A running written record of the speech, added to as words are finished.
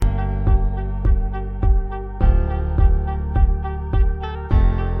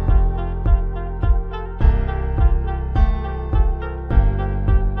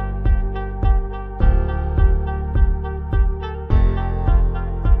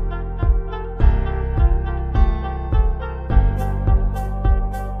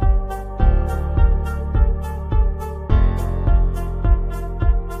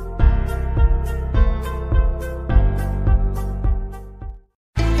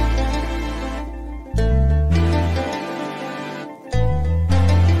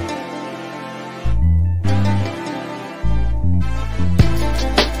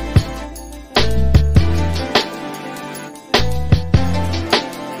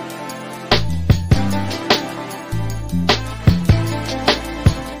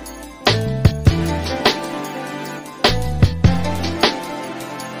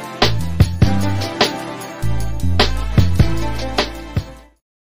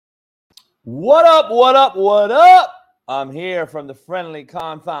What up, what up, what up? I'm here from the friendly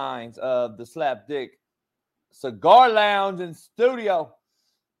confines of the Slapdick Cigar Lounge and Studio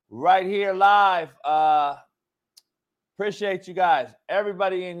right here live. Appreciate you guys.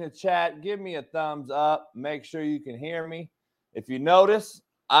 Everybody in the chat, give me a thumbs up. Make sure you can hear me. If you notice,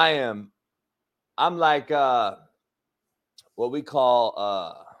 I'm like what we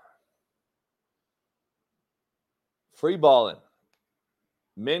call free balling.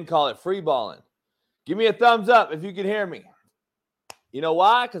 Men call it free balling. Give me a thumbs up if you can hear me. You know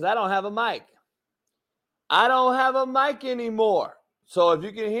why? Because I don't have a mic. I don't have a mic anymore. So if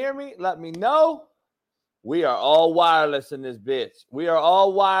you can hear me, let me know. We are all wireless in this bitch. We are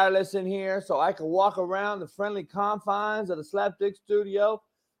all wireless in here, so I can walk around the friendly confines of the Slapdick Studio.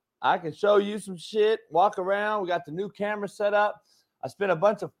 I can show you some shit, walk around. We got the new camera set up. I spent a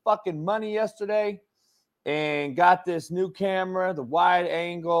bunch of fucking money yesterday and got this new camera, the wide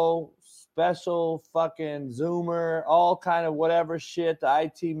angle, special fucking zoomer, all kind of whatever shit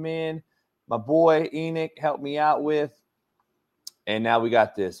the IT man, my boy Enoch helped me out with. And now we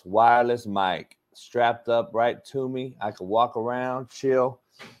got this wireless mic strapped up right to me. I can walk around, chill.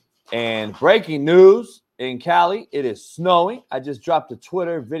 And breaking news in Cali, it is snowing. I just dropped a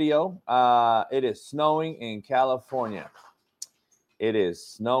Twitter video. It is snowing in California. It is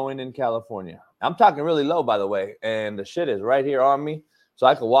snowing in California. I'm talking really low, by the way, and the shit is right here on me, so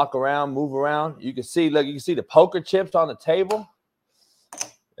I can walk around, move around. You can see, look, you can see the poker chips on the table.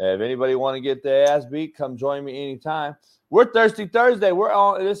 If anybody want to get their ass beat, come join me anytime. We're Thirsty Thursday. We're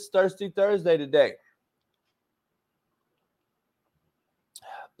on this Thirsty Thursday today.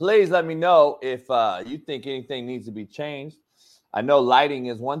 Please let me know if you think anything needs to be changed. I know lighting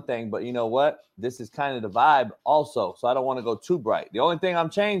is one thing, but you know what? This is kind of the vibe also, so I don't want to go too bright. The only thing I'm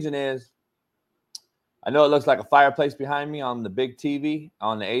changing is, I know it looks like a fireplace behind me on the big TV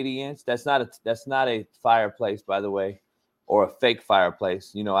on the 80-inch. That's not a fireplace, by the way, or a fake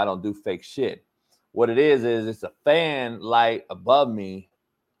fireplace. You know, I don't do fake shit. What it is it's a fan light above me,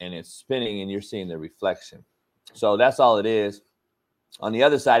 and it's spinning, and you're seeing the reflection. So that's all it is. On the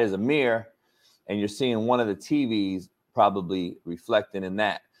other side is a mirror, and you're seeing one of the TVs probably reflecting in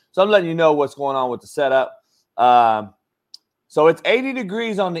that. So I'm letting you know what's going on with the setup. So it's 80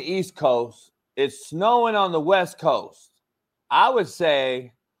 degrees on the East Coast. It's snowing on the West Coast. I would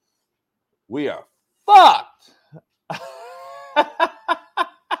say we are fucked.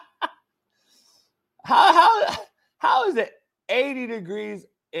 How is it 80 degrees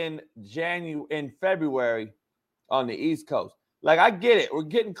in February on the East Coast? Like, I get it. We're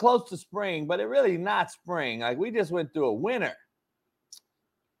getting close to spring, but it really not spring. Like, we just went through a winter.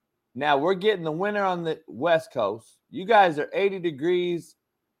 Now, we're getting the winter on the West Coast. You guys are 80 degrees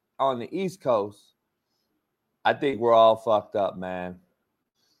on the East Coast. I think we're all fucked up, man.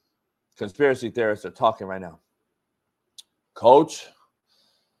 Conspiracy theorists are talking right now. Coach,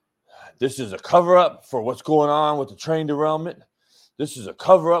 this is a cover-up for what's going on with the train derailment. This is a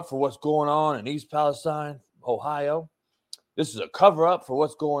cover-up for what's going on in East Palestine, Ohio. This is a cover-up for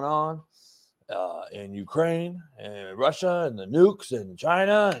what's going on in Ukraine and Russia and the nukes and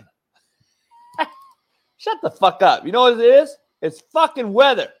China. Shut the fuck up. You know what it is? It's fucking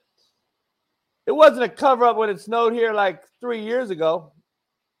weather. It wasn't a cover-up when it snowed here like 3 years ago.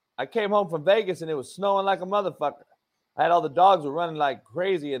 I came home from Vegas and it was snowing like a motherfucker. I had all the dogs were running like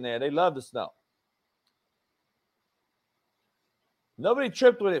crazy in there. They love the snow. Nobody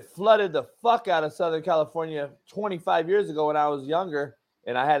tripped when it flooded the fuck out of Southern California 25 years ago when I was younger,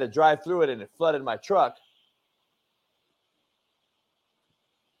 and I had to drive through it, and it flooded my truck.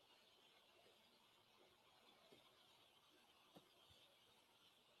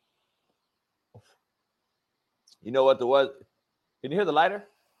 You know what there was? Can you hear the lighter?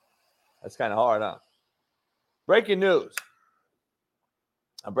 That's kind of hard, huh? Breaking news.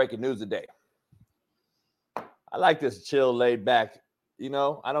 I'm breaking news today. I like this chill, laid back. You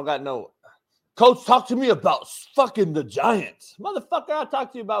know, I don't got no... Coach, talk to me about fucking the Giants. Motherfucker, I'll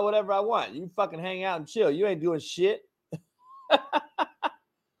talk to you about whatever I want. You fucking hang out and chill. You ain't doing shit. If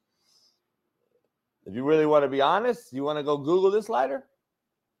you really want to be honest, you want to go Google this lighter?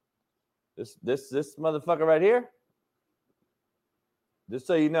 This motherfucker right here? Just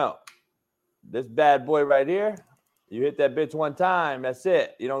so you know, this bad boy right here, you hit that bitch one time, that's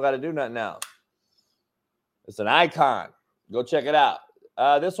it. You don't got to do nothing else. It's an icon. Go check it out.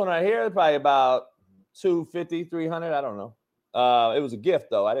 This one right here is probably about $250, $300. I don't know. It was a gift,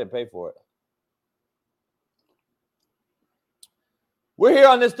 though. I didn't pay for it. We're here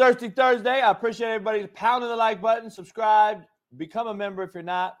on this Thirsty Thursday. I appreciate everybody pounding the like button, subscribe, become a member if you're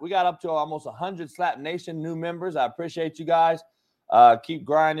not. We got up to almost 100 Slap Nation new members. I appreciate you guys. Keep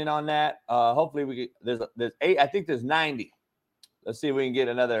grinding on that. Hopefully we get there's 8. I think there's 90. Let's see if we can get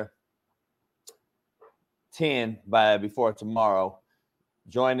another 10 before tomorrow.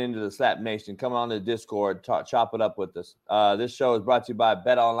 Join into the Slap Nation. Come on to the Discord. Chop it up with us. This show is brought to you by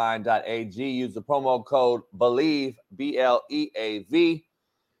betonline.ag. Use the promo code BELIEVE, BLEAV,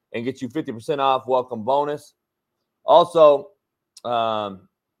 and get you 50% off welcome bonus. Also, this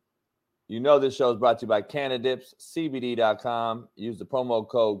show is brought to you by CanadipsCBD.com. Use the promo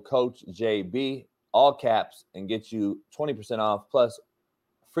code CoachJB, all caps, and get you 20% off plus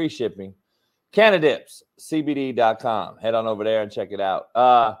free shipping. CanadipsCBD.com. Head on over there and check it out.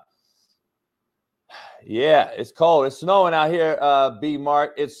 Yeah, it's cold. It's snowing out here, B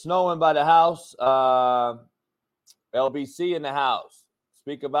Mark. It's snowing by the house. LBC in the house.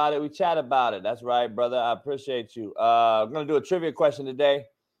 Speak about it. We chat about it. That's right, brother. I appreciate you. I'm going to do a trivia question today.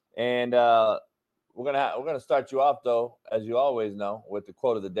 And we're gonna start you off, though, as you always know, with the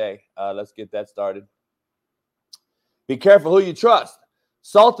quote of the day. Let's get that started. Be careful who you trust.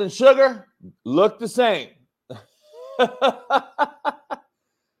 Salt and sugar look the same.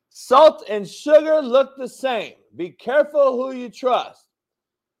 Salt and sugar look the same. Be careful who you trust.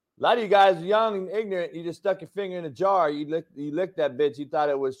 A lot of you guys are young and ignorant. You just stuck your finger in a jar. You licked that bitch. You thought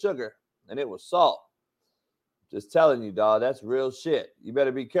it was sugar, and it was salt. Just telling you, dog, that's real shit. You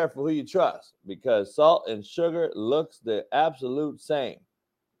better be careful who you trust because salt and sugar looks the absolute same.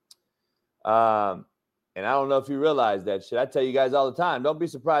 And I don't know if you realize that shit. I tell you guys all the time, don't be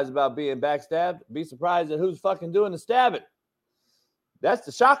surprised about being backstabbed. Be surprised at who's fucking doing the stabbing. That's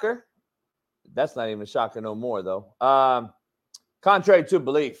the shocker. That's not even a shocker no more, though. Contrary to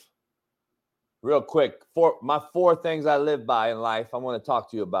belief, real quick, my 4 things I live by in life I want to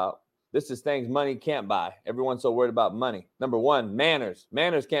talk to you about. This is things money can't buy. Everyone's so worried about money. Number 1, manners.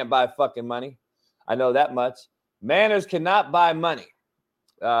 Manners can't buy fucking money. I know that much. Manners cannot buy money.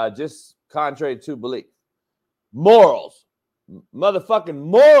 Just contrary to belief. Morals. Motherfucking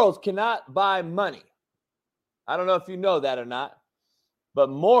morals cannot buy money. I don't know if you know that or not, but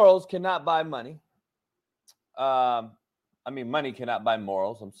morals cannot buy money. Money cannot buy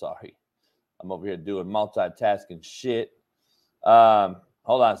morals. I'm sorry. I'm over here doing multitasking shit.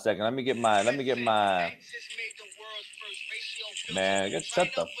 Hold on a second. Let me get my man, shut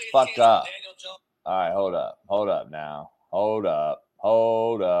the fuck up. All right, hold up now. Hold up.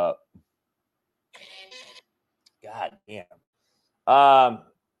 God damn.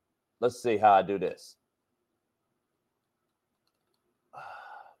 Let's see how I do this.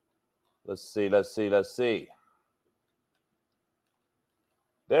 Let's see.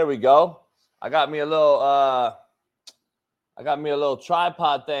 There we go. I got me a little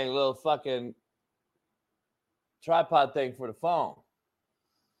tripod thing, a little fucking tripod thing for the phone.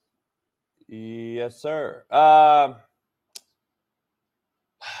 Yes, sir. All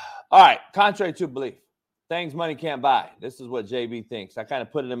right. Contrary to belief, things money can't buy. This is what JB thinks. I kind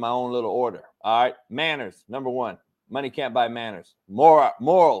of put it in my own little order. All right. Manners. Number 1. Money can't buy manners.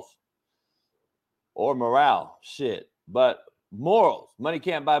 Morals. Or morale. Shit. But morals. Money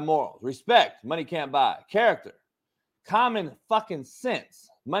can't buy morals. Respect. Money can't buy. Character. Common fucking sense.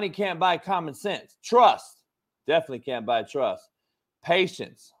 Money can't buy common sense. Trust. Definitely can't buy trust.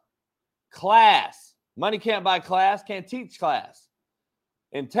 Patience. Class. Money can't buy class. Can't teach class.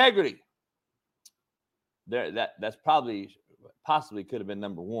 Integrity. That's possibly could have been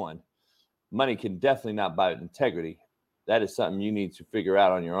number 1. Money can definitely not buy integrity. That is something you need to figure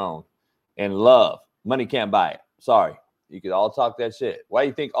out on your own. And love. Money can't buy it. Sorry. You could all talk that shit. Why do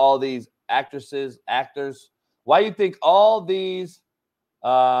you think all these actors, why do you think all these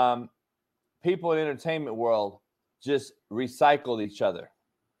people in the entertainment world just recycle each other?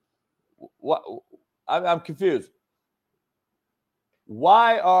 What? I'm confused.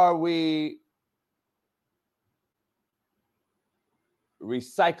 Why are we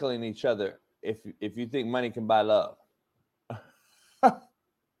recycling each other if you think money can buy love?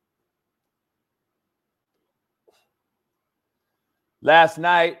 Last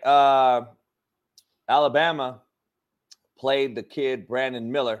night, Alabama played the kid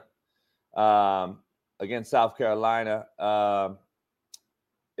Brandon Miller against South Carolina.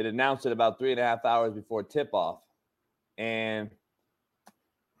 It announced it about 3.5 hours before tip-off. And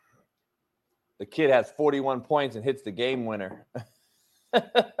the kid has 41 points and hits the game winner.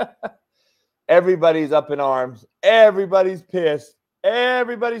 Everybody's up in arms. Everybody's pissed.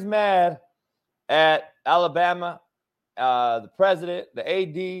 Everybody's mad at Alabama, the president, the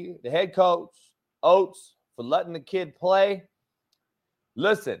AD, the head coach, Oates, for letting the kid play.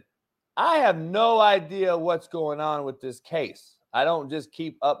 Listen, I have no idea what's going on with this case. I don't just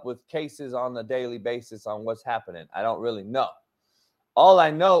keep up with cases on a daily basis on what's happening. I don't really know. All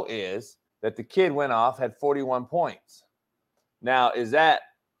I know is that the kid went off, had 41 points. Now, is that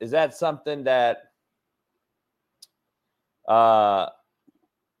something that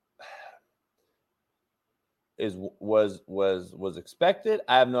was expected?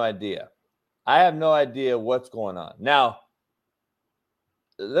 I have no idea. I have no idea what's going on. Now,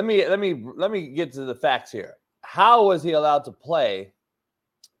 let me get to the facts here. How was he allowed to play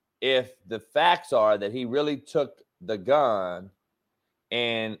if the facts are that he really took the gun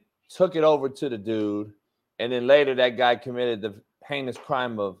and took it over to the dude, and then later that guy committed the heinous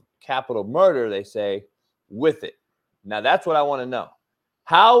crime of capital murder, they say, with it? Now, that's what I want to know.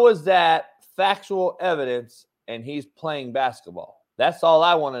 How was that factual evidence and he's playing basketball? That's all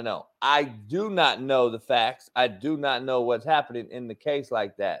I want to know. I do not know the facts. I do not know what's happening in the case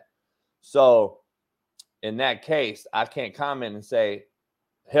like that. So in that case, I can't comment and say,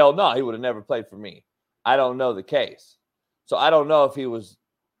 hell no, he would have never played for me. I don't know the case. So I don't know if he was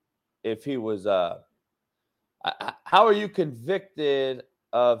how are you convicted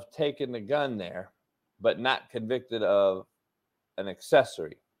of taking the gun there, but not convicted of an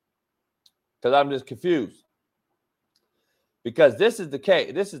accessory? Because I'm just confused. Because this is the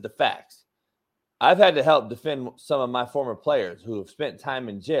case. This is the facts. I've had to help defend some of my former players who have spent time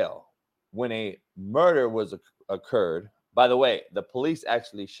in jail when a murder was occurred. By the way, the police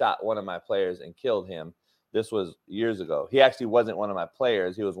actually shot one of my players and killed him. This was years ago. He actually wasn't one of my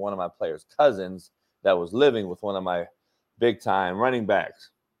players. He was one of my players' cousins that was living with one of my big-time running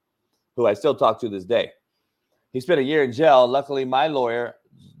backs, who I still talk to this day. He spent a year in jail. Luckily, my lawyer,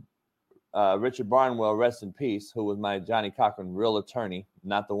 Richard Barnwell, rest in peace, who was my Johnny Cochran real attorney,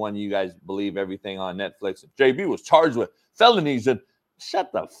 not the one you guys believe everything on Netflix. JB was charged with felonies. And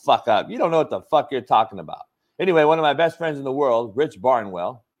shut the fuck up. You don't know what the fuck you're talking about. Anyway, one of my best friends in the world, Rich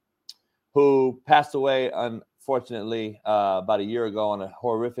Barnwell, who passed away, unfortunately, about a year ago on a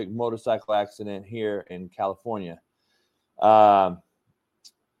horrific motorcycle accident here in California. That's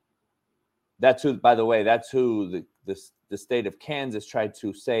who, by the way, that's who the state of Kansas tried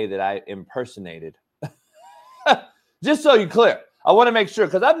to say that I impersonated. Just so you're clear. I want to make sure,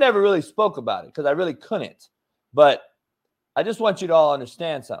 because I've never really spoke about it, because I really couldn't. But I just want you to all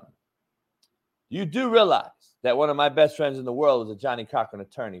understand something. You do realize that one of my best friends in the world was a Johnny Cochran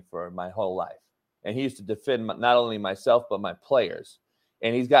attorney for my whole life. And he used to defend not only myself, but my players.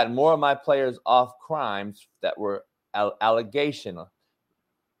 And he's gotten more of my players off crimes that were allegations,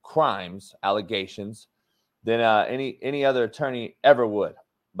 than any other attorney ever would,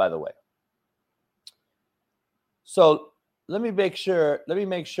 by the way. So let me make sure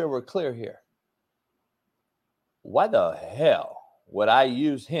we're clear here. Why the hell would I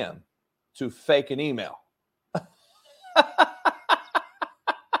use him to fake an email?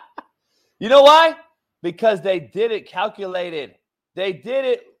 You know why? Because they did it calculated.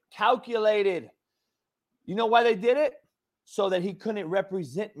 You know why they did it? So that he couldn't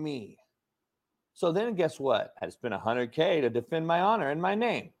represent me. So then guess what? I had to spend $100K to defend my honor and my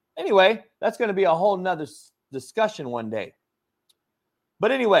name. Anyway, that's going to be a whole nother discussion one day.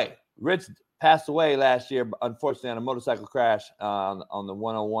 But anyway, Rich passed away last year, unfortunately, on a motorcycle crash on the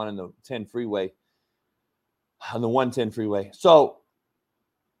 101 and the 10 freeway, on the 110 freeway. So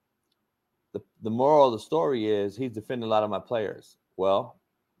the moral of the story is he's defending a lot of my players. Well,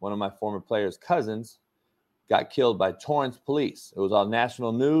 one of my former players' cousins got killed by Torrance police. It was on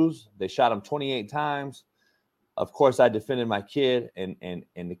national news. They shot him 28 times. Of course, I defended my kid, and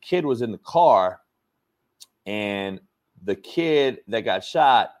the kid was in the car, and the kid that got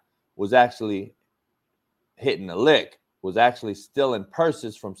shot was actually hitting a lick, was actually stealing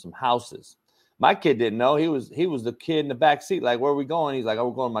purses from some houses. My kid didn't know. He was the kid in the back seat, like, where are we going? He's like, oh,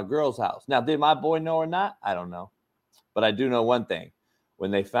 we're going to my girl's house. Now, did my boy know or not? I don't know. But I do know one thing. When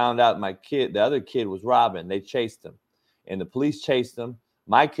they found out my kid, the other kid was robbing, they chased him. And the police chased him.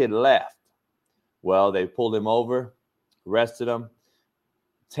 My kid left. Well, they pulled him over, arrested him.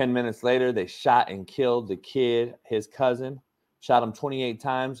 10 minutes later, they shot and killed the kid, his cousin. Shot him 28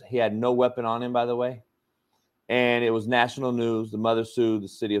 times. He had no weapon on him, by the way. And it was national news. The mother sued the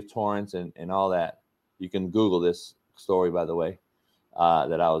city of Torrance and all that. You can Google this story, by the way,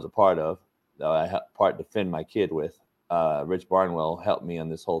 that I was a part of, that I helped defend my kid with. Rich Barnwell helped me on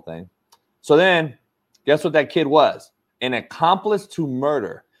this whole thing. So then, guess what that kid was? An accomplice to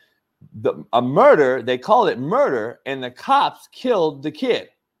murder. A murder, they called it murder, and the cops killed the kid.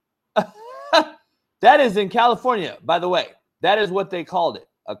 That is in California, by the way. That is what they called it.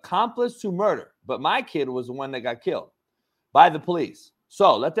 Accomplice to murder. But my kid was the one that got killed by the police.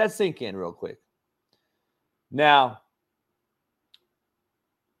 So let that sink in real quick. Now,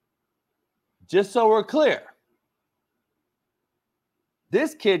 just so we're clear,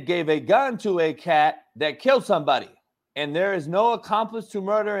 This kid gave a gun to a cat that killed somebody, and there is no accomplice to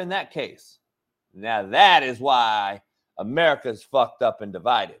murder in that case. Now, that is why America's fucked up and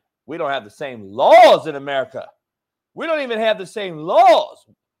divided. We don't have the same laws in America. We don't even have the same laws.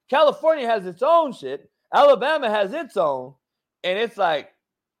 California has its own shit. Alabama has its own. And it's like,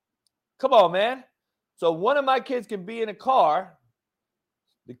 come on, man. So one of my kids can be in a car.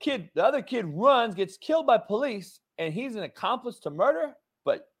 The other kid runs, gets killed by police, and he's an accomplice to murder.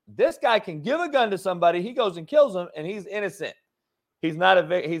 But this guy can give a gun to somebody. He goes and kills him, and he's innocent. He's not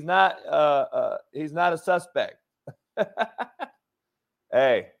a suspect.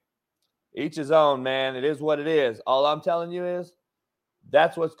 Hey, each his own, man. It is what it is. All I'm telling you is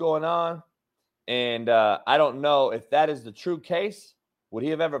that's what's going on. And I don't know if that is the true case. Would he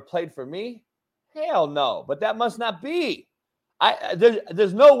have ever played for me? Hell no. But that must not be.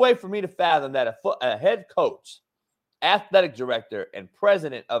 There's no way for me to fathom that a head coach, athletic director, and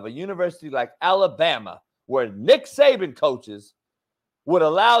president of a university like Alabama, where Nick Saban coaches, would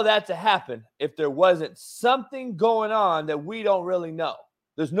allow that to happen if there wasn't something going on that we don't really know.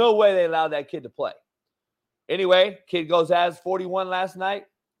 There's no way they allow that kid to play. Anyway, kid has 41 last night,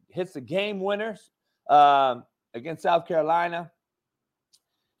 hits the game winners against South Carolina.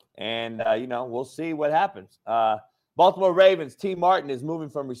 And, we'll see what happens. Baltimore Ravens, T. Martin is moving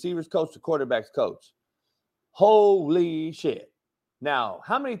from receivers coach to quarterbacks coach. Holy shit. Now,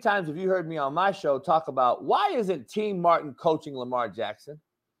 how many times have you heard me on my show talk about why isn't T. Martin coaching Lamar Jackson?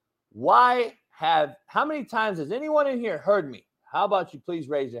 How many times has anyone in here heard me? How about you please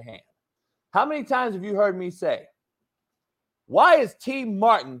raise your hand? How many times have you heard me say, why is T.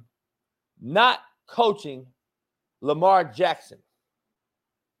 Martin not coaching Lamar Jackson?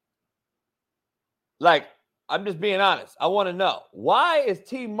 Like, I'm just being honest. I want to know, why is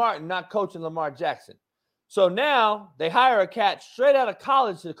T. Martin not coaching Lamar Jackson? So now they hire a cat straight out of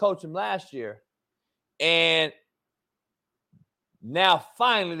college to coach him last year. And now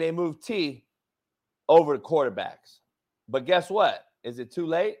finally they move T over to quarterbacks. But guess what? Is it too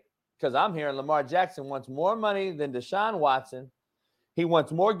late? Because I'm hearing Lamar Jackson wants more money than Deshaun Watson. He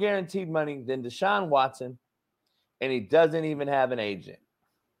wants more guaranteed money than Deshaun Watson. And he doesn't even have an agent.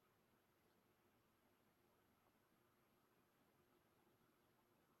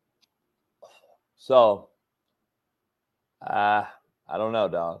 So, I don't know,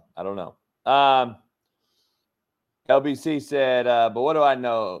 dog. I don't know. LBC said, but what do I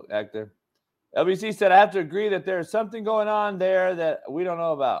know, Hector? LBC said, I have to agree that there's something going on there that we don't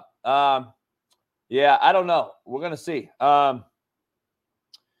know about. Yeah, I don't know. We're going to see.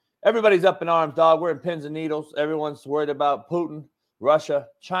 Everybody's up in arms, dog. We're in pins and needles. Everyone's worried about Putin, Russia,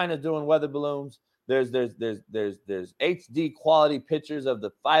 China doing weather balloons. There's HD quality pictures of the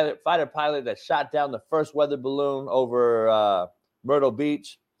fighter pilot that shot down the first weather balloon over Myrtle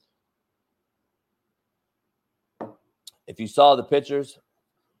Beach. If you saw the pictures,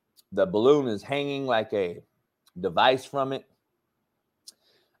 the balloon is hanging like a device from it.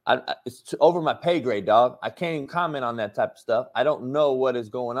 It's over my pay grade, dog. I can't even comment on that type of stuff. I don't know what is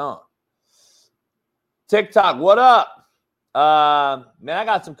going on. TikTok, what up? Man, I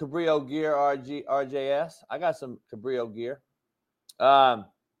got some Cabrillo gear, RJS. I got some Cabrillo gear.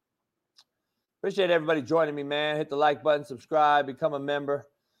 Appreciate everybody joining me, man. Hit the like button, subscribe, become a member.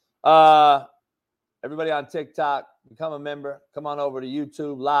 Everybody on TikTok, become a member. Come on over to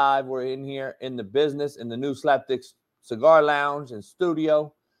YouTube Live. We're in here in the business, in the new Slapdick Cigar Lounge and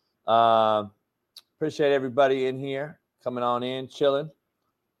studio. Appreciate everybody in here coming on in, chilling.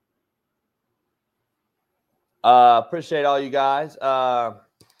 Appreciate all you guys. Yeah,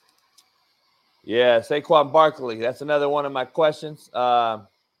 Saquon Barkley. That's another one of my questions.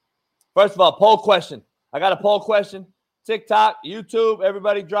 First of all, poll question. I got a poll question. TikTok, YouTube,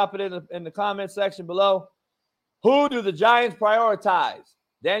 everybody drop it in the comment section below. Who do the Giants prioritize?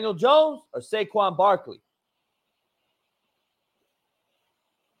 Daniel Jones or Saquon Barkley?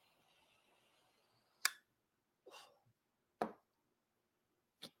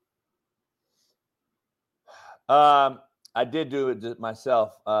 I did do it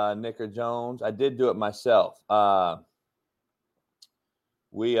myself, Nicker Jones. I did do it myself.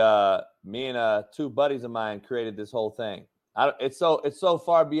 Me and two buddies of mine created this whole thing. It's so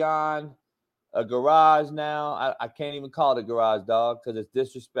far beyond a garage now. I can't even call it a garage, dog, because it's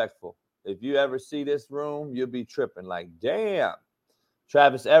disrespectful. If you ever see this room, you'll be tripping. Like, damn.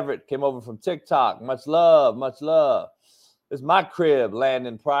 Travis Everett came over from TikTok. Much love, much love. It's my crib,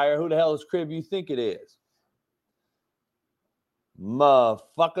 Landon Pryor. Who the hell is crib you think it is?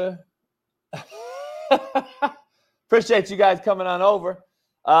 Motherfucker. Appreciate you guys coming on over.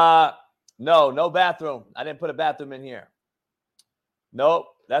 No bathroom. I didn't put a bathroom in here. Nope.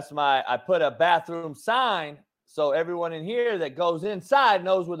 I put a bathroom sign so everyone in here that goes inside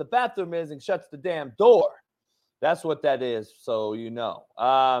knows where the bathroom is and shuts the damn door. That's what that is, so you know.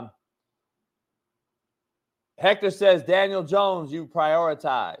 Hector says, Daniel Jones, you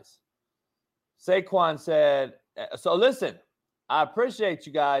prioritize. Saquon said, so listen, I appreciate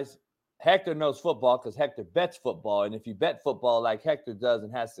you guys. Hector knows football because Hector bets football. And if you bet football like Hector does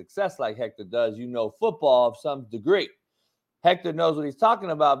and has success like Hector does, you know football of some degree. Hector knows what he's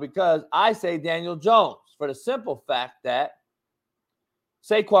talking about because I say Daniel Jones for the simple fact that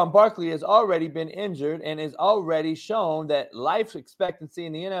Saquon Barkley has already been injured and is already shown that life expectancy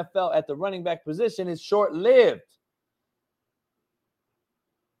in the NFL at the running back position is short-lived.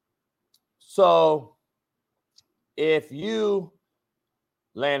 So if you,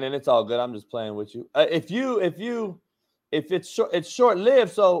 Landon, it's all good. I'm just playing with you. If it's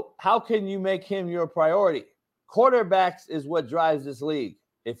short-lived, so how can you make him your priority? Quarterbacks is what drives this league.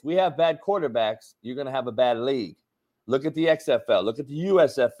 If we have bad quarterbacks, you're going to have a bad league. Look at the XFL. Look at the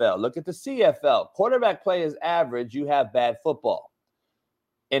USFL. Look at the CFL. Quarterback play is average. You have bad football.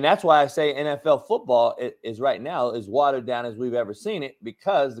 And that's why I say NFL football is right now is watered down as we've ever seen it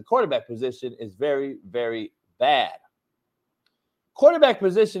because the quarterback position is very, very bad. Quarterback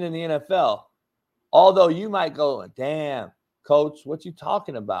position in the NFL, although you might go, damn, coach, what you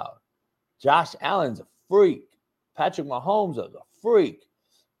talking about? Josh Allen's a freak. Patrick Mahomes is a freak.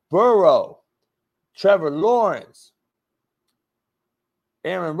 Burrow, Trevor Lawrence,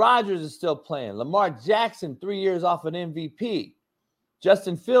 Aaron Rodgers is still playing. Lamar Jackson, 3 years off an MVP.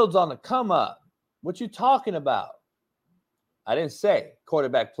 Justin Fields on the come up. What you talking about? I didn't say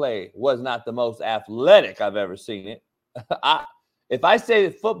quarterback play was not the most athletic I've ever seen it. If I say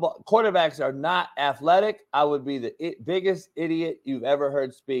that football quarterbacks are not athletic, I would be the biggest idiot you've ever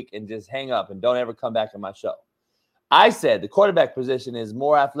heard speak and just hang up and don't ever come back to my show. I said the quarterback position is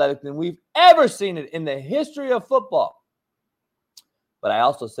more athletic than we've ever seen it in the history of football. But I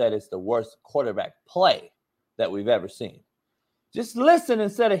also said it's the worst quarterback play that we've ever seen. Just listen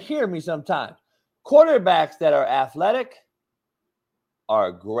instead of hear me sometimes. Quarterbacks that are athletic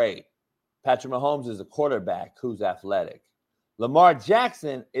are great. Patrick Mahomes is a quarterback who's athletic. Lamar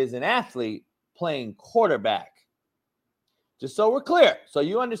Jackson is an athlete playing quarterback. Just so we're clear, so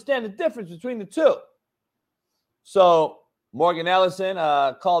you understand the difference between the two. So Morgan Ellison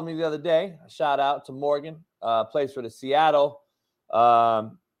called me the other day. A shout out to Morgan, plays for the Seattle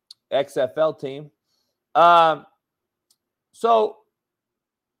XFL team. So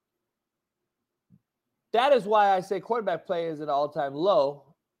that is why I say quarterback play is at an all-time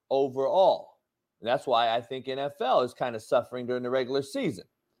low overall. And that's why I think NFL is kind of suffering during the regular season.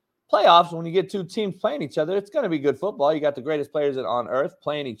 Playoffs, when you get two teams playing each other, it's going to be good football. You got the greatest players on earth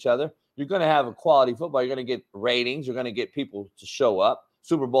playing each other. You're going to have a quality football. You're going to get ratings. You're going to get people to show up.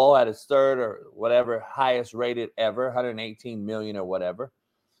 Super Bowl had its third or whatever, highest rated ever, 118 million or whatever.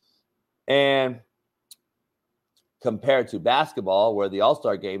 And compared to basketball, where the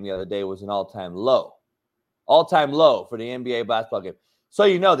All-Star game the other day was an all-time low. All-time low for the NBA basketball game. So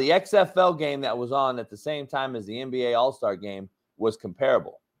you know the XFL game that was on at the same time as the NBA All-Star game was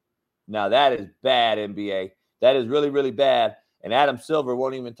comparable. Now that is bad, NBA. That is really, really bad. And Adam Silver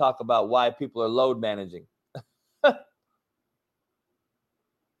won't even talk about why people are load managing.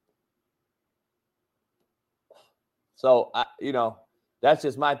 So, that's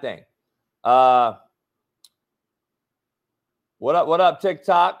just my thing. What up,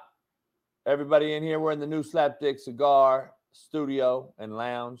 TikTok? Everybody in here, we're in the new Slapdick Cigar studio and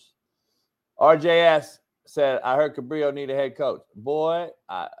lounge. RJS said, I heard Cabrillo need a head coach. Boy,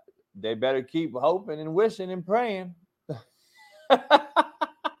 they better keep hoping and wishing and praying.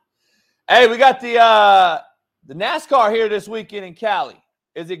 Hey, we got the NASCAR here this weekend in Cali.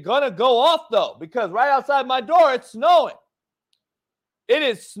 Is it going to go off, though? Because right outside my door, it's snowing. It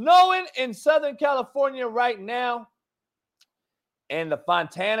is snowing in Southern California right now. And the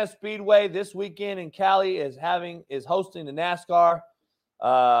Fontana Speedway this weekend in Cali is hosting the NASCAR.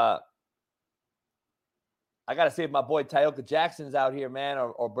 I got to see if my boy Tyoka Jackson's out here, man,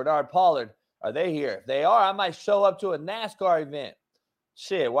 or Bernard Pollard. Are they here? If they are, I might show up to a NASCAR event.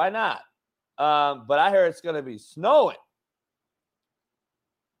 Shit, why not? But I heard it's going to be snowing.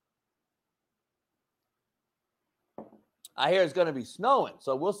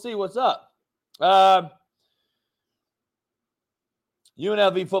 So we'll see what's up.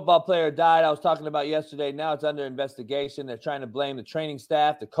 UNLV football player died. I was talking about yesterday. Now it's under investigation. They're trying to blame the training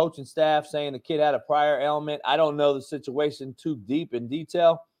staff, the coaching staff, saying the kid had a prior ailment. I don't know the situation too deep in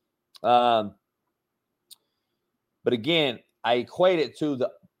detail. But again, I equate it to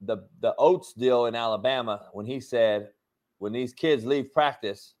the Oates deal in Alabama when he said, when these kids leave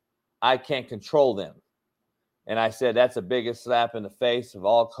practice, I can't control them. And I said, that's the biggest slap in the face of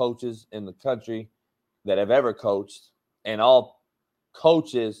all coaches in the country that have ever coached, and all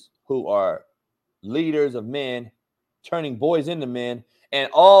coaches who are leaders of men, turning boys into men,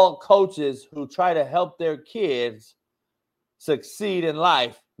 and all coaches who try to help their kids succeed in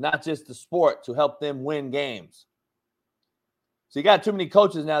life, not just the sport, to help them win games. So you got too many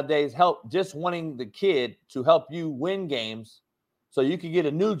coaches nowadays just wanting the kid to help you win games so you can get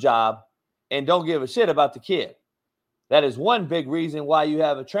a new job and don't give a shit about the kid. That is one big reason why you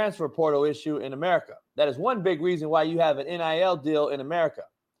have a transfer portal issue in America. That is one big reason why you have an NIL deal in America.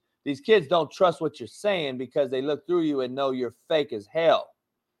 These kids don't trust what you're saying because they look through you and know you're fake as hell.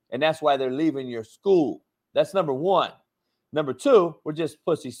 And that's why they're leaving your school. That's number one. Number two, we're just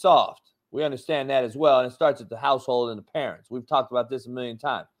pussy soft. We understand that as well. And it starts at the household and the parents. We've talked about this a million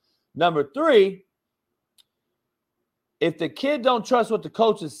times. Number three, if the kid don't trust what the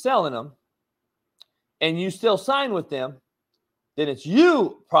coach is selling them and you still sign with them, then it's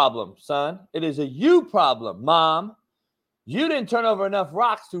you problem, son. It is a you problem, mom. You didn't turn over enough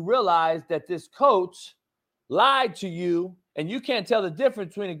rocks to realize that this coach lied to you, and you can't tell the difference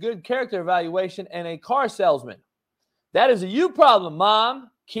between a good character evaluation and a car salesman. That is a you problem, mom,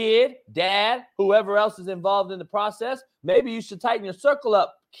 kid, dad, whoever else is involved in the process. Maybe you should tighten your circle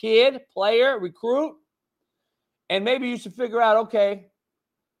up, kid, player, recruit. And maybe you should figure out, okay,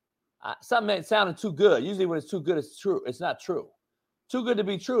 something ain't sounding too good. Usually when it's too good, it's true. It's not true. Too good to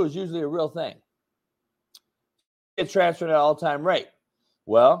be true is usually a real thing. It's transferred at an all-time rate.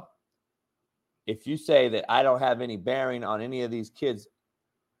 Well, if you say that I don't have any bearing on any of these kids'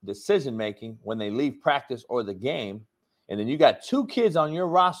 decision-making when they leave practice or the game, and then you got two kids on your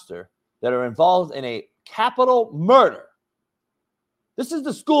roster that are involved in a capital murder. This is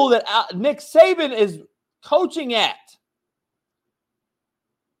the school that Nick Saban is coaching at,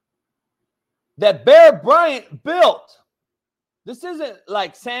 that Bear Bryant built. This isn't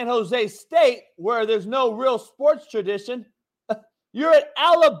like San Jose State where there's no real sports tradition. You're at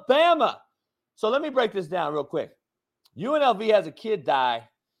Alabama. So let me break this down real quick. UNLV has a kid die,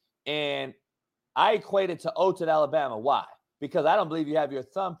 and I equate it to Oates at Alabama. Why? Because I don't believe you have your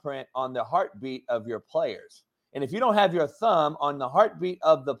thumbprint on the heartbeat of your players. And if you don't have your thumb on the heartbeat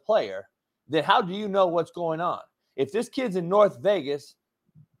of the player, then how do you know what's going on? If this kid's in North Vegas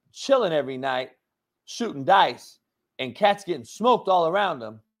chilling every night, shooting dice, and cats getting smoked all around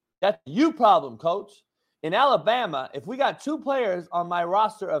them, that's a you problem, coach. In Alabama, if we got two players on my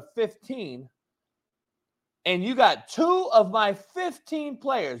roster of 15, and you got two of my 15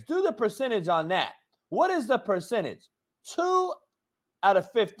 players, do the percentage on that. What is the percentage? 2 out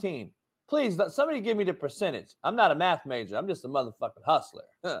of 15. Please, somebody give me the percentage. I'm not a math major. I'm just a motherfucking hustler.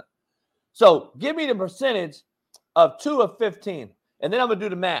 So give me the percentage of 2 of 15. And then I'm going to do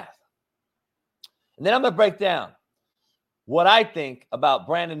the math. And then I'm going to break down what I think about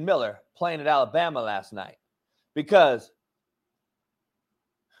Brandon Miller playing at Alabama last night. Because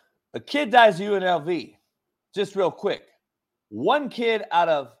a kid dies at UNLV, just real quick. One kid at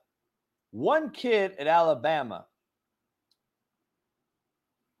Alabama, one kid at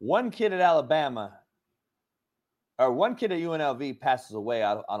UNLV passes away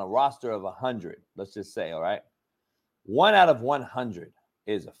on a roster of 100, let's just say, all right? 1 out of 100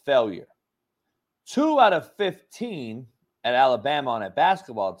 is a failure. 2 out of 15 at Alabama on a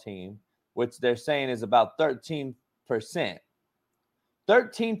basketball team, which they're saying is about 13%.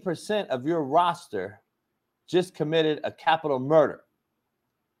 13% of your roster just committed a capital murder.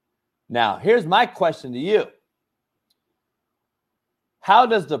 Now, here's my question to you. How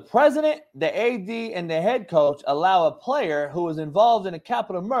does the president, the AD, and the head coach allow a player who was involved in a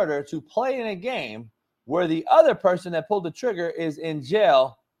capital murder to play in a game where the other person that pulled the trigger is in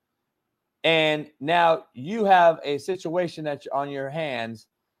jail, and now you have a situation that's on your hands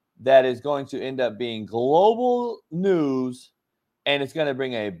that is going to end up being global news, and it's going to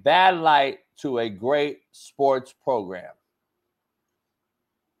bring a bad light to a great sports program?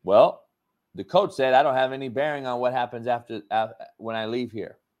 Well, the coach said, I don't have any bearing on what happens after when I leave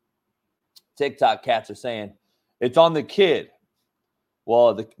here. TikTok cats are saying, it's on the kid.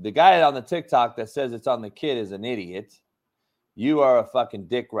 Well, the guy on the TikTok that says it's on the kid is an idiot. You are a fucking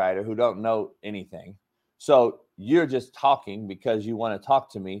dick rider who don't know anything. So you're just talking because you want to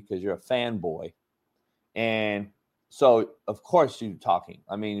talk to me because you're a fanboy. And so, of course, you're talking.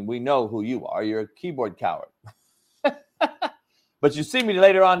 I mean, we know who you are. You're a keyboard coward. But you see me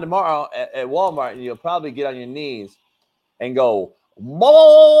later on tomorrow at Walmart, and you'll probably get on your knees and go,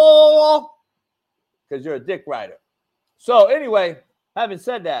 because you're a dick rider. So anyway, having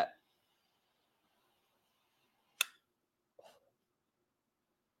said that,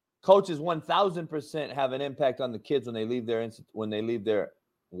 Coaches 1,000% have an impact on the kids when they leave their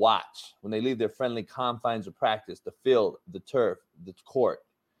watch, when they leave their friendly confines of practice, the field, the turf, the court.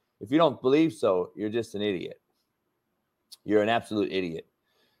 If you don't believe so, you're just an idiot. You're an absolute idiot.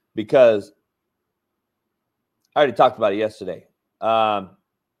 Because I already talked about it yesterday. But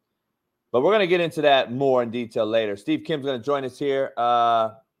we're going to get into that more in detail later. Steve Kim's going to join us here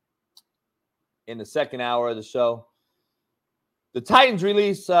in the second hour of the show. The Titans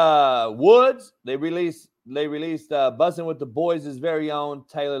release Woods. They released Buzzing with the Boys' very own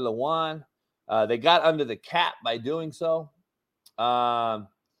Taylor Lewan. They got under the cap by doing so.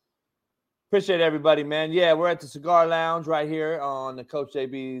 Appreciate everybody, man. Yeah, we're at the Cigar Lounge right here on the Coach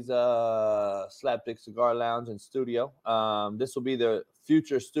JB's Slapdick Cigar Lounge and studio. This will be the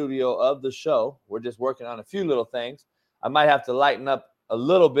future studio of the show. We're just working on a few little things. I might have to lighten up a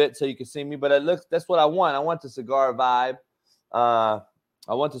little bit so you can see me, but that's what I want. I want the cigar vibe. So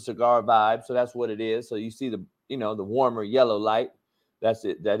that's what it is. So you see the warmer yellow light. That's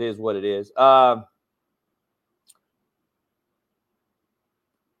it. That is what it is.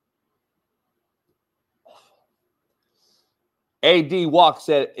 AD Walk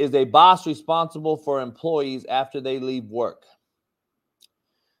said, is a boss responsible for employees after they leave work?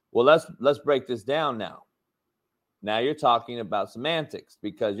 Well, let's break this down now. Now you're talking about semantics,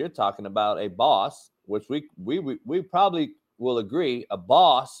 because you're talking about a boss, which we probably will agree, a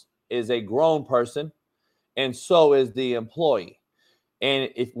boss is a grown person, and so is the employee. And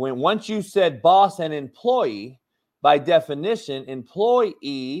once you said boss and employee, by definition,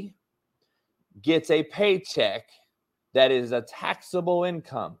 employee gets a paycheck that is a taxable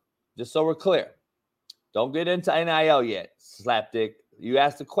income. Just so we're clear. Don't get into NIL yet, Slapdick. You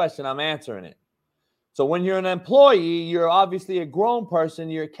asked a question, I'm answering it. So when you're an employee, you're obviously a grown person.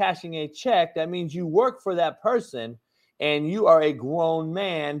 You're cashing a check. That means you work for that person, and you are a grown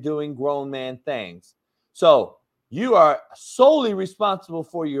man doing grown man things. So you are solely responsible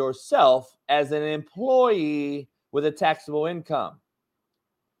for yourself as an employee with a taxable income.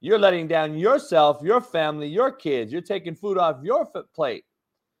 You're letting down yourself, your family, your kids. You're taking food off your plate.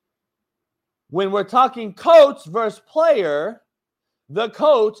 When we're talking coach versus player, the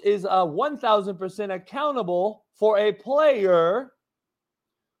coach is 1,000% accountable for a player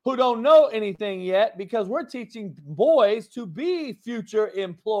who don't know anything yet, because we're teaching boys to be future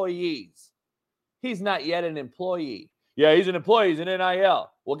employees. He's not yet an employee. Yeah, he's an employee. He's an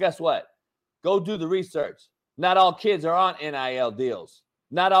NIL. Well, guess what? Go do the research. Not all kids are on NIL deals.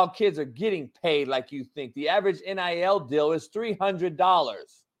 Not all kids are getting paid like you think. The average NIL deal is $300.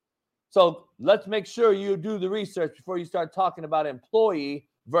 So let's make sure you do the research before you start talking about employee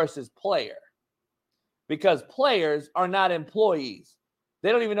versus player. Because players are not employees.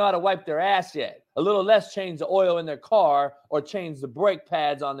 They don't even know how to wipe their ass yet. A little less change the oil in their car or change the brake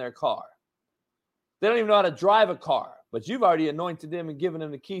pads on their car. They don't even know how to drive a car. But you've already anointed them and given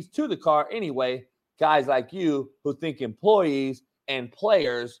them the keys to the car anyway. Guys like you who think employees and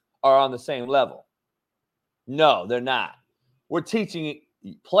players are on the same level. No, they're not. We're teaching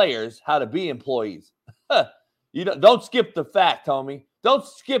players how to be employees. Don't skip the fact, homie. Don't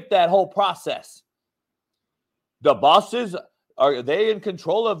skip that whole process. The bosses, are they in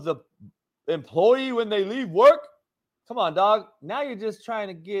control of the employee when they leave work? Come on, dog. Now you're just trying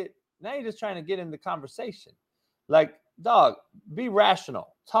to get in the conversation. Like, dog, be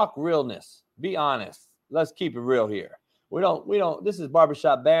rational. Talk realness. Be honest. Let's keep it real here. We don't, this is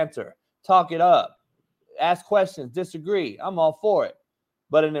barbershop banter. Talk it up. Ask questions, disagree. I'm all for it.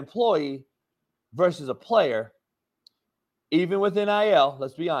 But an employee versus a player, even with NIL,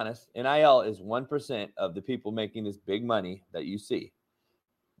 let's be honest, NIL is 1% of the people making this big money that you see.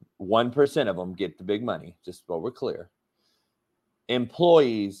 1% of them get the big money, just so we're clear.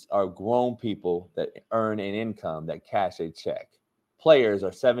 Employees are grown people that earn an income, that cash a check. Players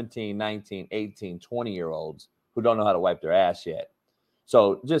are 17, 19, 18, 20-year-olds who don't know how to wipe their ass yet.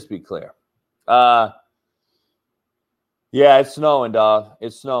 So just be clear. Yeah, it's snowing, dog.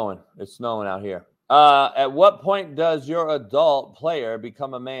 It's snowing. It's snowing out here. At what point does your adult player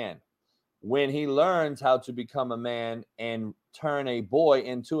become a man? When he learns how to become a man and turn a boy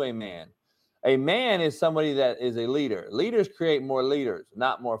into a man. A man is somebody that is a leader. Leaders create more leaders,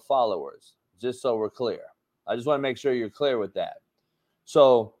 not more followers, just so we're clear. I just want to make sure you're clear with that.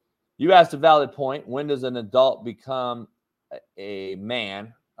 So you asked a valid point. When does an adult become a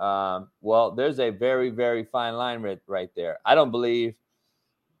man? Well, there's a very, very fine line right there. I don't believe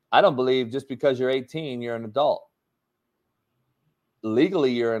just because you're 18, you're an adult.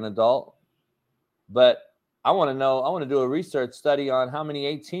 Legally, you're an adult. But I want to do a research study on how many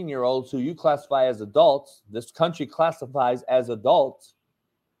 18-year-olds who you classify as adults, this country classifies as adults,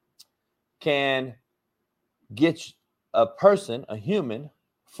 can get a person, a human,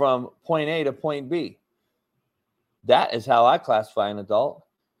 from point A to point B. That is how I classify an adult.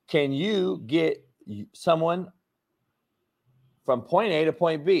 Can you get someone from point A to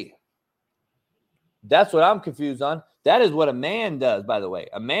point B? That's what I'm confused on. That is what a man does, by the way.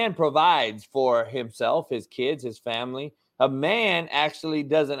 A man provides for himself, his kids, his family. A man actually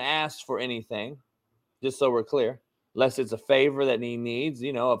doesn't ask for anything, just so we're clear, unless it's a favor that he needs.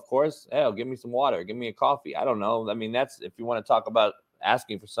 You know, of course, hell, give me some water, give me a coffee. I don't know. I mean, that's if you want to talk about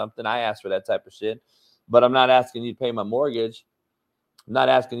asking for something, I ask for that type of shit. But I'm not asking you to pay my mortgage. I'm not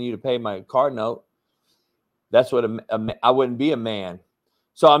asking you to pay my car note. That's what I wouldn't be a man.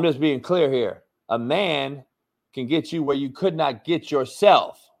 So I'm just being clear here. A man can get you where you could not get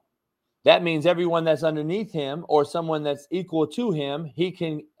yourself. That means everyone that's underneath him or someone that's equal to him, he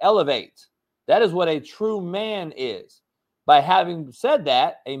can elevate. That is what a true man is. By having said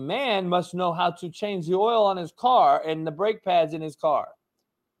that, a man must know how to change the oil on his car and the brake pads in his car.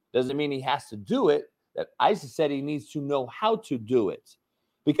 Doesn't mean he has to do it. That Isis said he needs to know how to do it.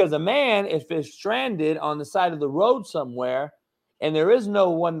 Because a man, if it's stranded on the side of the road somewhere and there is no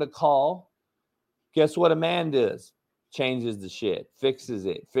one to call, guess what a man does? Changes the shit, fixes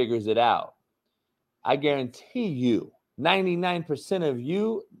it, figures it out. I guarantee you, 99% of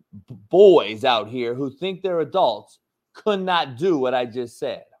you boys out here who think they're adults could not do what I just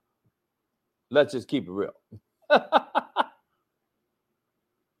said. Let's just keep it real.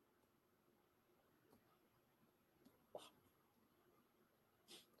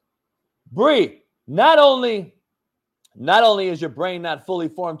 Bree, not only is your brain not fully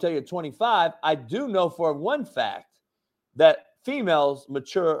formed till you're 25, I do know for one fact that females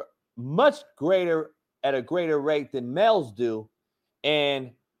mature at a greater rate than males do.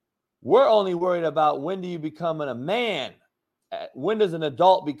 And we're only worried about when do you become a man? When does an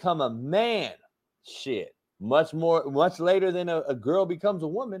adult become a man? Shit. Much later than a girl becomes a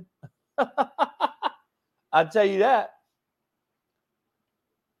woman. I'll tell you that.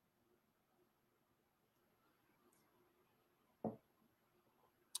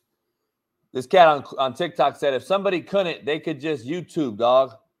 This cat on TikTok said if somebody couldn't, they could just YouTube,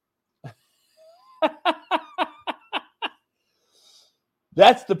 dog.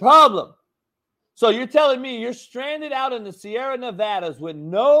 That's the problem. So you're telling me you're stranded out in the Sierra Nevadas with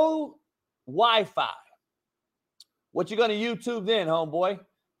no Wi-Fi. What you going to YouTube then, homeboy?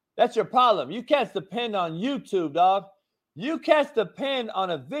 That's your problem. You can't depend on YouTube, dog. You can't depend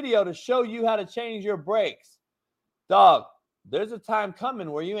on a video to show you how to change your brakes. Dog, there's a time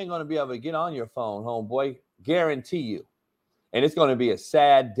coming where you ain't going to be able to get on your phone, homeboy. Guarantee you. And it's going to be a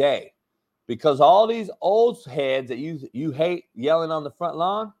sad day. Because all these old heads that you hate yelling on the front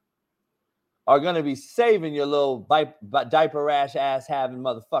lawn are going to be saving your little diaper rash ass having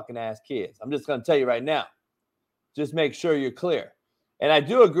motherfucking ass kids. I'm just going to tell you right now. Just make sure you're clear. And I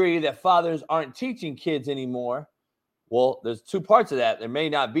do agree that fathers aren't teaching kids anymore. Well, there's two parts of that. There may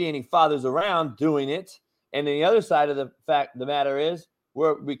not be any fathers around doing it. And the other side of the matter is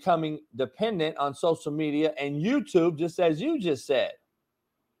we're becoming dependent on social media and YouTube, just as you just said.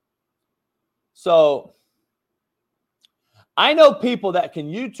 So I know people that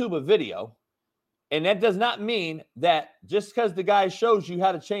can YouTube a video, and that does not mean that just because the guy shows you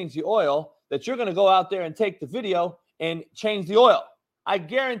how to change the oil, that you're going to go out there and take the video and change the oil. I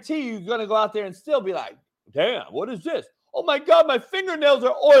guarantee you're going to go out there and still be like, damn, what is this? Oh my God, my fingernails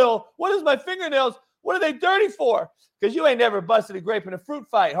are oil. What is my fingernails? What are they dirty for? Because you ain't never busted a grape in a fruit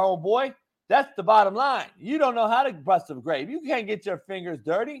fight, homeboy. That's the bottom line. You don't know how to bust a grape. You can't get your fingers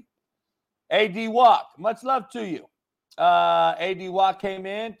dirty. AD Walk, much love to you. AD Walk came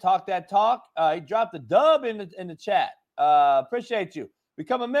in, talked that talk. He dropped a dub in the chat. Appreciate you.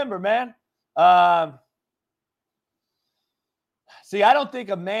 Become a member, man. See, I don't think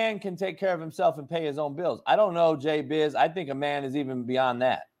a man can take care of himself and pay his own bills. I don't know, Jay Biz. I think a man is even beyond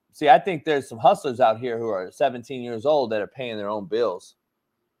that. See, I think there's some hustlers out here who are 17 years old that are paying their own bills.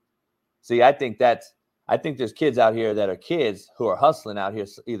 See, I think there's kids out here that are kids who are hustling out here,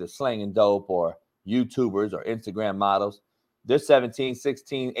 either slanging dope or YouTubers or Instagram models. They're 17,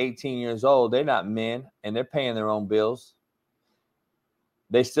 16, 18 years old. They're not men, and they're paying their own bills.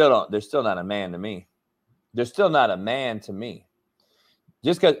 They're still not a man to me. They're still not a man to me.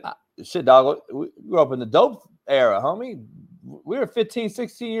 Just because, shit, dog, we grew up in the dope era, homie. We were 15,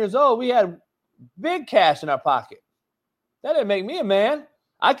 16 years old. We had big cash in our pocket. That didn't make me a man.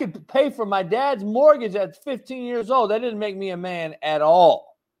 I could pay for my dad's mortgage at 15 years old. That didn't make me a man at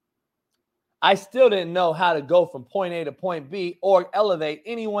all. I still didn't know how to go from point A to point B or elevate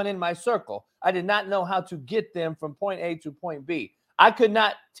anyone in my circle. I did not know how to get them from point A to point B. I could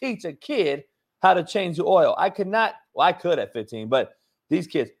not teach a kid how to change the oil. I could at 15, but these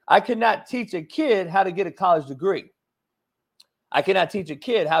kids, I could not teach a kid how to get a college degree. I cannot teach a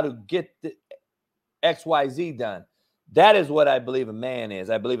kid how to get the XYZ done. That is what I believe a man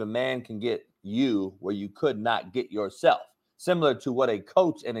is. I believe a man can get you where you could not get yourself, similar to what a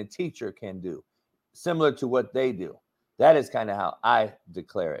coach and a teacher can do, similar to what they do. That is kind of how I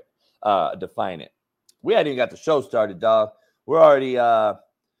define it. We hadn't even got the show started, dog. We're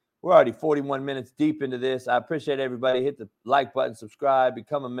already 41 minutes deep into this. I appreciate everybody. Hit the like button, subscribe,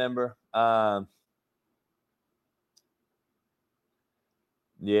 become a member.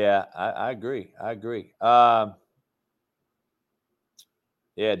 Yeah, I agree.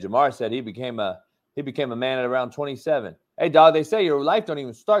 Yeah, Jamar said he became a man at around 27. Hey, dog, they say your life don't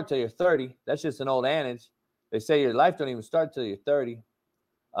even start till you're 30. That's just an old adage. They say your life don't even start till you're 30.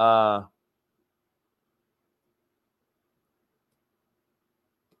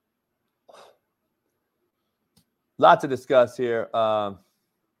 Lot to discuss here. All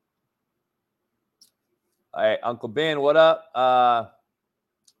right, Uncle Ben, what up?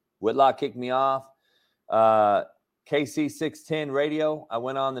 Whitlock kicked me off. KC 610 radio. I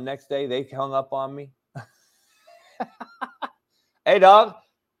went on the next day. They hung up on me. Hey, dog,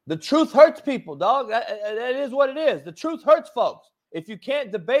 the truth hurts people, dog. That is what it is. The truth hurts folks. If you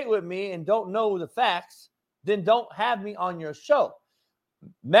can't debate with me and don't know the facts, then don't have me on your show.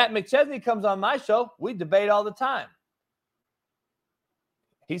 Matt McChesney comes on my show. We debate all the time.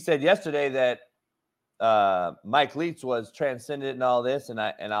 He said yesterday that Mike Leach was transcendent and all this,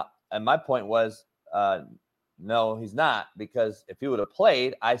 and my point was no, he's not, because if he would have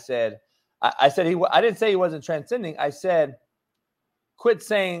played, I didn't say he wasn't transcending. I said, quit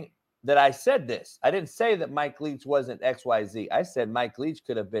saying that I said this. I didn't say that Mike Leach wasn't XYZ. I said Mike Leach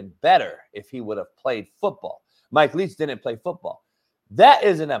could have been better if he would have played football. Mike Leach didn't play football. That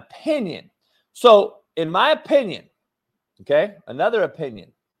is an opinion. So, in my opinion, okay, another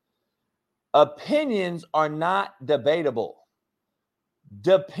opinion. Opinions are not debatable.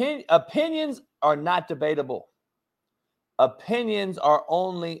 Opinions are not debatable. Opinions are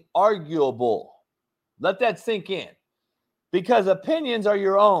only arguable. Let that sink in. Because opinions are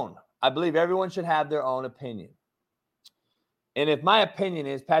your own. I believe everyone should have their own opinion. And if my opinion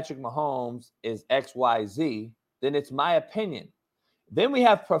is Patrick Mahomes is XYZ, then it's my opinion. Then we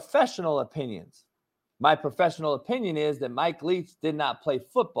have professional opinions. My professional opinion is that Mike Leach did not play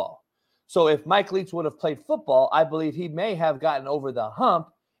football. So if Mike Leach would have played football, I believe he may have gotten over the hump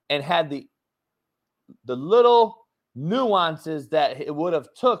and had the little nuances that it would have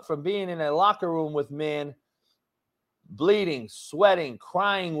took from being in a locker room with men, bleeding, sweating,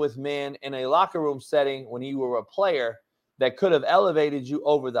 crying with men in a locker room setting when you were a player, that could have elevated you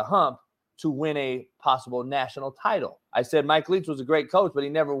over the hump to win a possible national title. I said Mike Leach was a great coach, but he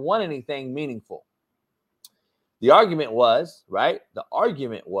never won anything meaningful. The argument was, right? The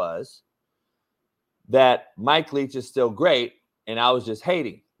argument was that Mike Leach is still great, and I was just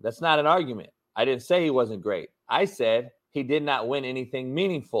hating. That's not an argument. I didn't say he wasn't great. I said he did not win anything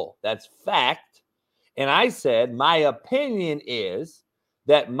meaningful. That's fact. And I said my opinion is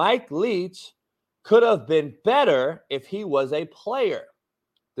that Mike Leach could have been better if he was a player.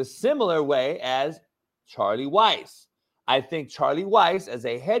 The similar way as Charlie Weis. I think Charlie Weis as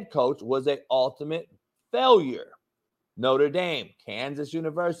a head coach was an ultimate failure. Notre Dame, Kansas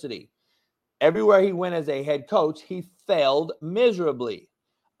University. Everywhere he went as a head coach, he failed miserably.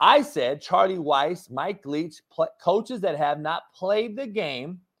 I said Charlie Weis, Mike Leach, coaches that have not played the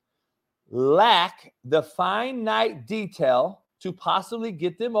game lack the finite detail to possibly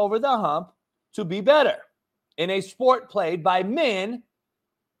get them over the hump to be better in a sport played by men,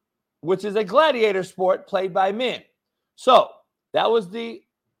 which is a gladiator sport played by men. So that was the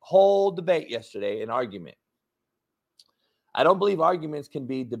whole debate yesterday, an argument. I don't believe arguments can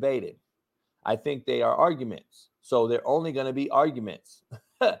be debated. I think they are arguments. So they're only going to be arguments.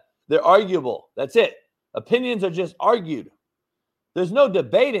 They're arguable. That's it. Opinions are just argued. There's no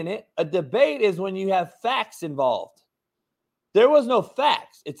debate in it. A debate is when you have facts involved. There was no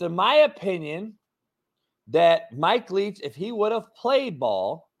facts. It's in my opinion that Mike Leach, if he would have played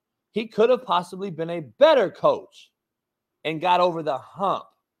ball, he could have possibly been a better coach and got over the hump.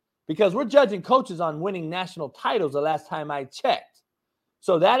 Because we're judging coaches on winning national titles the last time I checked.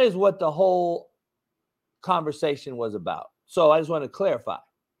 So that is what the whole conversation was about. So I just want to clarify.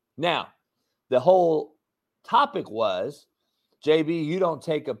 Now, the whole topic was, JB, you don't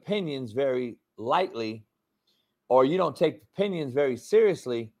take opinions very lightly, or you don't take opinions very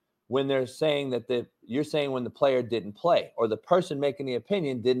seriously when they're saying that you're saying when the player didn't play, or the person making the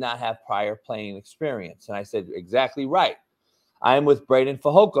opinion did not have prior playing experience. And I said, exactly right. I am with Braden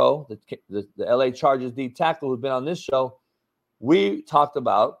Fehoko, the LA Chargers D tackle who's been on this show. We talked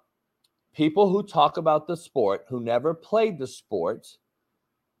about people who talk about the sport, who never played the sport.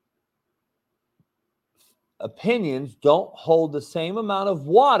 Opinions don't hold the same amount of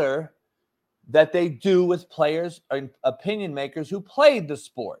water that they do with players and opinion makers who played the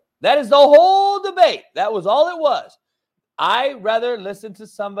sport. That is the whole debate. That was all it was. I rather listen to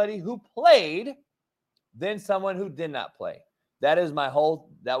somebody who played than someone who did not play. That was my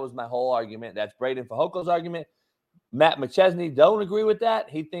whole argument. That's Braden Fehoko's argument. Matt McChesney don't agree with that.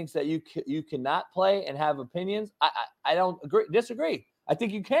 He thinks that you cannot play and have opinions. I don't disagree. I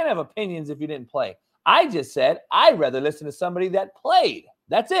think you can have opinions if you didn't play. I just said I'd rather listen to somebody that played.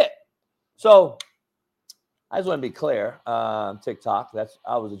 That's it. So I just want to be clear. TikTok.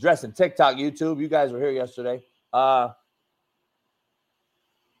 I was addressing TikTok, YouTube. You guys were here yesterday. I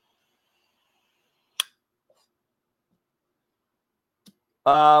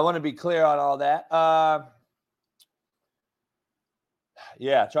want to be clear on all that.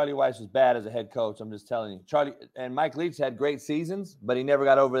 Yeah, Charlie Weis was bad as a head coach. I'm just telling you. Charlie and Mike Leach had great seasons, but he never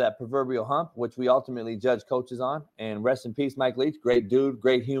got over that proverbial hump, which we ultimately judge coaches on. And rest in peace, Mike Leach. Great dude,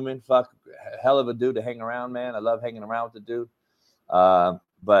 great human. Hell of a dude to hang around, man. I love hanging around with the dude.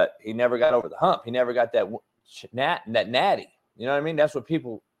 But he never got over the hump. He never got that natty. You know what I mean? That's what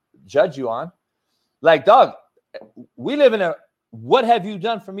people judge you on. Like, dog, we live in a what have you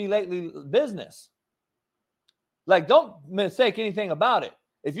done for me lately business. Like, don't mistake anything about it.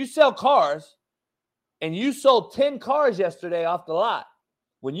 If you sell cars and you sold 10 cars yesterday off the lot,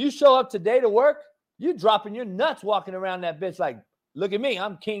 when you show up today to work, you're dropping your nuts walking around that bitch like, look at me,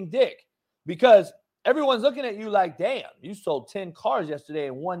 I'm King Dick. Because everyone's looking at you like, damn, you sold 10 cars yesterday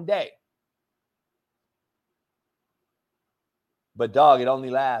in one day. But, dog, it only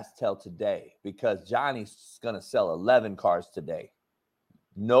lasts till today because Johnny's going to sell 11 cars today.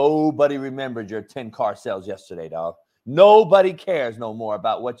 Nobody remembered your 10-car sales yesterday, dog. Nobody cares no more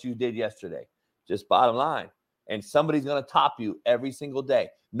about what you did yesterday. Just bottom line. And somebody's going to top you every single day.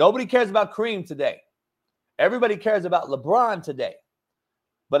 Nobody cares about Kareem today. Everybody cares about LeBron today.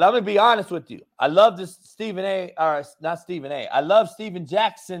 But I'm going to be honest with you. I love this I love Steven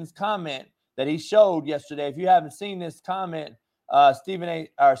Jackson's comment that he showed yesterday. If you haven't seen this comment,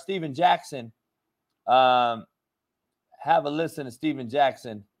 Steven Jackson, have a listen to Steven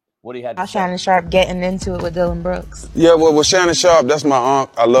Jackson, what he had to say. Shannon Sharpe getting into it with Dylan Brooks. Yeah, well, with Shannon Sharpe, that's my unc.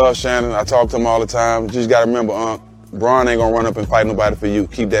 I love Shannon. I talk to him all the time. Just got to remember, unc, Bron ain't going to run up and fight nobody for you.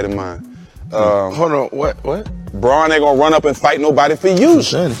 Keep that in mind. Hold on, what? Bron ain't going to run up and fight nobody for you.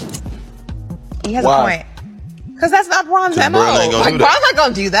 Shannon. He has a point. Because that's not Bron's MO. Bron Bron's not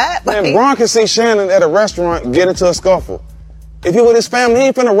going to do that. Man, Bron can see Shannon at a restaurant get into a scuffle. If he with his family, he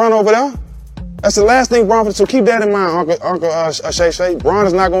ain't finna run over there. That's the last thing Bron. So keep that in mind, Uncle Shay. Bron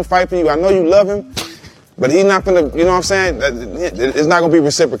is not gonna fight for you. I know you love him, but he's not gonna. You know what I'm saying? It's not gonna be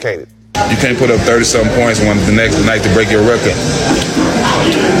reciprocated. You can't put up 30-something points the next night to break your record.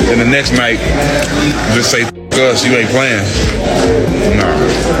 Then the next night, just say us, you ain't playing. No.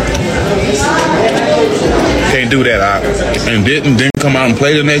 Can't do that. And didn't come out and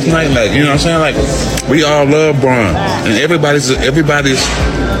play the next night. Like, you know what I'm saying? Like, we all love Bron, and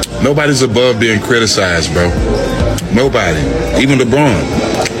nobody's above being criticized, bro. Nobody. Even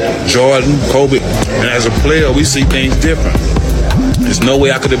LeBron, Jordan, Kobe. And as a player, we see things different. There's no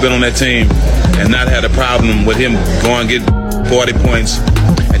way I could have been on that team and not had a problem with him going and get 40 points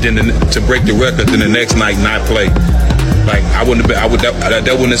and then to break the record, then the next night not play. Like, that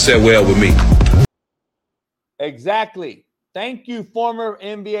wouldn't have said well with me. Exactly. Thank you, former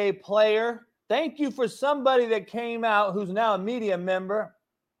NBA player. Thank you for somebody that came out who's now a media member.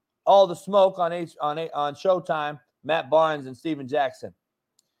 All the smoke on Showtime, Matt Barnes and Steven Jackson.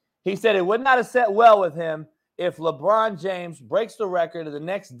 He said it would not have set well with him if LeBron James breaks the record and the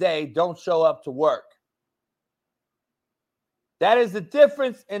next day don't show up to work. That is the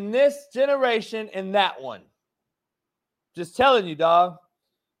difference in this generation and that one. Just telling you, dog.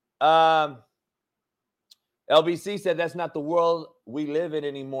 LBC said that's not the world we live in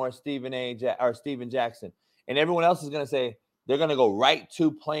anymore, Steven Jackson. And everyone else is going to say, they're going to go right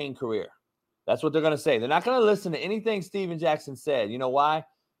to playing career. That's what they're going to say. They're not going to listen to anything Steven Jackson said. You know why?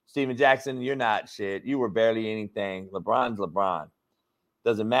 Steven Jackson, you're not shit. You were barely anything. LeBron's LeBron.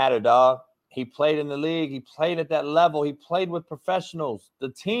 Doesn't matter, dog. He played in the league. He played at that level. He played with professionals. The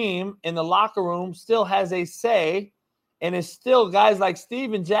team in the locker room still has a say, and it's still guys like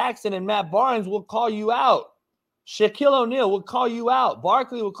Steven Jackson and Matt Barnes will call you out. Shaquille O'Neal will call you out.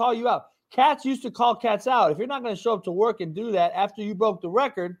 Barkley will call you out. Cats used to call cats out. If you're not going to show up to work and do that after you broke the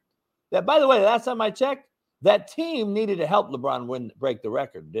record, that, by the way, last time I checked, that team needed to help LeBron break the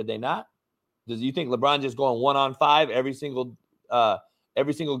record. Did they not? Do you think LeBron just going 1-on-5 every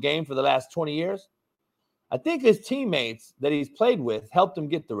single game for the last 20 years? I think his teammates that he's played with helped him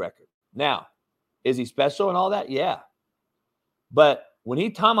get the record. Now, is he special and all that? Yeah. But when he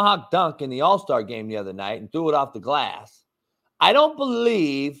tomahawk dunked in the All-Star game the other night and threw it off the glass, I don't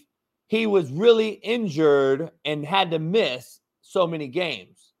believe he was really injured and had to miss so many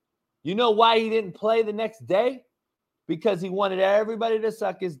games. You know why he didn't play the next day? Because he wanted everybody to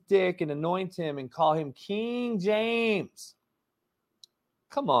suck his dick and anoint him and call him King James.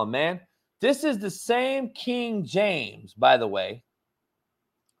 Come on, man. This is the same King James, by the way.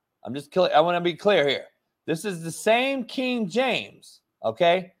 I want to be clear here. This is the same King James,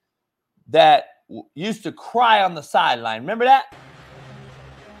 okay, that used to cry on the sideline. Remember that?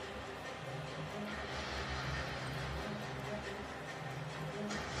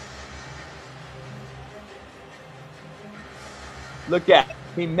 Look at him.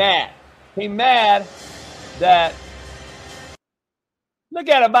 He mad. He mad that. Look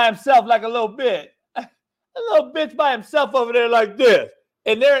at him by himself like a little bit. A little bitch by himself over there like this.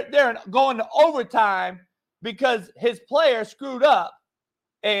 And they're going to overtime because his player screwed up.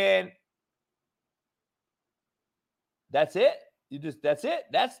 And that's it. That's it.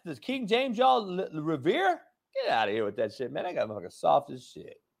 That's the King James y'all revere. Get out of here with that shit, man. I got fucking soft as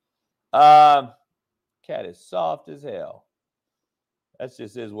shit. Cat is soft as hell. That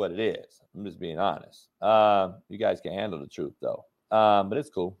just is what it is. I'm just being honest. You guys can handle the truth, though. But it's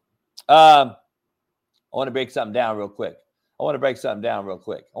cool. I want to break something down real quick. I want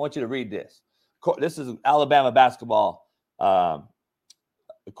you to read this. This is Alabama basketball,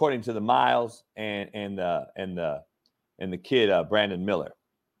 according to the Miles and the kid Brandon Miller.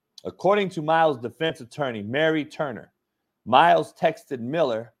 According to Miles' defense attorney Mary Turner, Miles texted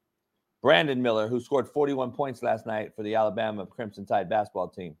Brandon Miller, who scored 41 points last night for the Alabama Crimson Tide basketball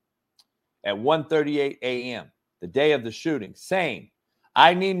team, at 1:38 a.m., the day of the shooting, saying,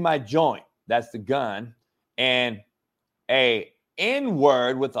 "I need my joint," that's the gun, and a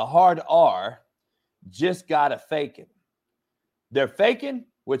N-word with a hard R, just got a faking. They're faking,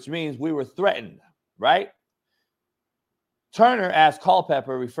 which means we were threatened, right? Turner asked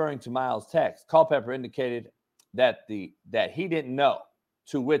Culpepper, referring to Miles' text. Culpepper indicated that he didn't know,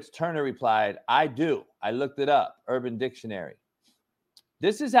 to which Turner replied, "I do. I looked it up, Urban Dictionary."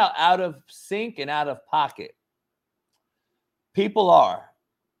 This is how out of sync and out of pocket people are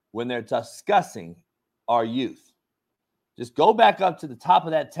when they're discussing our youth. Just go back up to the top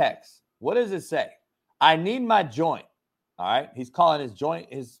of that text. What does it say? I need my joint. All right. He's calling his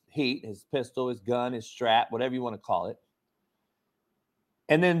joint his heat, his pistol, his gun, his strap, whatever you want to call it.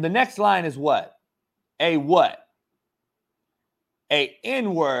 And then the next line is what? A what? A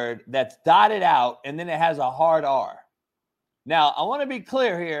N-word that's dotted out, and then it has a hard R. Now, I want to be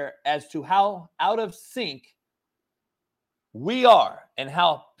clear here as to how out of sync we are and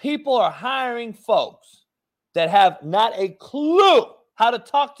how people are hiring folks that have not a clue how to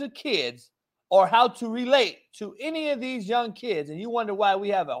talk to kids or how to relate to any of these young kids. And you wonder why we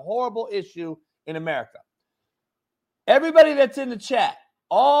have a horrible issue in America. Everybody that's in the chat,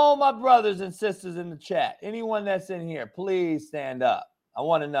 all my brothers and sisters in the chat, anyone that's in here, please stand up. I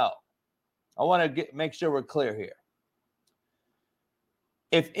want to know. I want to make sure we're clear here.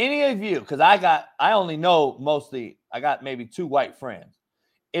 If any of you, because I only know mostly, I got maybe 2 white friends.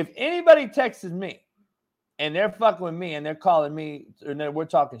 If anybody texts me and they're fucking with me and they're calling me and we're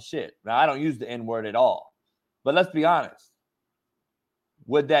talking shit. Now, I don't use the N-word at all. But let's be honest.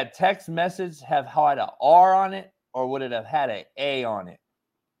 Would that text message have had an R on it or would it have had an A on it?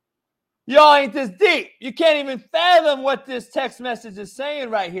 Y'all ain't this deep. You can't even fathom what this text message is saying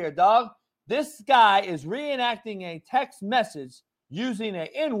right here, dog. This guy is reenacting a text message using an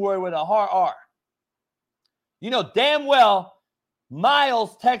N-word with a hard R. You know damn well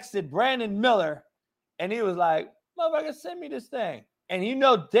Miles texted Brandon Miller and he was like, motherfucker, send me this thing. And you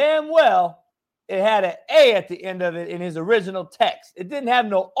know damn well it had an A at the end of it in his original text. It didn't have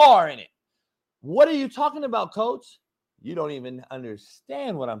no R in it. What are you talking about, coach? You don't even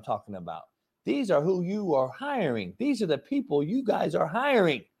understand what I'm talking about. These are who you are hiring. These are the people you guys are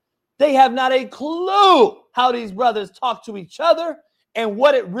hiring. They have not a clue how these brothers talk to each other and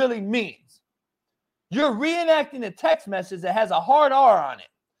what it really means. You're reenacting a text message that has a hard R on it,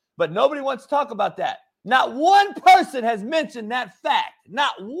 but nobody wants to talk about that. Not one person has mentioned that fact.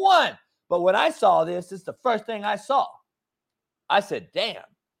 Not one. But when I saw this, it's the first thing I saw. I said, damn,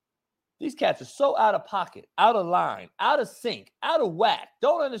 these cats are so out of pocket, out of line, out of sync, out of whack.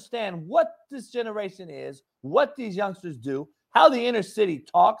 Don't understand what this generation is, what these youngsters do. how the inner city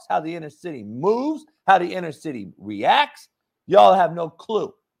talks, how the inner city moves, how the inner city reacts. Y'all have no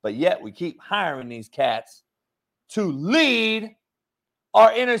clue. But yet we keep hiring these cats to lead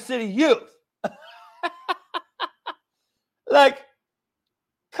our inner city youth. Like,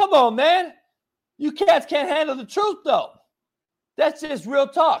 come on, man. You cats can't handle the truth, though. That's just real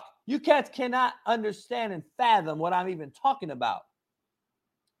talk. You cats cannot understand and fathom what I'm even talking about.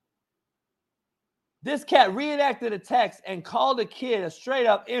 This cat reenacted a text and called a kid a straight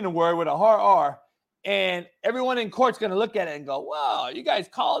up N-word with a hard R. And everyone in court's going to look at it and go, "Wow, you guys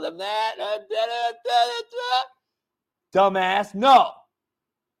called him that?" Dumbass. No.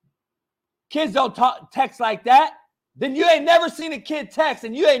 Kids don't text like that. Then you ain't never seen a kid text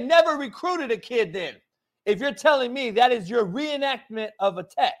and you ain't never recruited a kid then. If you're telling me that is your reenactment of a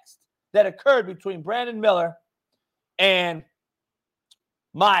text that occurred between Brandon Miller and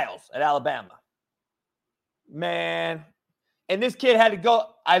Miles at Alabama. Man. And this kid had to go.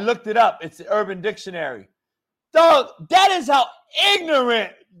 I looked it up. It's the Urban Dictionary. Dog, that is how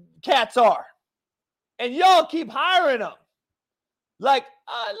ignorant cats are. And y'all keep hiring them. Like,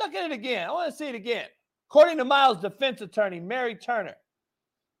 look at it again. I want to see it again. According to Miles' defense attorney, Mary Turner,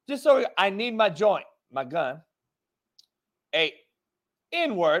 just so I need my joint, my gun, a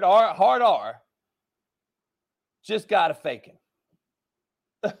N-word, or hard R, just got a faking.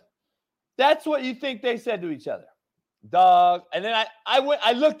 That's what you think they said to each other. Dog. And then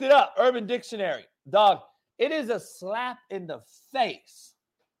I looked it up, Urban Dictionary. Dog, it is a slap in the face.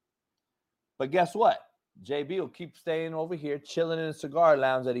 But guess what? JB will keep staying over here, chilling in the cigar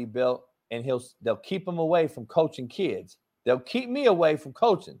lounge that he built, and they'll keep him away from coaching kids. They'll keep me away from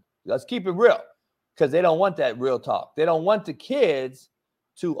coaching. Let's keep it real, because they don't want that real talk. They don't want the kids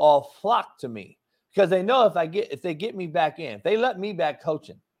to all flock to me, because they know if they get me back in, if they let me back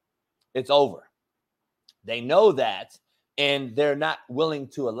coaching, it's over. They know that, and they're not willing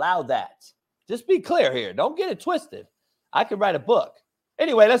to allow that. Just be clear here. Don't get it twisted. I could write a book.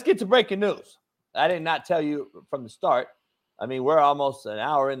 Anyway, let's get to breaking news. I did not tell you from the start. I mean, we're almost an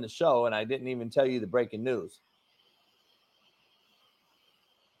hour in the show, and I didn't even tell you the breaking news.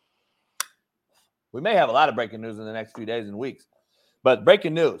 We may have a lot of breaking news in the next few days and weeks. But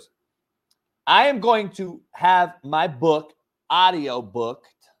breaking news. I am going to have my book audio booked,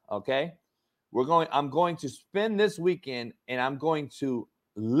 okay? I'm going to spend this weekend, and I'm going to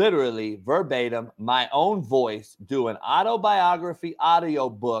literally verbatim my own voice do an autobiography audio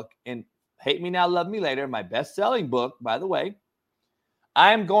book. And Hate Me Now, Love Me Later, my best-selling book, by the way.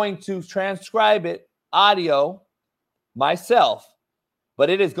 I am going to transcribe it audio myself, but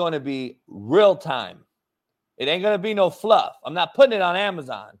it is going to be real time. It ain't going to be no fluff. I'm not putting it on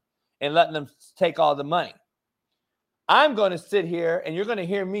Amazon and letting them take all the money. I'm going to sit here, and you're going to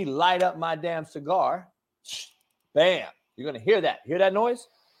hear me light up my damn cigar. Bam. You're going to hear that. Hear that noise?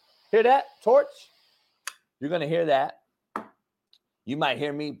 Hear that torch? You're going to hear that. You might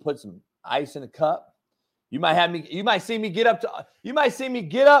hear me put some ice in a cup. You might see me get up, dog.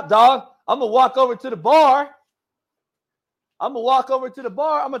 I'm going to walk over to the bar. I'm going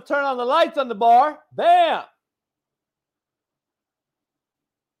to turn on the lights on the bar. Bam.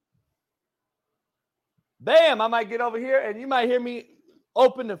 Bam, I might get over here, and you might hear me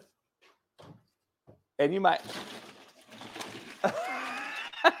open the, and you might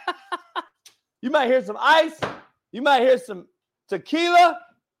hear some ice. You might hear some tequila.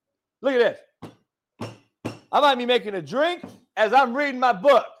 Look at this. I might be making a drink as I'm reading my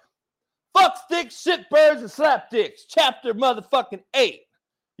book. Fuck sticks, shitbirds, and slapdicks. Chapter motherfucking 8.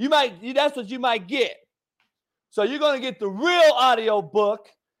 That's what you might get. So you're going to get the real audio book,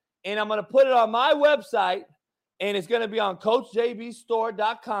 and I'm going to put it on my website, and it's going to be on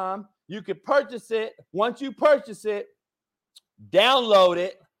CoachJBStore.com. You can purchase it. Once you purchase it, download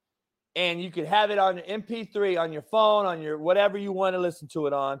it, and you can have it on your MP3, on your phone, on your whatever you want to listen to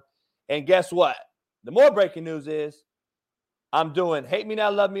it on. And guess what? The more breaking news is I'm doing Hate Me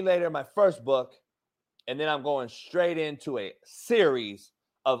Now, Love Me Later, my first book, and then I'm going straight into a series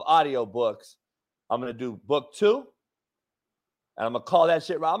of audiobooks. I'm going to do book 2. And I'm going to call that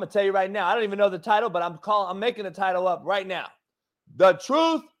shit right. I'm going to tell you right now. I don't even know the title, but I'm making the title up right now. The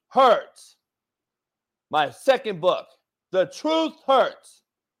Truth Hurts. My second book. The Truth Hurts.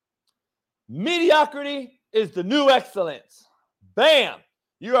 Mediocrity is the new excellence. Bam.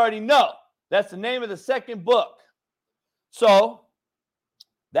 You already know. That's the name of the second book. So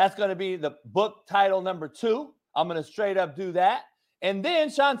that's going to be the book title number 2. I'm going to straight up do that. And then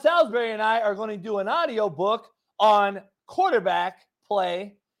Sean Salisbury and I are going to do an audio book on quarterback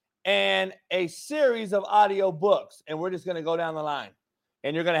play and a series of audio books. And we're just going to go down the line.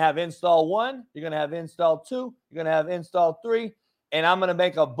 And you're going to have install 1. You're going to have install 2. You're going to have install 3. And I'm going to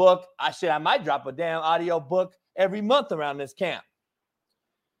make a book. I might drop a damn audio book every month around this camp.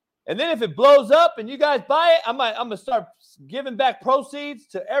 And then if it blows up and you guys buy it, I'm going to start giving back proceeds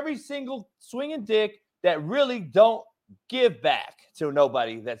to every single swinging dick that really don't give back to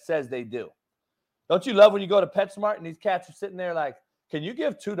nobody that says they do. Don't you love when you go to PetSmart and these cats are sitting there like, can you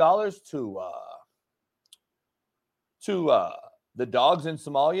give $2 to the dogs in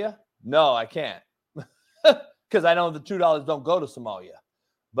Somalia? No, I can't. Because I know the $2 don't go to Somalia.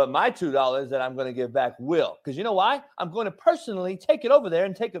 But my $2 that I'm going to give back will. Because you know why? I'm going to personally take it over there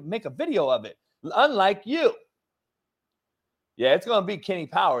and make a video of it. Unlike you. Yeah, it's going to be Kenny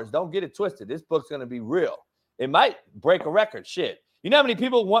Powers. Don't get it twisted. This book's going to be real. It might break a record. Shit. You know how many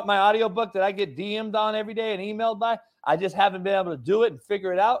people want my audiobook that I get DM'd on every day and emailed by? I just haven't been able to do it and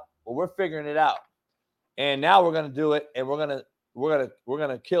figure it out. Well, we're figuring it out. And now we're going to do it, and we're going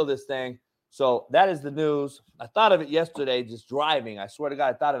to kill this thing. So that is the news. I thought of it yesterday just driving. I swear to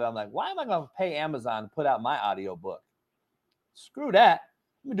God, I thought of it. I'm like, why am I going to pay Amazon to put out my audiobook? Screw that.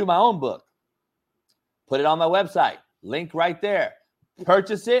 Let me do my own book. Put it on my website. Link right there.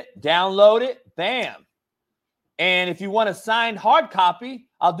 Purchase it. Download it. Bam. And if you want a signed hard copy,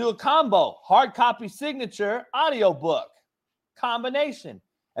 I'll do a combo. Hard copy signature audiobook combination.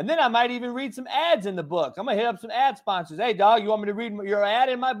 And then I might even read some ads in the book. I'm going to hit up some ad sponsors. Hey, dog, you want me to read your ad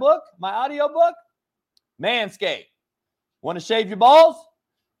in my book, my audio book? Manscaped. Want to shave your balls?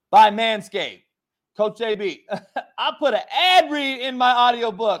 Buy Manscaped. Coach JB. I put an ad read in my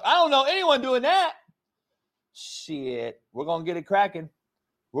audio book. I don't know anyone doing that. Shit. We're going to get it cracking.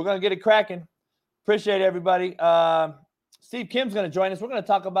 Appreciate everybody. Steve Kim's going to join us. We're going to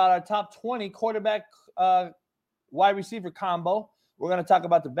talk about our top 20 quarterback wide receiver combo. We're going to talk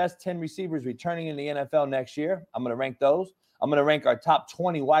about the best 10 receivers returning in the NFL next year. I'm going to rank those. I'm going to rank our top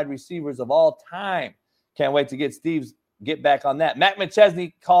 20 wide receivers of all time. Can't wait to get back on that. Matt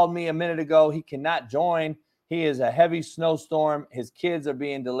McChesney called me a minute ago. He cannot join. He is a heavy snowstorm. His kids are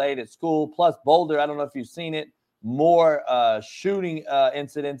being delayed at school. Plus Boulder, I don't know if you've seen it, more shooting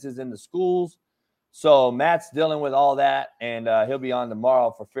incidences in the schools. So Matt's dealing with all that, and he'll be on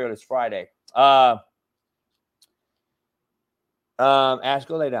tomorrow for Fearless Friday. Ash,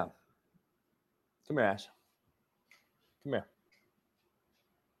 go lay down. Come here, Ash. Come here.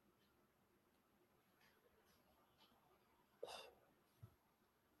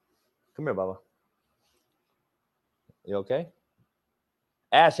 Come here, Bubba. You okay?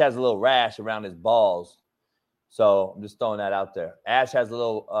 Ash has a little rash around his balls. So I'm just throwing that out there. Ash has a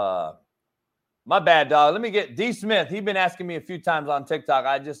little, my bad, dog. Let me get D. Smith. He's been asking me a few times on TikTok.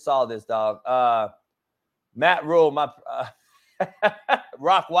 I just saw this, dog. Matt Rule,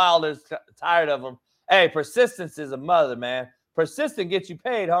 Rock Wilder's tired of him. Hey, persistence is a mother, man. Persistence gets you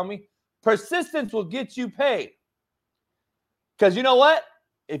paid, homie. Persistence will get you paid. Because you know what?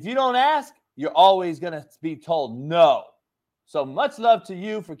 If you don't ask, you're always going to be told no. So much love to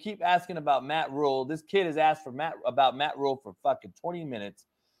you for keep asking about Matt Rule. This kid has asked about Matt Rule for fucking 20 minutes.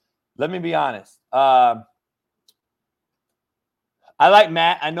 Let me be honest. I like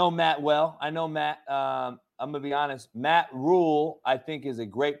Matt. I know Matt well. I'm going to be honest. Matt Rule, I think, is a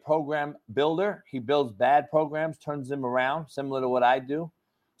great program builder. He builds bad programs, turns them around, similar to what I do.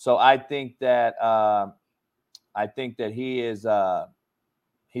 So I think that he is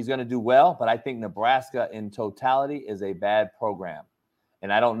he's going to do well, but I think Nebraska in totality is a bad program.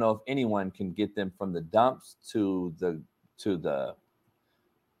 And I don't know if anyone can get them from the dumps to the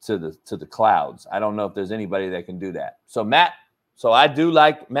clouds. I don't know if there's anybody that can do that. So I do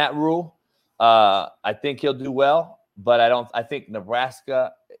like Matt Rule. I think he'll do well, but I think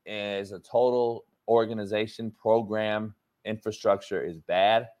Nebraska as a total organization, program, infrastructure is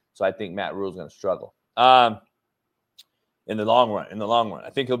bad. So I think Matt Rule is going to struggle. In the long run, I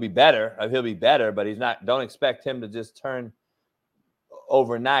think he'll be better. But he's not. Don't expect him to just turn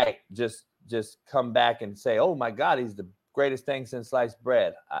overnight. Just come back and say, "Oh my God, he's the greatest thing since sliced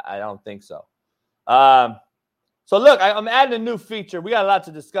bread." I don't think so. So look, I'm adding a new feature. We got a lot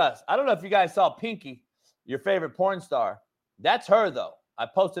to discuss. I don't know if you guys saw Pinky, your favorite porn star. That's her though. I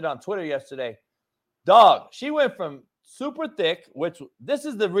posted on Twitter yesterday. Dog, she went from super thick, which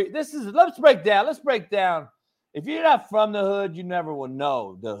let's break down. If you're not from the hood, you never will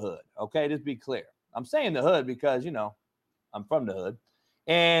know the hood. Okay, just be clear. I'm saying the hood because, I'm from the hood.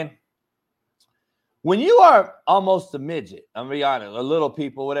 And when you are almost a midget, I'm going to be honest, a little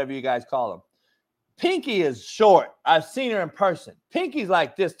people, whatever you guys call them, Pinky is short. I've seen her in person. Pinky's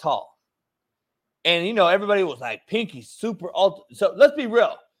like this tall. And, everybody was like, Pinky's super ultra. So let's be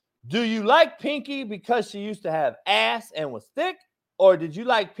real. Do you like Pinky because she used to have ass and was thick? or did you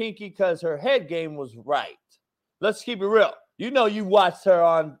like Pinky because her head game was right? Let's keep it real. You know you watched her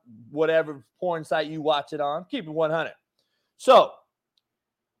on whatever porn site you watch it on. Keep it 100. So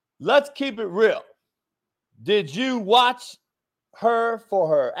let's keep it real. Did you watch her for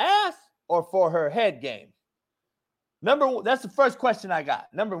her ass or for her head game? That's the first question I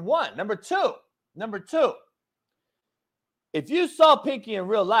got. Number one. Number two. If you saw Pinky in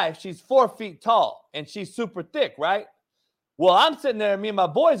real life, she's 4 feet tall and she's super thick, right? Well, I'm sitting there and me and my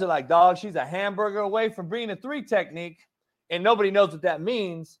boys are like, dog, she's a hamburger away from being a 3 technique. And nobody knows what that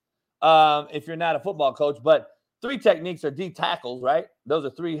means if you're not a football coach. But 3 techniques are D tackles, right? Those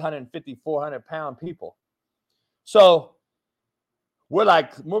are 350, 400-pound people. So we're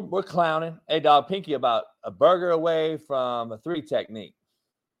like, we're clowning. Hey, dog, Pinky about a burger away from a 3 technique.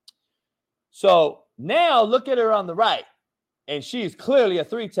 So now look at her on the right. And she's clearly a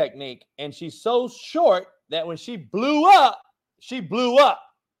 3 technique. And she's so short that when she blew up,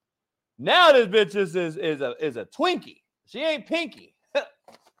 Now this bitch is a Twinkie. She ain't Pinky.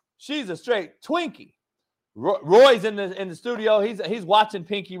 She's a straight Twinkie. Roy's in the studio. He's watching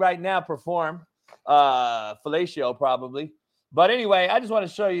Pinky right now perform. Fellatio probably. But anyway, I just want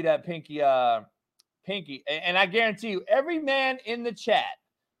to show you that Pinky. And I guarantee you, every man in the chat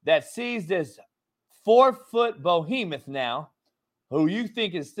that sees this 4-foot behemoth now, who you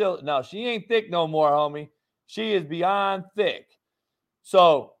think is still, no, she ain't thick no more, homie. She is beyond thick.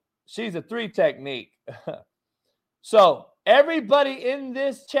 So she's a 3 technique. So everybody in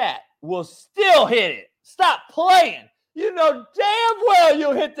this chat will still hit it. Stop playing. You know damn well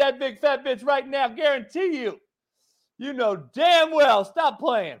you'll hit that big fat bitch right now. Guarantee you. You know damn well. Stop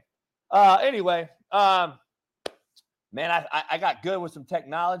playing. Anyway, man, I got good with some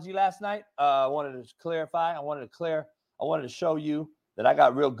technology last night. I wanted to clarify. I wanted to show you that I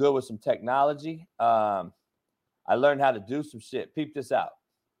got real good with some technology. I learned how to do some shit. Peep this out.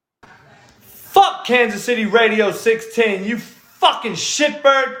 Fuck Kansas City Radio 610. You fucking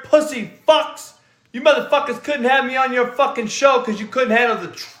shitbird pussy fucks. You motherfuckers couldn't have me on your fucking show because you couldn't handle the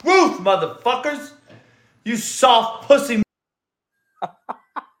truth, motherfuckers. You soft pussy.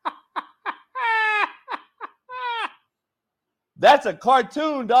 That's a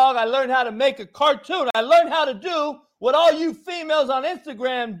cartoon, dog. I learned how to make a cartoon. I learned how to do what all you females on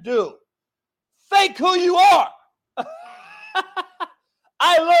Instagram do. Fake who you are.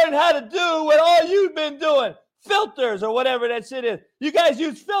 I learned how to do what all you've been doing. Filters or whatever that shit is. You guys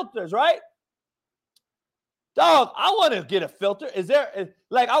use filters, right? Dog, I want to get a filter. I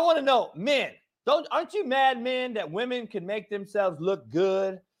want to know, men, aren't you mad, men, that women can make themselves look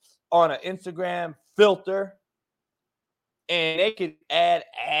good on an Instagram filter? And they can add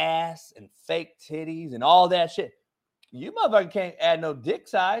ass and fake titties and all that shit. You motherfucker can't add no dick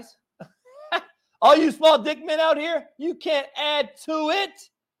size. All you small dick men out here, you can't add to it.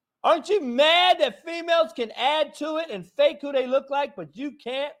 Aren't you mad that females can add to it and fake who they look like, but you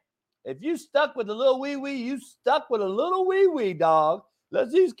can't? If you stuck with a little wee-wee, you stuck with a little wee-wee, dog.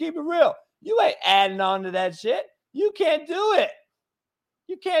 Let's just keep it real. You ain't adding on to that shit. You can't do it.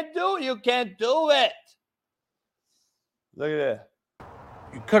 You can't do it. You can't do it. Look at that.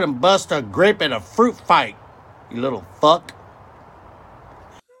 You couldn't bust a grape in a fruit fight, you little fuck.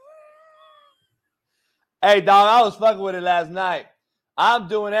 Hey, dog, I was fucking with it last night. I'm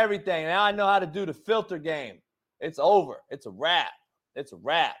doing everything. Now I know how to do the filter game. It's over. It's a wrap. It's a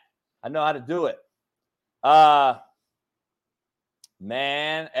wrap. I know how to do it.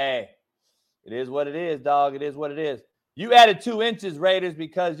 Man, hey, it is what it is, dog. It is what it is. You added 2 inches, Raiders,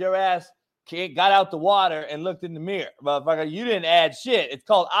 because your ass got out the water and looked in the mirror. Motherfucker, you didn't add shit. It's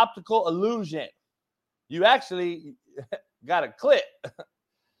called optical illusion. You actually got a clip.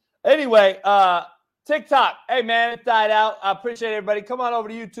 Anyway, TikTok. Hey, man, it died out. I appreciate everybody. Come on over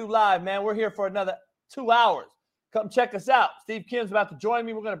to YouTube Live, man. We're here for another 2 hours. Come check us out. Steve Kim's about to join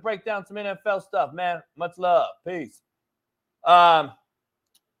me. We're going to break down some NFL stuff, man. Much love. Peace.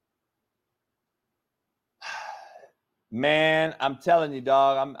 Man, I'm telling you,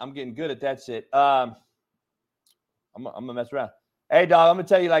 dog, I'm getting good at that shit. I'm going to mess around. Hey, dog, I'm going to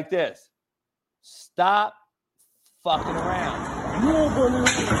tell you like this. Stop fucking around.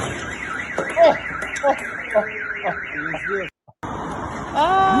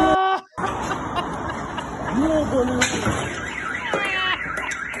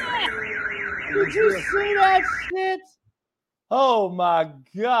 Did you see that shit? Oh my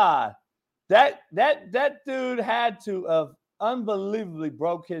God. That dude had to have unbelievably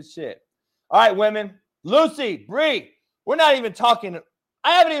broke his shit. All right, women. Lucy, Bree, we're not even talking.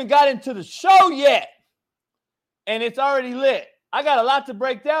 I haven't even got into the show yet. And it's already lit. I got a lot to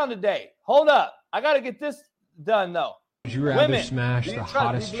break down today. Hold up. I got to get this done, though. Would you rather Women, smash do you the trust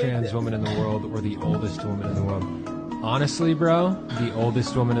hottest people in trans this? woman in the world or the oldest woman in the world? Honestly, bro, the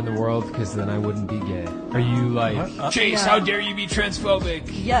oldest woman in the world, because then I wouldn't be gay. Are you like, Chase, how dare you be transphobic?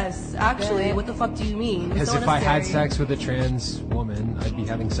 Yes, actually, what the fuck do you mean? Because if I had sex with a trans woman, I'd be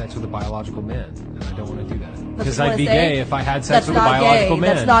having sex with a biological man, and I don't want to do that. Because I'd be gay if I had sex with a biological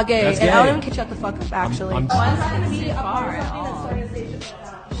man. That's not gay. That's And gay. I don't even catch up the fuck up, actually.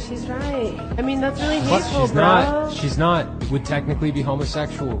 She's right. I mean, that's really But hateful, she's not, would technically be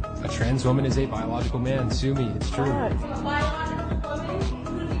homosexual. A trans woman is a biological man. Sue me, it's true.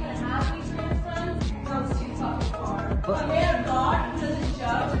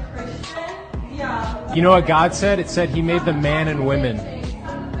 You know what God said? It said he made the man and women.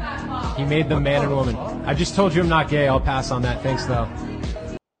 He made the man and woman. I just told you I'm not gay. I'll pass on that. Thanks, though.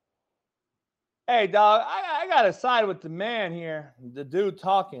 Hey, dog, I got to side with the man here, the dude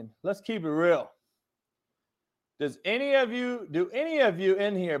talking. Let's keep it real. Do any of you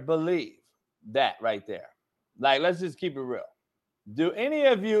in here believe that right there? Like, let's just keep it real. Do any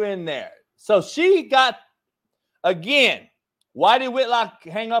of you in there? So she got, again, why did Whitlock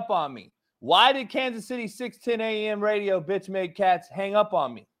hang up on me? Why did Kansas City 610 AM radio bitch made cats hang up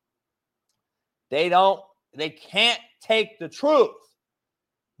on me? They can't take the truth.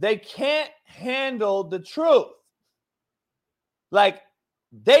 They can't handle the truth. Like,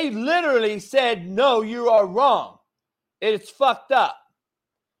 they literally said, no, you are wrong. It's fucked up.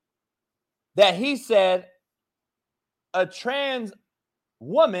 That he said a trans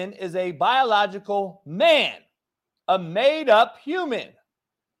woman is a biological man, a made-up human.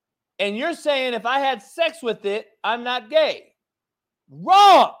 And you're saying if I had sex with it, I'm not gay.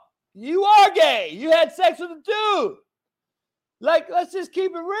 Wrong. You are gay. You had sex with a dude. Like, let's just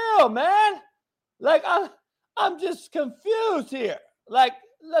keep it real, man. Like, I'm just confused here. Like,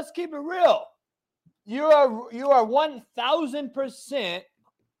 let's keep it real. You are 1,000%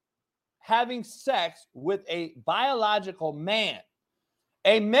 having sex with a biological man,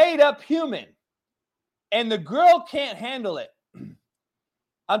 a made-up human, and the girl can't handle it.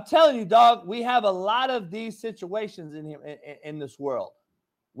 I'm telling you, dog, we have a lot of these situations in here in this world.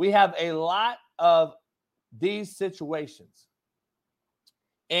 We have a lot of these situations.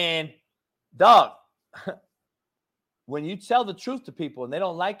 And dog, when you tell the truth to people and they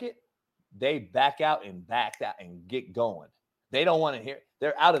don't like it, they back out and get going. They don't want to hear.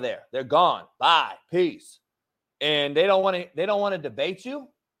 They're out of there. They're gone. Bye. Peace. And they don't want to debate you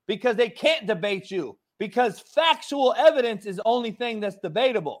because they can't debate you because factual evidence is the only thing that's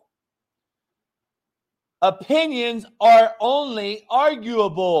debatable. Opinions are only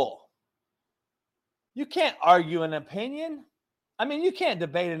arguable. You can't argue an opinion. I mean, you can't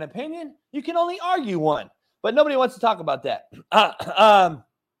debate an opinion. You can only argue one. But nobody wants to talk about that.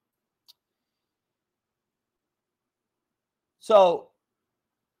 So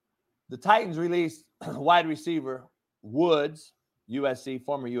the Titans released wide receiver Woods, USC,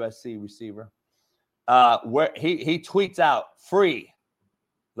 former USC receiver, where he tweets out free,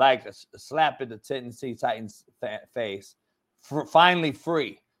 like a slap at the Tennessee Titans face, finally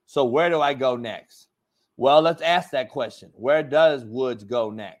free. So where do I go next? Well, let's ask that question. Where does Woods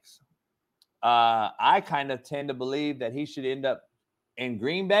go next? I kind of tend to believe that he should end up in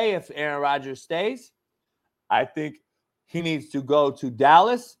Green Bay if Aaron Rodgers stays. I think he needs to go to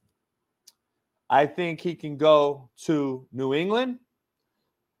Dallas. I think he can go to New England.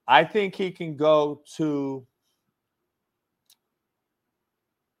 I think he can go to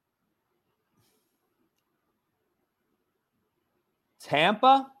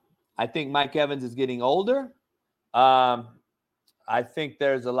Tampa. I think Mike Evans is getting older. I think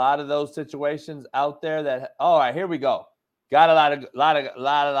there's a lot of those situations out there that. All right, here we go. Got a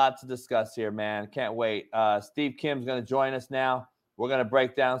lot to discuss here, man. Can't wait. Steve Kim's going to join us now. We're going to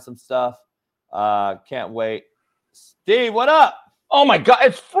break down some stuff. Can't wait. Steve, what up? Oh my God,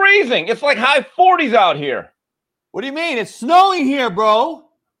 it's freezing. It's like high 40s out here. What do you mean? It's snowing here, bro.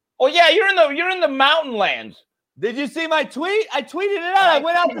 Oh yeah, you're in the mountain lands. Did you see my tweet? I tweeted it out. I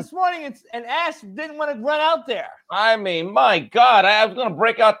went out this morning and Ash didn't want to run out there. I mean, my God, I was going to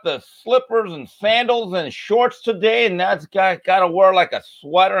break out the slippers and sandals and shorts today, and now it's got to wear like a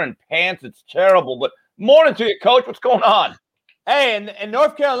sweater and pants. It's terrible. But morning to you, Coach. What's going on? Hey, in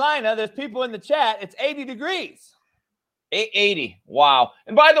North Carolina, there's people in the chat. It's 80 degrees. 80. Wow.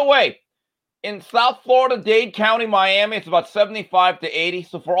 And by the way, in South Florida, Dade County, Miami, it's about 75 to 80.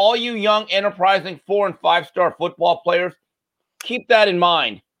 So for all you young, enterprising 4- and 5-star football players, keep that in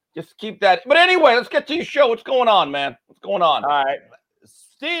mind. Just keep that. But anyway, let's get to your show. What's going on, man? What's going on? All right.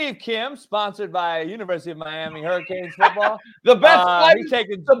 Steve Kim, sponsored by University of Miami Hurricanes football. The best he's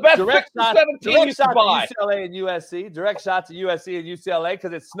taking the best direct shots, 17 you can buy. at UCLA and USC. Direct shots at USC and UCLA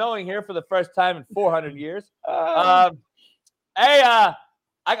because it's snowing here for the first time in 400 years. I'm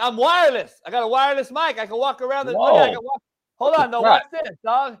wireless. I got a wireless mic. I can walk around the. Oh, yeah, hold on, though. Watch this,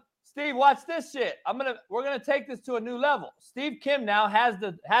 dog. Steve, watch this shit. We're gonna take this to a new level. Steve Kim now has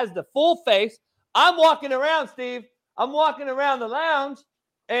the full face. I'm walking around, Steve. I'm walking around the lounge,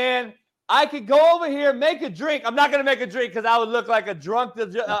 and I could go over here, make a drink. I'm not gonna make a drink because I would look like a drunk.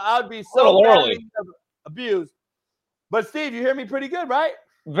 I would be so abused. But Steve, you hear me pretty good, right?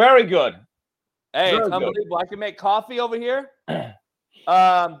 Very good. Hey, it's unbelievable. I can make coffee over here.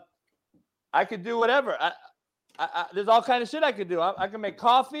 I could do whatever. There's all kind of shit I could do. I can make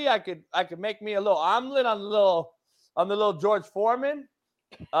coffee. I could make me a little omelet on the little George Foreman.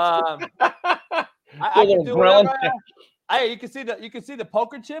 I can do whatever. You can see the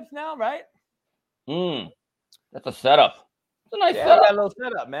poker chips now, right? That's a setup. It's a nice setup. I got a little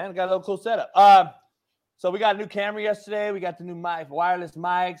setup, man. Got a little cool setup. So we got a new camera yesterday. We got the new wireless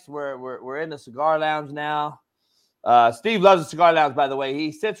mics. We're in the cigar lounge now. Steve loves the cigar lounge, by the way.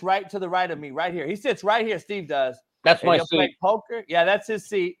 He sits right to the right of me, right here. He sits right here. Steve does. That's my seat. Play poker. Yeah, that's his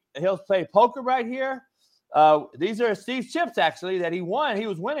seat. He'll play poker right here. These are Steve's chips, actually, that he won. He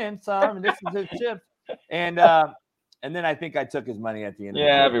was winning some, and this is his chips. And then I think I took his money at the end.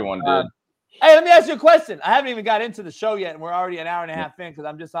 Yeah, everyone did. Hey, let me ask you a question. I haven't even got into the show yet, and we're already an hour and a half in because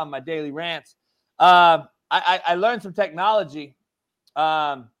I'm just on my daily rants. I learned some technology.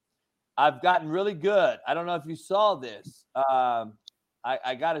 I've gotten really good. I don't know if you saw this.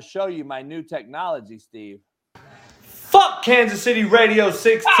 I got to show you my new technology, Steve. Fuck Kansas City Radio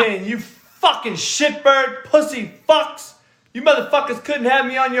 610. You fucking shitbird, pussy fucks. You motherfuckers couldn't have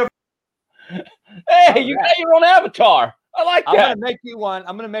me on your. Hey, you got your own avatar. I like that. I'm going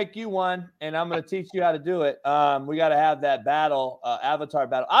to make you one. And I'm going to teach you how to do it. We got to have that battle, avatar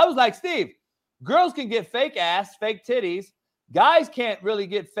battle. I was like, Steve, girls can get fake ass, fake titties. Guys can't really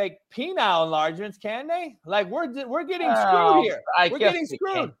get fake penile enlargements, can they? Like, we're getting screwed here. We're getting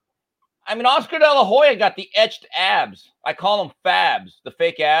screwed. I mean, Oscar De La Hoya got the etched abs. I call them fabs, the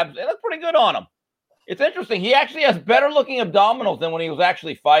fake abs. They look pretty good on him. It's interesting. He actually has better-looking abdominals than when he was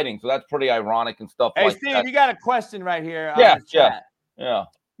actually fighting, so that's pretty ironic and stuff like Steve, that. You got a question right here. Yeah.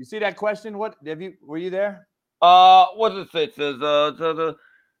 You see that question? Were you there? What does it say? It says the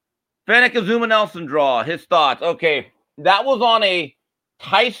Fennec Azuma Nelson draw. His thoughts. Okay. That was on a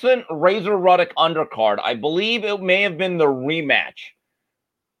Tyson Razor Ruddock undercard. I believe it may have been the rematch.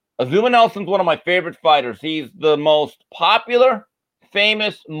 Azuma Nelson's one of my favorite fighters. He's the most popular,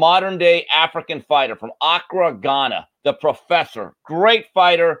 famous, modern-day African fighter from Accra, Ghana. The Professor. Great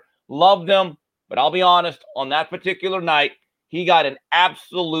fighter. Loved him. But I'll be honest, on that particular night, he got an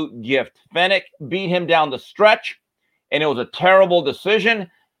absolute gift. Fennec beat him down the stretch, and it was a terrible decision.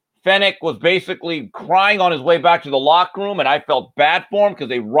 Fennec was basically crying on his way back to the locker room, and I felt bad for him because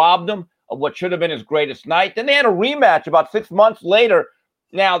they robbed him of what should have been his greatest night. Then they had a rematch about 6 months later.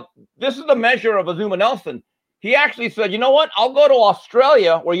 Now, this is the measure of Azuma Nelson. He actually said, you know what? I'll go to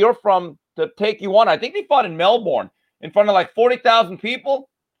Australia, where you're from, to take you on. I think they fought in Melbourne in front of like 40,000 people.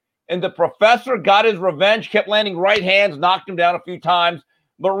 And the Professor got his revenge, kept landing right hands, knocked him down a few times.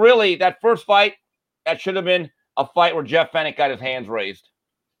 But really, that first fight, that should have been a fight where Jeff Fennec got his hands raised.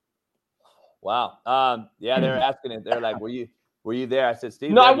 Wow. Yeah, they were asking it. They're like, were you there? I said,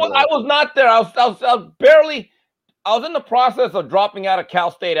 Steve. No, I was not there. I was barely. I was in the process of dropping out of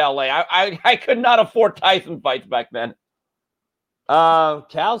Cal State LA. I could not afford Tyson fights back then.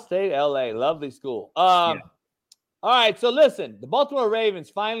 Cal State LA, lovely school. Yeah. All right, so listen, the Baltimore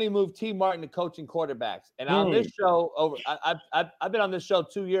Ravens finally moved T. Martin to coaching quarterbacks, and on this show, I've been on this show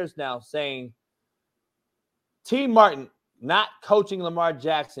 2 years now saying T. Martin not coaching Lamar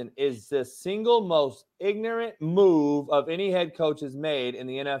Jackson is the single most ignorant move of any head coach has made in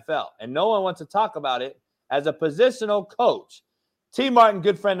the NFL, and no one wants to talk about it as a positional coach. T. Martin,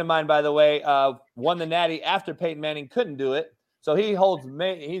 good friend of mine, by the way, won the Natty after Peyton Manning couldn't do it. So he holds.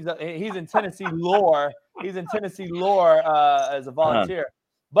 He's in Tennessee lore. He's in Tennessee lore as a volunteer.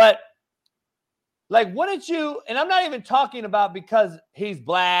 But like, wouldn't you? And I'm not even talking about because he's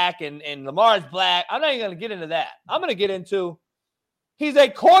black and Lamar's black. I'm not even going to get into that. I'm going to get into he's a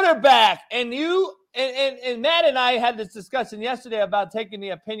quarterback, and you and Matt and I had this discussion yesterday about taking the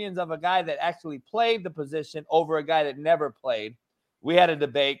opinions of a guy that actually played the position over a guy that never played. We had a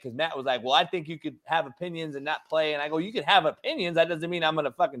debate because Matt was like, well, I think you could have opinions and not play. And I go, you can have opinions. That doesn't mean I'm going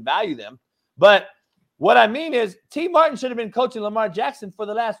to fucking value them. But what I mean is T. Martin should have been coaching Lamar Jackson for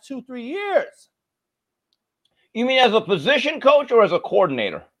the last 2-3 years. You mean as a position coach or as a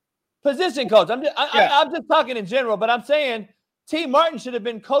coordinator? Position coach. I'm just talking in general, but I'm saying T. Martin should have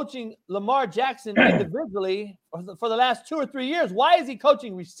been coaching Lamar Jackson individually for the last 2 or 3 years. Why is he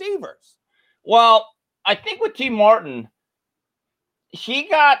coaching receivers? Well, I think with T. Martin, he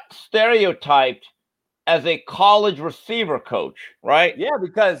got stereotyped as a college receiver coach, right? Yeah,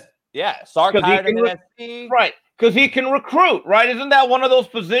 because Sark hired him at SC. Right, because he can recruit, right? Isn't that one of those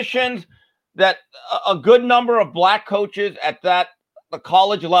positions that a good number of black coaches at the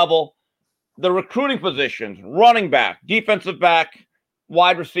college level, the recruiting positions, running back, defensive back,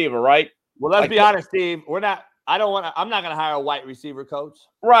 wide receiver, right? Well, let's be honest, Steve. I'm not going to hire a white receiver coach.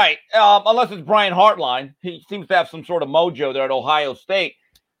 Right, unless it's Brian Hartline. He seems to have some sort of mojo there at Ohio State.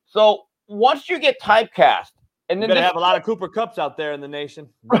 So once you get typecast, and then you better have a lot of Cooper Kupps out there in the nation.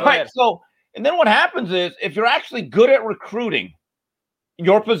 Right. So, and then what happens is if you're actually good at recruiting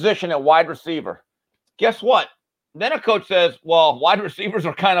your position at wide receiver, guess what? Then a coach says, well, wide receivers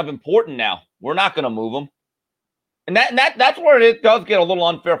are kind of important now. We're not going to move them. And that's where it does get a little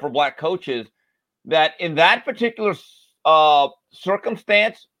unfair for black coaches, that in that particular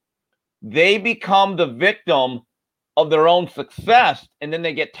circumstance, they become the victim of their own success, and then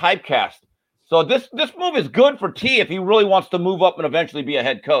they get typecast. So this move is good for T if he really wants to move up and eventually be a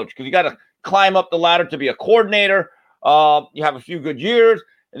head coach, because you got to climb up the ladder to be a coordinator. You have a few good years,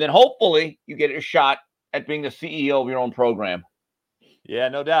 and then hopefully you get a shot at being the CEO of your own program. Yeah,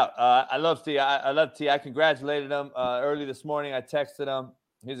 no doubt. I love T. I love T. I congratulated him early this morning. I texted him.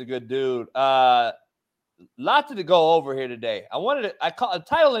 He's a good dude. Lots to go over here today.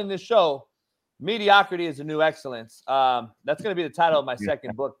 Titling this show, Mediocrity is the New Excellence. That's going to be the title of my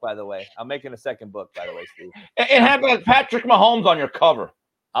second book, by the way. I'm making a second book, by the way, Steve. And have Patrick Mahomes on your cover.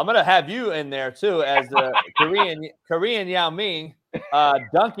 I'm going to have you in there, too, as the Korean Yao Ming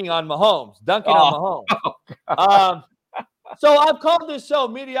dunking on Mahomes. So I've called this show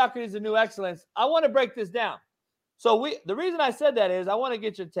Mediocrity is the New Excellence. I want to break this down. So the reason I said that is I want to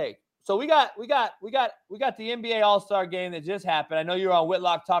get your take. So we got the NBA All-Star game that just happened. I know you were on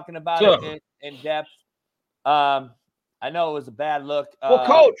Whitlock talking about it in depth. I know it was a bad look. Well,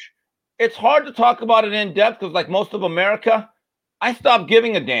 Coach, it's hard to talk about it in depth because, like most of America, I stopped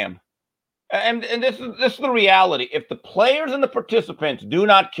giving a damn. And this is the reality. If the players and the participants do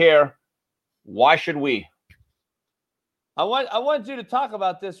not care, why should we? I want you to talk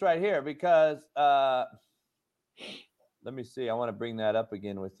about this right here because let me see. I want to bring that up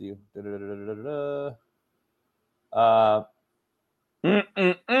again with you.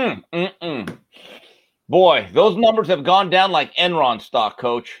 Boy, those numbers have gone down like Enron stock,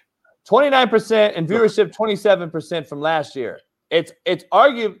 Coach. 29% and viewership 27% from last year. It's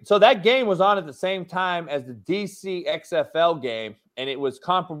argued. So that game was on at the same time as the DC XFL game, and it was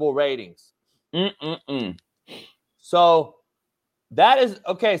comparable ratings. So that is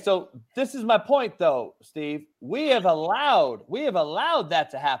okay. So this is my point, though, Steve. We have allowed that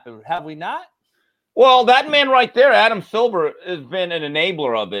to happen, have we not? Well, that man right there, Adam Silver, has been an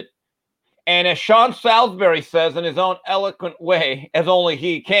enabler of it. And as Sean Salisbury says in his own eloquent way, as only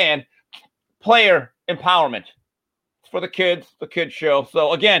he can, player empowerment. It's for the kids show.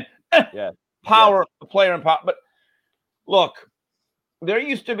 So again, power, player empowerment. But look, there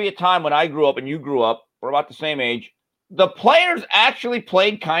used to be a time when I grew up and you grew up, we're about the same age. The players actually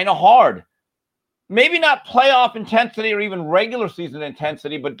played kind of hard. Maybe not playoff intensity or even regular season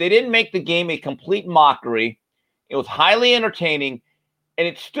intensity, but they didn't make the game a complete mockery. It was highly entertaining, and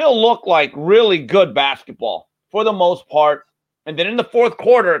it still looked like really good basketball for the most part. And then in the fourth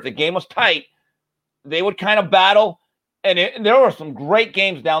quarter, if the game was tight, they would kind of battle, and there were some great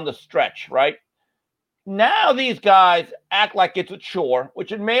games down the stretch, right? Now these guys act like it's a chore,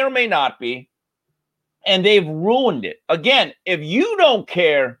 which it may or may not be. And they've ruined it. Again, if you don't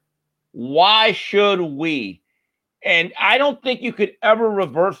care, why should we? And I don't think you could ever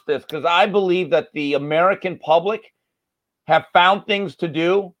reverse this because I believe that the American public have found things to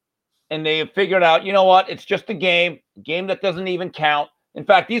do and they have figured out, you know what? It's just a game that doesn't even count. In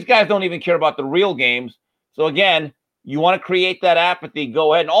fact, these guys don't even care about the real games. So again, you want to create that apathy,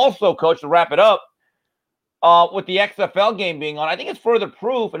 go ahead. And also, Coach, to wrap it up, with the XFL game being on, I think it's further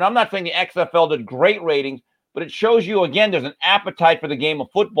proof, and I'm not saying the XFL did great ratings, but it shows you, again, there's an appetite for the game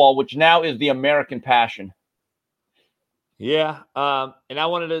of football, which now is the American passion. Yeah, and I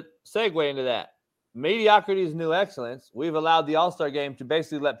wanted to segue into that. Mediocrity is new excellence. We've allowed the All-Star game to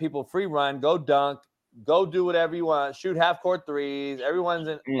basically let people free run, go dunk, go do whatever you want, shoot half-court threes. Everyone's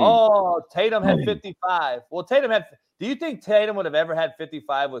in. Oh, Tatum had 55. Well, do you think Tatum would have ever had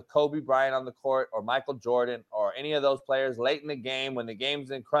 55 with Kobe Bryant on the court or Michael Jordan or any of those players late in the game when the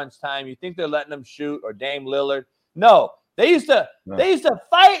game's in crunch time? You think they're letting them shoot, or Dame Lillard? No. They used to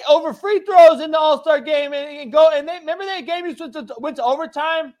fight over free throws in the All-Star game and go. And remember that game went to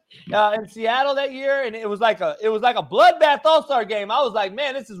overtime in Seattle that year, and it was like a bloodbath All-Star game. I was like,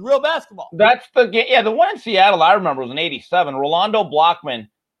 man, this is real basketball. That's the game. Yeah, the one in Seattle I remember was in '87. Rolando Blockman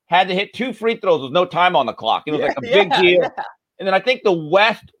had to hit 2 free throws with no time on the clock. It was like a big deal. Yeah. And then I think the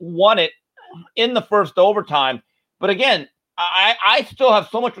West won it in the first overtime. But again, I still have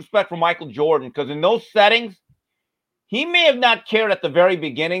so much respect for Michael Jordan, because in those settings, he may have not cared at the very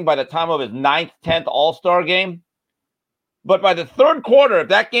beginning by the time of his 9th, 10th All-Star game. But by the third quarter, if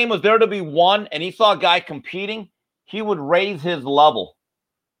that game was there to be won and he saw a guy competing, he would raise his level.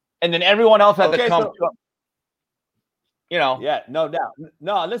 And then everyone else had to come. Yeah, no doubt.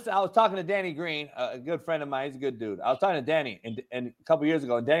 No, listen, I was talking to Danny Green, a good friend of mine. He's a good dude. I was talking to Danny and a couple years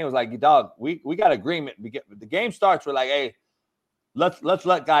ago, and Danny was like, dog, we got agreement. The game starts, we're like, hey, let's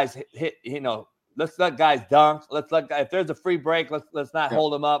let guys hit, let's let guys dunk. If there's a free break, let's not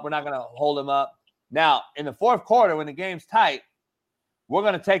hold them up. We're not going to hold them up. Now, in the fourth quarter, when the game's tight, we're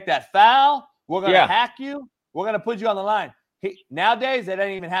going to take that foul. We're going to hack you. We're going to put you on the line. Nowadays, that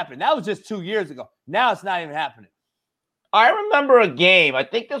ain't even happening. That was just 2 years ago. Now it's not even happening. I remember a game. I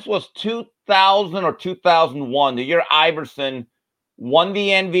think this was 2000 or 2001, the year Iverson won the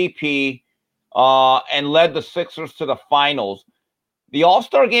MVP and led the Sixers to the finals. The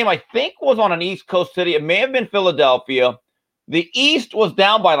All-Star game, I think, was on an East Coast city. It may have been Philadelphia. The East was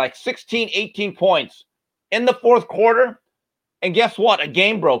down by like 16, 18 points in the fourth quarter. And guess what? A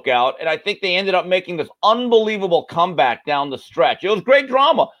game broke out, and I think they ended up making this unbelievable comeback down the stretch. It was great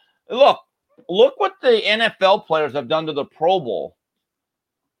drama. Look what the NFL players have done to the Pro Bowl.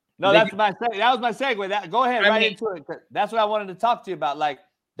 No, that was my segue. Go ahead, into it. That's what I wanted to talk to you about. Like,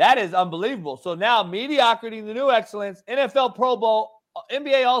 that is unbelievable. So now mediocrity, the new excellence, NFL Pro Bowl,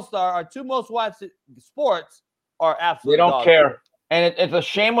 NBA All-Star, our two most watched sports are absolutely. They don't care. And it's a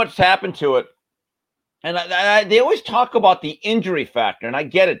shame what's happened to it. And they always talk about the injury factor, and I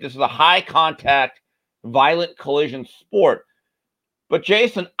get it. This is a high-contact, violent collision sport. But,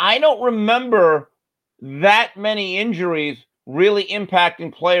 Jason, I don't remember that many injuries really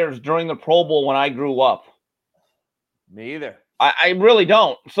impacting players during the Pro Bowl when I grew up. Me either. I really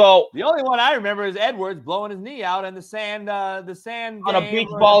don't. So the only one I remember is Edwards blowing his knee out in the sand on a beach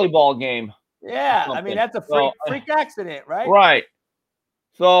volleyball game. Yeah, I mean, that's a freak accident, right? Right.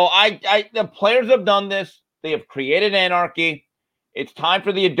 So the players have done this. They have created anarchy. It's time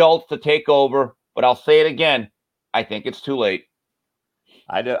for the adults to take over. But I'll say it again. I think it's too late.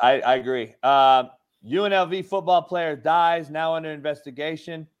 I agree. UNLV football player dies, now under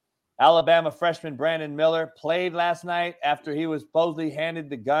investigation. Alabama freshman Brandon Miller played last night after he was supposedly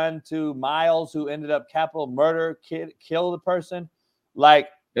handed the gun to Miles, who ended up capital murder, kill the person. Like,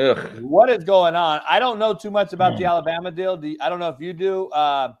 what is going on? I don't know too much about the Alabama deal. I don't know if you do,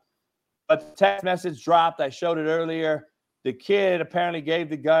 but the text message dropped. I showed it earlier. The kid apparently gave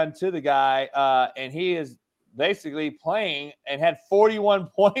the gun to the guy, and he is basically playing and had 41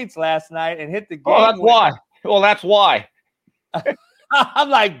 points last night and hit the game. Oh, that's why. I'm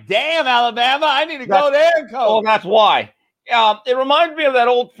like, damn, Alabama, I need to go there and coach. Oh, that's why. It reminds me of that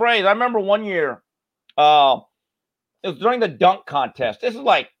old phrase. I remember one year, it was during the dunk contest. This is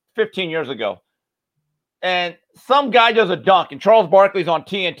like 15 years ago. And some guy does a dunk, and Charles Barkley's on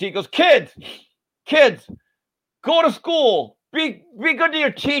TNT. He goes, kids, go to school. Be good to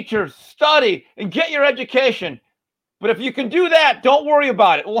your teachers. Study and get your education. But if you can do that, don't worry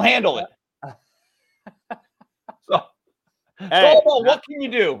about it. We'll handle it. So it's all about what can you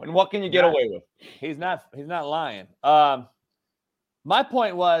do and what can you get away with. He's not lying. My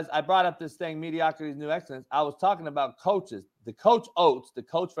point was, I brought up this thing, mediocrity is new excellence. I was talking about coaches. The coach Oates, the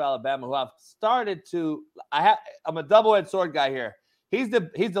coach for Alabama, who I've started to. I'm a double-edged sword guy here. He's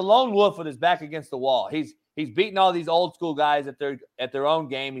the lone wolf with his back against the wall. He's beating all these old school guys at their own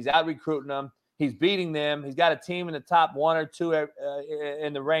game. He's out recruiting them. He's beating them. He's got a team in the top 1 or 2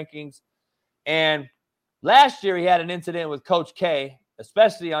 in the rankings. And last year he had an incident with Coach K,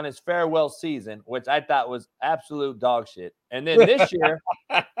 especially on his farewell season, which I thought was absolute dog shit. And then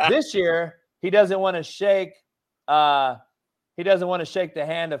this year he doesn't want to shake. He doesn't want to shake the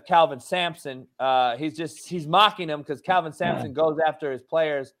hand of Calvin Sampson. He's mocking him because Calvin Sampson goes after his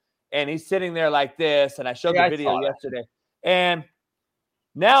players. And he's sitting there like this, and I showed the video yesterday. And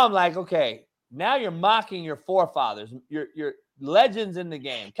now I'm like, okay, now you're mocking your forefathers. legends in the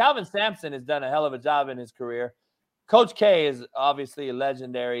game. Calvin Sampson has done a hell of a job in his career. Coach K is obviously a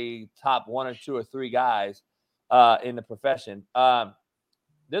legendary top 1 or 2 or 3 guys in the profession.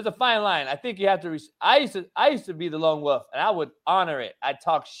 There's a fine line. I think you have to. I used to be the lone wolf, and I would honor it. I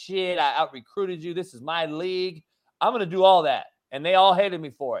talk shit. I out-recruited you. This is my league. I'm gonna do all that, and they all hated me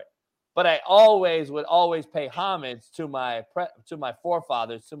for it. But I would pay homage to my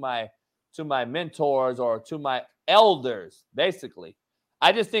forefathers, to my mentors, or to my elders. Basically,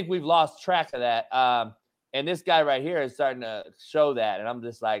 I just think we've lost track of that. And this guy right here is starting to show that, and I'm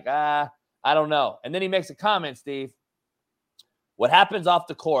just like, I don't know. And then he makes a comment, Steve. What happens off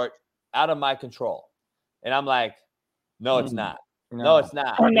the court, out of my control. And I'm like, no, it's not. No, it's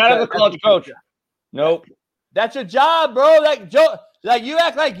not. I'm not as a college coach. Nope. That's your job, bro. Like you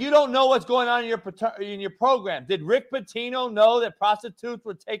act like you don't know what's going on in your program. Did Rick Pitino know that prostitutes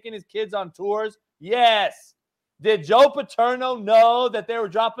were taking his kids on tours? Yes. Did Joe Paterno know that they were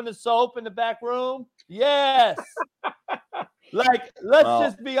dropping the soap in the back room? Yes. Like,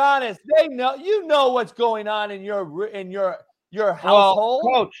 let's just be honest. They know, you know what's going on in your household.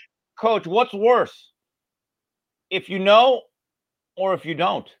 Well, coach, what's worse? If you know or if you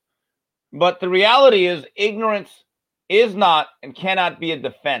don't. But the reality is ignorance is not and cannot be a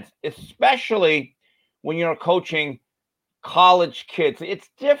defense, especially when you're coaching college kids. It's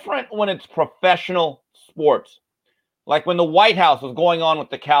different when it's professional sports. Like when the White House was going on with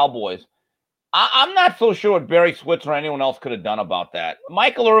the Cowboys. I'm not so sure what Barry Switzer or anyone else could have done about that.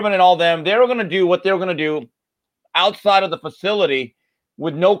 Michael Irvin and all them, they were going to do what they were going to do outside of the facility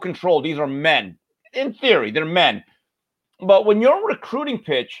with no control. These are men. In theory, they're men. But when your recruiting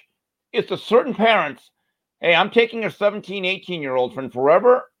pitch is to certain parents, hey, I'm taking your 17, 18-year-old from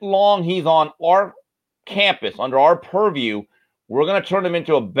forever long he's on our campus, under our purview, we're going to turn him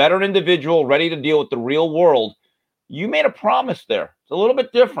into a better individual ready to deal with the real world. You made a promise there. It's a little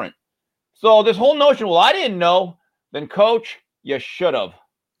bit different. So this whole notion, well, I didn't know, then coach, you should have.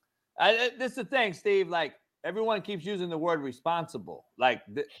 This is the thing, Steve. Like, everyone keeps using the word responsible. Like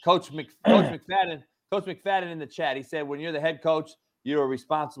Coach McFadden in the chat, he said, when you're the head coach, you are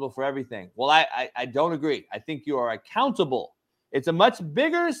responsible for everything. Well, I don't agree. I think you are accountable. It's a much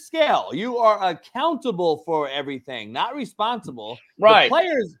bigger scale. You are accountable for everything, not responsible. Right.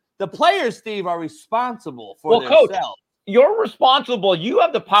 The players, Steve, are responsible for themselves. Coach, you're responsible. You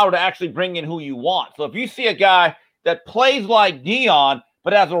have the power to actually bring in who you want. So if you see a guy that plays like Dion,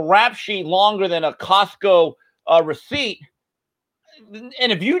 but has a rap sheet longer than a Costco receipt,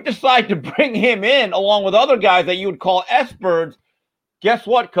 and if you decide to bring him in along with other guys that you would call S-birds, guess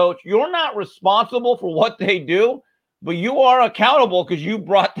what, coach? You're not responsible for what they do, but you are accountable because you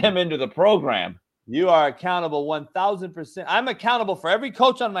brought them into the program. You are accountable 1,000%. I'm accountable for every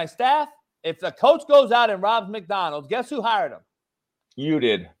coach on my staff. If the coach goes out and robs McDonald's, guess who hired him? You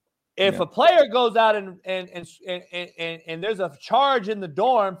did. If a player goes out and there's a charge in the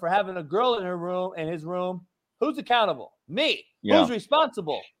dorm for having a girl in his room, who's accountable? Me. Yeah. Who's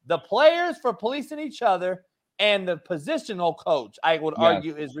responsible? The players for policing each other, and the positional coach, I would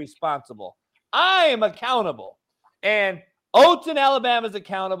argue, is responsible. I am accountable. And Oates in Alabama is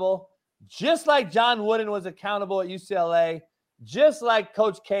accountable, just like John Wooden was accountable at UCLA, just like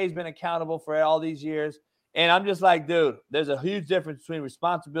Coach K's been accountable for all these years. And I'm just like, dude, there's a huge difference between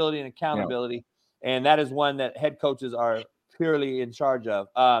responsibility and accountability. Yeah. And that is one that head coaches are purely in charge of.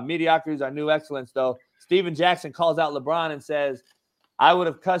 Mediocrity is our new excellence, though. Steven Jackson calls out LeBron and says, I would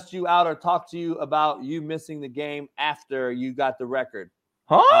have cussed you out or talked to you about you missing the game after you got the record.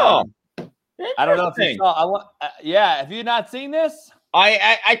 Oh, I don't know if you saw. Have you not seen this?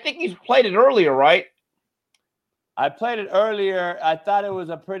 I think he's played it earlier, right? I played it earlier. I thought it was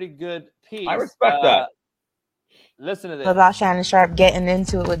a pretty good piece. I respect that. Listen to this. About Shannon Sharpe getting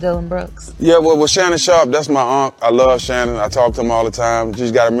into it with Dylan Brooks. Yeah, well, with Shannon Sharpe, that's my unc. I love Shannon. I talk to him all the time. You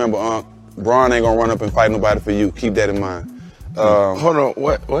just got to remember, unc, Bron ain't going to run up and fight nobody for you. Keep that in mind. Hold on,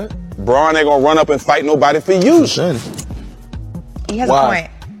 what? Bron ain't going to run up and fight nobody for you. Shannon. He has a point.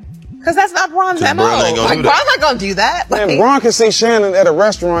 Because that's not Bron's MO. Bron's not going to do that. Man, Bron can see Shannon at a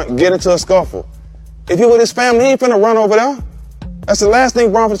restaurant get into a scuffle. If he with his family, he ain't finna run over there. That's the last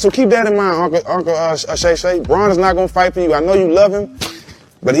thing Bron, so keep that in mind, Uncle Shay. Bron is not gonna fight for you. I know you love him,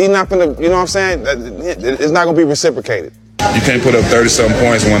 but he's not gonna, you know what I'm saying? It's not gonna be reciprocated. You can't put up 30-something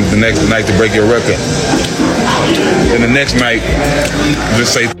points the next night to break your record. Then the next night,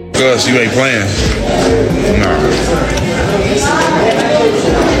 just say, us, you ain't playing. Nah.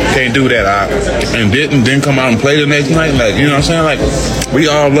 Can't do that. And didn't come out and play the next night. Like, you know what I'm saying? Like, we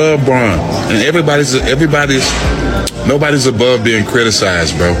all love Bron. And nobody's above being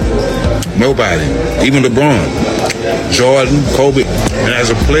criticized, bro. Nobody. Even LeBron. Jordan, Kobe. And as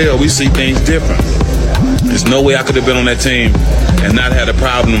a player, we see things different. There's no way I could have been on that team and not had a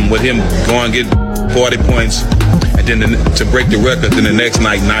problem with him going and get 40 points and then to break the record, then the next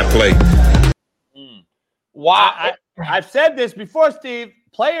night not play. Wow. I've said this before, Steve.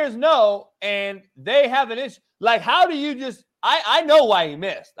 Players know, and they have an issue. Like, how do you just – I know why he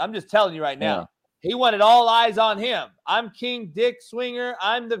missed. I'm just telling you right now. Yeah. He wanted all eyes on him. I'm King Dick Swinger.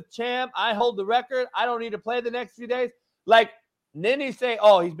 I'm the champ. I hold the record. I don't need to play the next few days. Like, then he say,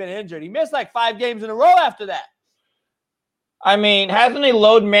 oh, he's been injured. He missed like 5 games in a row after that. I mean, hasn't he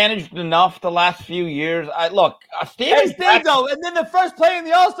load managed enough the last few years? Steve, though, and then the first play in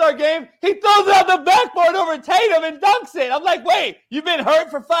the All-Star game, he throws it on the backboard over Tatum and dunks it. I'm like, wait, you've been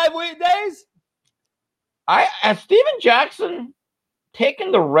hurt for 5 days? Has Steven Jackson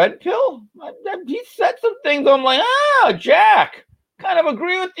taken the red pill? He said some things. I'm like, Jack, kind of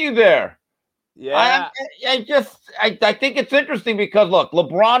agree with you there. Yeah. I think it's interesting because, look,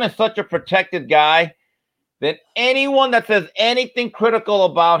 LeBron is such a protected guy that anyone that says anything critical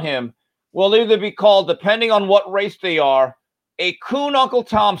about him will either be called, depending on what race they are, a coon Uncle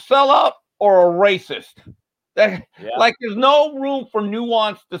Tom sellout or a racist. Like, there's no room for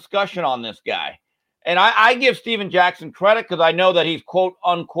nuanced discussion on this guy. And I give Steven Jackson credit because I know that he's quote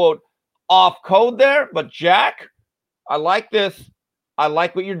unquote off code there. But Jack, I like this. I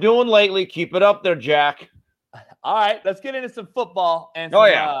like what you're doing lately. Keep it up there, Jack. All right, let's get into some football and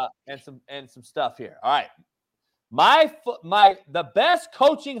some stuff here. All right. The best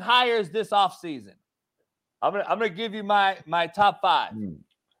coaching hires this offseason. I'm gonna give you my top 5. I'm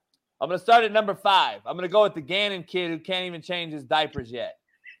gonna start at number 5. I'm gonna go with the Gannon kid who can't even change his diapers yet.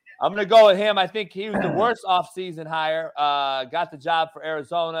 I'm gonna go with him. I think he was the worst offseason hire. Got the job for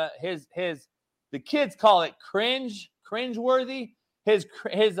Arizona. The kids call it cringeworthy. His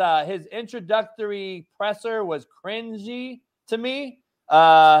introductory presser was cringy to me.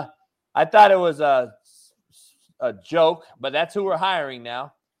 I thought it was a joke, but that's who we're hiring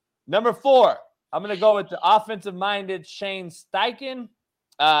now. Number 4, I'm going to go with the offensive-minded Shane Steichen.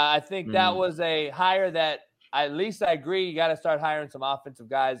 I think that was a hire that at least I agree. You got to start hiring some offensive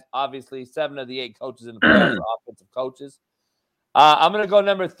guys. Obviously, 7 of the 8 coaches in the playoffs are offensive coaches. I'm going to go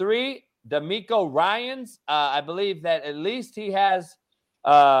number 3, DeMeco Ryans. I believe that at least he has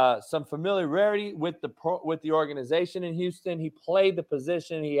some familiarity with the organization in Houston. He played the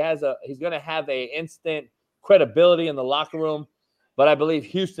position. He's going to have a instant credibility in the locker room, but I believe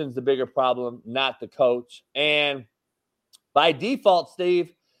Houston's the bigger problem, not the coach. And by default,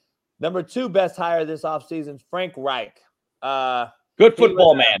 Steve, number 2 best hire this offseason, Frank Reich. Good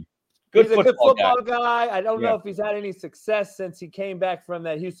football man. He's a good football guy. I don't know if he's had any success since he came back from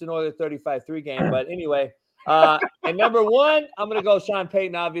that Houston Oilers 35-3 game. But anyway, and number 1, I'm going to go Sean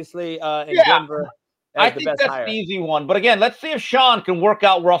Payton, obviously, in Denver. I think that's the easy one. But again, let's see if Sean can work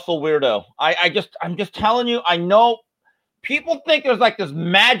out Russell Weirdo. I'm just telling you, I know people think there's like this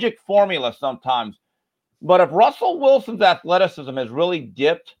magic formula sometimes. But if Russell Wilson's athleticism has really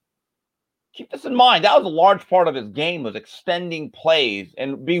dipped, keep this in mind. That was a large part of his game, was extending plays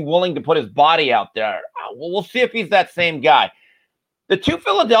and be willing to put his body out there. We'll see if he's that same guy. The 2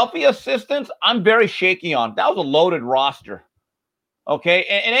 Philadelphia assistants, I'm very shaky on. That was a loaded roster. Okay,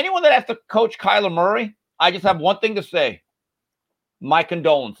 and anyone that has to coach Kyler Murray, I just have one thing to say. My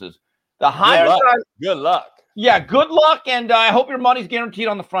condolences. The hire good luck. Yeah, good luck, and I hope your money's guaranteed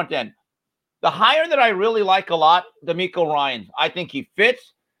on the front end. The hire that I really like a lot, DeMeco Ryans. I think he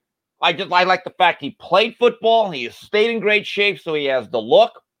fits. I like the fact he played football. He has stayed in great shape, so he has the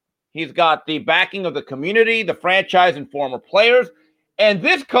look. He's got the backing of the community, the franchise, and former players. And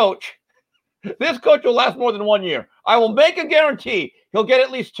this coach will last more than 1 year. I will make a guarantee he'll get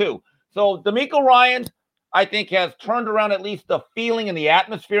at least 2. So DeMeco Ryans, I think, has turned around at least the feeling and the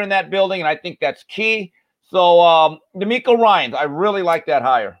atmosphere in that building, and I think that's key. So DeMeco Ryans, I really like that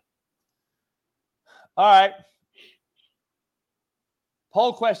hire. All right.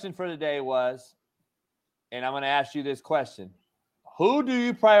 Poll question for today was, and I'm going to ask you this question. Who do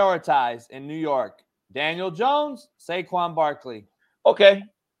you prioritize in New York? Daniel Jones, Saquon Barkley? Okay.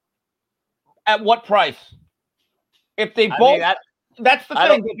 At what price? If they both, that's the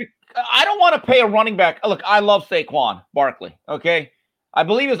thing. I don't want to pay a running back. Look, I love Saquon Barkley, okay? I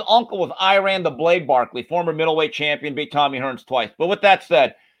believe his uncle was Iran the Blade Barkley, former middleweight champion, beat Tommy Hearns twice. But with that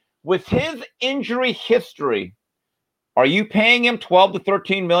said, with his injury history, are you paying him $12 to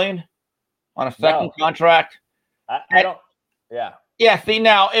 $13 million on a second contract? I don't. Yeah. Yeah, see,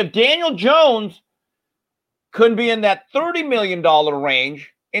 now, if Daniel Jones could be in that $30 million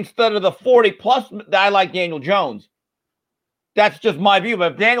range instead of the 40 plus, I like Daniel Jones. That's just my view.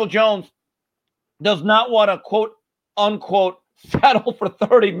 But if Daniel Jones does not want to, quote, unquote settle for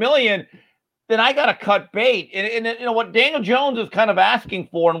 $30 million, then I got to cut bait. And you know what Daniel Jones is kind of asking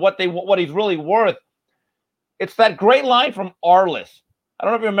for and what he's really worth. It's that great line from Arliss. I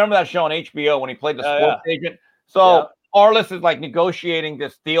don't know if you remember that show on HBO when he played the sports agent. So Arliss is like negotiating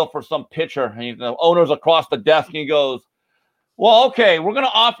this deal for some pitcher. And the owner's across the desk and he goes, well, okay, we're going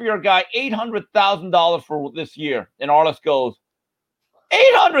to offer your guy $800,000 for this year. And Arliss goes,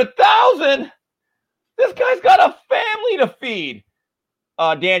 $800,000? This guy's got a family to feed.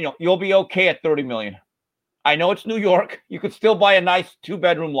 Daniel, you'll be okay at $30 million. I know it's New York. You could still buy a nice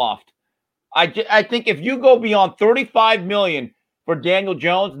 2-bedroom loft. I think if you go beyond $35 million for Daniel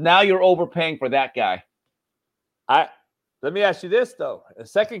Jones, now you're overpaying for that guy. Let me ask you this, though. A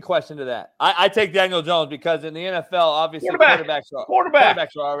second question to that. I take Daniel Jones because in the NFL, obviously,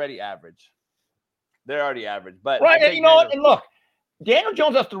 quarterbacks are already average. They're already average. But right, and you know what? And look, Daniel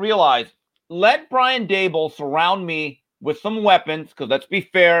Jones has to realize, let Brian Daboll surround me with some weapons, because let's be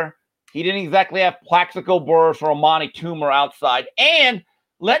fair, he didn't exactly have Plaxico Burress or Amani Toomer outside, and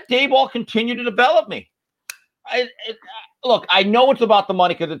let Daboll continue to develop me. Look, I know it's about the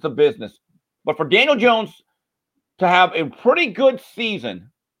money because it's a business, but for Daniel Jones to have a pretty good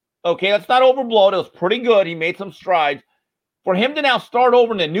season, okay, let's not overblow it. It was pretty good. He made some strides. For him to now start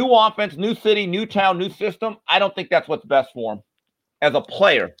over in a new offense, new city, new town, new system, I don't think that's what's best for him as a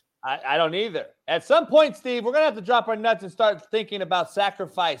player. I don't either. At some point, Steve, we're going to have to drop our nuts and start thinking about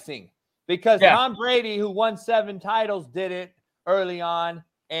sacrificing because Tom Brady, who won 7 titles, did it early on.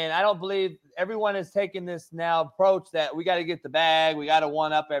 And I don't believe everyone is taking this now approach that we got to get the bag. We got to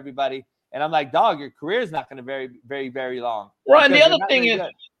one up everybody. And I'm like, dog, your career is not going to very, very, very long. Right. And the other thing is,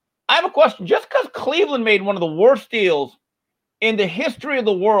 I have a question. Just because Cleveland made one of the worst deals in the history of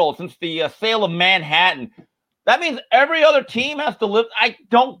the world since the sale of Manhattan, that means every other team has to live. I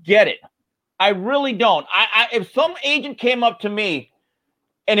don't get it. I really don't. If some agent came up to me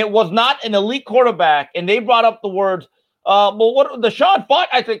and it was not an elite quarterback and they brought up the words, Deshaun Watson,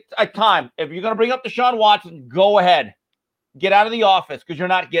 I think at time, if you're going to bring up Deshaun Watson, go ahead. Get out of the office because you're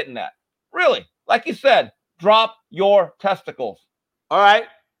not getting that. Really, like you said, drop your testicles. All right.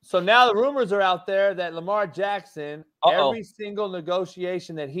 So now the rumors are out there that Lamar Jackson, every single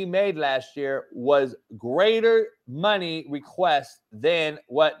negotiation that he made last year was greater money request than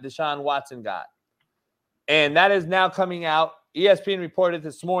what Deshaun Watson got. And that is now coming out. ESPN reported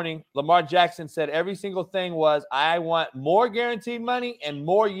this morning, Lamar Jackson said every single thing was, I want more guaranteed money and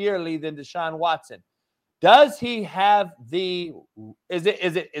more yearly than Deshaun Watson. Does he have is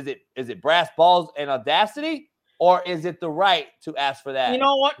it brass balls and audacity, or is it the right to ask for that? You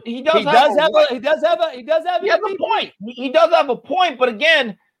know what? He does have a point. He does have a point, but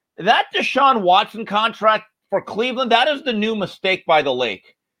again, that Deshaun Watson contract for Cleveland, that is the new mistake by the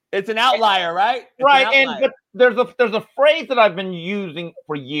lake. It's an outlier, right? But there's a phrase that I've been using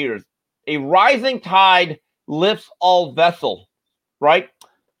for years. A rising tide lifts all vessel, right?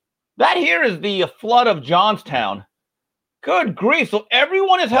 That here is the flood of Johnstown. Good grief. So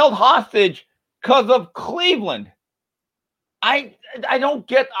everyone is held hostage because of Cleveland. I don't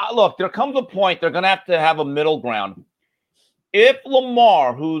get – look, there comes a point they're going to have a middle ground. If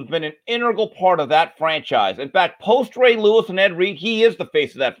Lamar, who's been an integral part of that franchise, in fact, post Ray Lewis and Ed Reed, he is the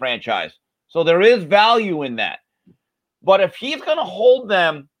face of that franchise. So there is value in that. But if he's going to hold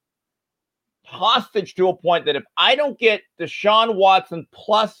them hostage to a point that if I don't get Deshaun Watson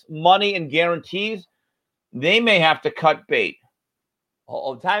plus money and guarantees, they may have to cut bait.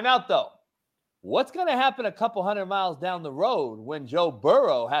 Time out, though. What's going to happen a couple hundred miles down the road when Joe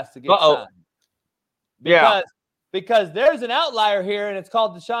Burrow has to get signed? Because there's an outlier here, and it's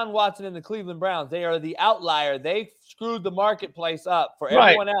called Deshaun Watson and the Cleveland Browns. They are the outlier. They screwed the marketplace up for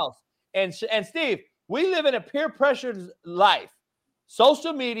everyone else. And Steve, we live in a peer-pressured life.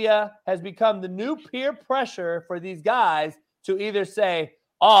 Social media has become the new peer pressure for these guys to either say,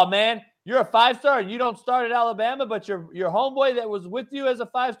 oh, man, you're a 5-star and you don't start at Alabama, but your homeboy that was with you as a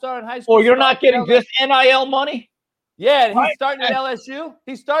 5-star in high school. Or you're not getting this NIL money? Yeah, and he's starting at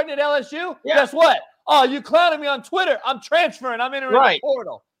LSU. Yeah. Guess what? Oh, you clowning me on Twitter. I'm transferring. I'm entering the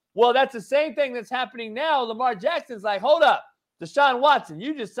portal. Well, that's the same thing that's happening now. Lamar Jackson's like, hold up. Deshaun Watson,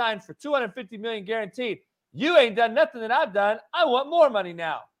 you just signed for $250 million guaranteed. You ain't done nothing that I've done. I want more money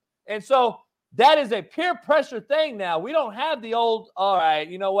now. And so that is a peer pressure thing now. We don't have the old, all right,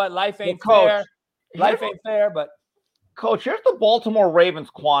 you know what? Life ain't fair. Life ain't fair, but. Coach, here's the Baltimore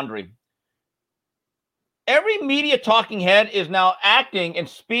Ravens quandary. Every media talking head is now acting and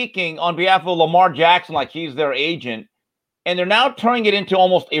speaking on behalf of Lamar Jackson like he's their agent, and they're now turning it into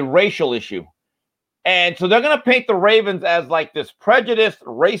almost a racial issue. And so they're going to paint the Ravens as like this prejudiced,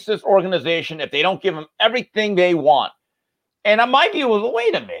 racist organization if they don't give them everything they want. And my view was,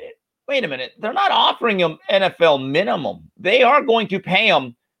 wait a minute. They're not offering them NFL minimum. They are going to pay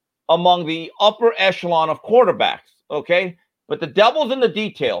them among the upper echelon of quarterbacks, okay? But the devil's in the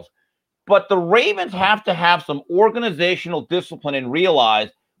details. But the Ravens have to have some organizational discipline and realize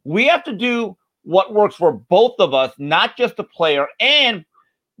we have to do what works for both of us, not just the player, and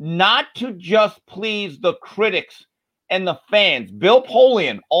not to just please the critics and the fans. Bill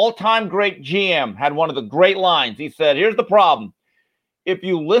Polian, all-time great GM, had one of the great lines. He said, here's the problem. If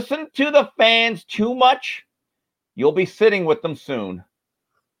you listen to the fans too much, you'll be sitting with them soon.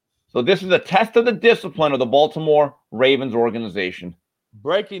 So this is a test of the discipline of the Baltimore Ravens organization.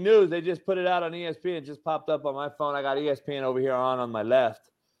 Breaking news. They just put it out on ESPN. It just popped up on my phone. I got ESPN over here on my left.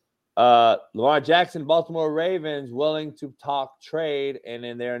 Lamar Jackson, Baltimore Ravens, willing to talk trade, and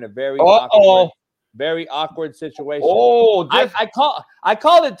then they're in a very awkward situation. I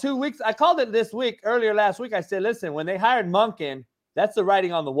called it 2 weeks. I called it this week, earlier last week. I said, listen, when they hired Monken, that's the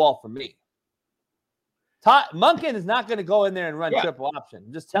writing on the wall for me. Monken is not going to go in there and run triple option.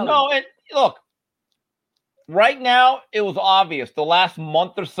 I'm just telling you. And look, right now it was obvious. The last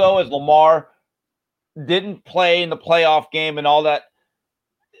month or so, as Lamar didn't play in the playoff game and all that,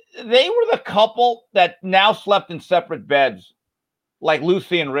 they were the couple that now slept in separate beds, like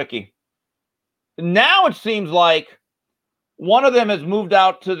Lucy and Ricky. Now it seems like one of them has moved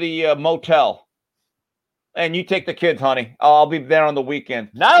out to the motel. And you take the kids, honey. I'll be there on the weekend.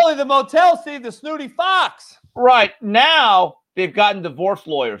 Not only the motel, Steve, the snooty fox. Right. Now they've gotten divorce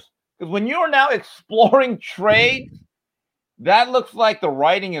lawyers. Because when you're now exploring trades, that looks like the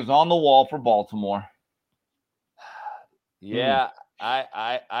writing is on the wall for Baltimore. Yeah,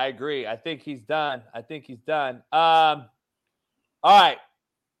 I agree. I think he's done. All right.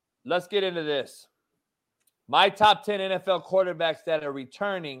 Let's get into this. My top 10 NFL quarterbacks that are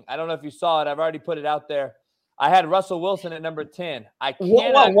returning. I don't know if you saw it. I've already put it out there. I had Russell Wilson at number 10. I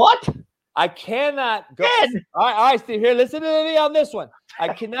cannot. What? I cannot go. All right, Steve. Here, listen to me on this one. I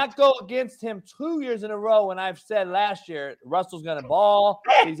cannot go against him 2 years in a row when I've said last year Russell's going to ball.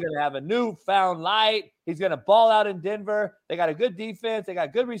 He's going to have a newfound light. He's going to ball out in Denver. They got a good defense. They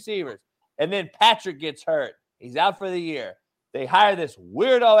got good receivers. And then Patrick gets hurt. He's out for the year. They hire this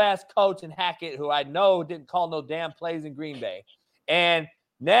weirdo-ass coach in Hackett, who I know didn't call no damn plays in Green Bay. And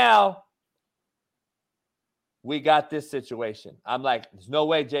now we got this situation. I'm like, there's no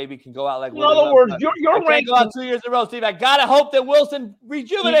way JB can go out like. In other words, you're ranking go out 2 years in a row, Steve. I gotta hope that Wilson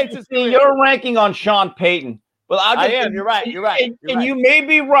rejuvenates his career. You're ranking on Sean Payton. Well, I am. You're right. And you may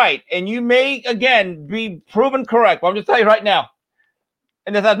be right, and you may again be proven correct. But I'm just telling you right now,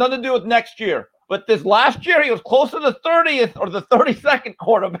 and this has nothing to do with next year. But this last year, he was close to the 30th or the 32nd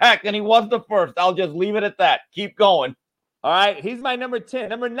quarterback, and he was the first. I'll just leave it at that. Keep going. All right, he's my number 10.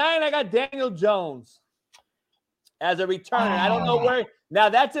 Number 9, I got Daniel Jones as a returner. I don't know where. Now,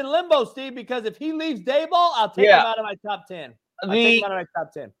 that's in limbo, Steve, because if he leaves Dayball, I'll take him out of my top 10.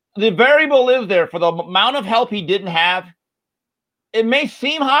 The variable is there for the amount of help he didn't have. It may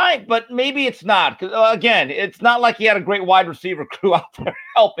seem high, but maybe it's not. Because, again, it's not like he had a great wide receiver crew out there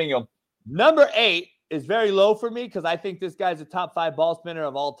helping him. Number 8 is very low for me because I think this guy's a top 5 ball spinner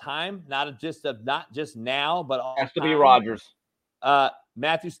of all time. Not just now, but all has to time. Be Rodgers.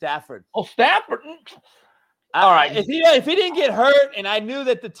 Matthew Stafford. Oh, Stafford. All right. If he didn't get hurt, and I knew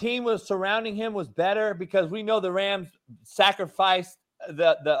that the team was surrounding him was better because we know the Rams sacrificed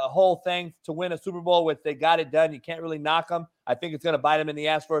the whole thing to win a Super Bowl, which they got it done. You can't really knock them. I think it's going to bite him in the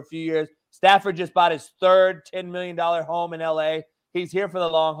ass for a few years. Stafford just bought his third $10 million home in L.A. He's here for the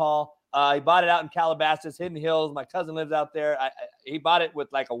long haul. He bought it out in Calabasas, Hidden Hills. My cousin lives out there. He bought it with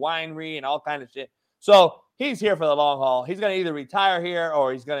like a winery and all kind of shit. So he's here for the long haul. He's going to either retire here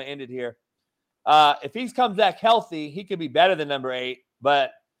or he's going to end it here. If he comes back healthy, he could be better than number 8.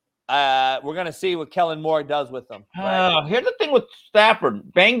 But we're going to see what Kellen Moore does with him. Right? Here's the thing with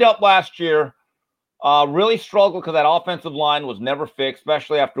Stafford. Banged up last year. Really struggled because that offensive line was never fixed,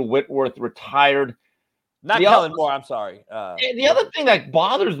 especially after Whitworth retired. Not Kellen Moore, I'm sorry. The other thing that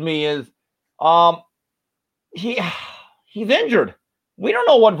bothers me is he's injured. We don't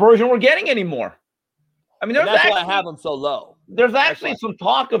know what version we're getting anymore. I mean, that's why I have him so low. There's actually some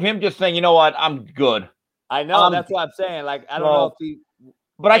talk of him just saying, you know what, I'm good. I know. That's what I'm saying. Like, I don't know if he.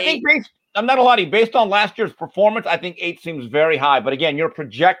 But I think I'm not a lot. Based on last year's performance, I think 8 seems very high. But again, you're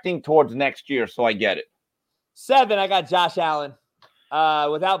projecting towards next year, so I get it. 7, I got Josh Allen.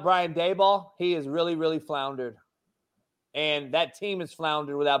 Without Brian Daboll, he is really, really floundered. And that team is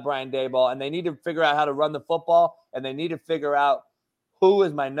floundered without Brian Daboll. And they need to figure out how to run the football. And they need to figure out who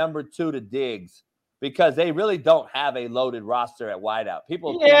is my number 2 to Diggs. because they really don't have a loaded roster at wideout.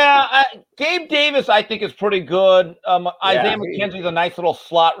 People, Gabe Davis, I think, is pretty good. Isaiah McKenzie's a nice little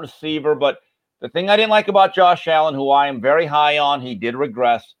slot receiver, but the thing I didn't like about Josh Allen, who I am very high on, he did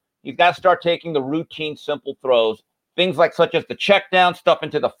regress. He's got to start taking the routine, simple throws, things like such as the check down, stuff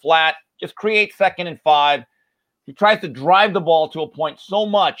into the flat, just create 2nd and 5. He tries to drive the ball to a point so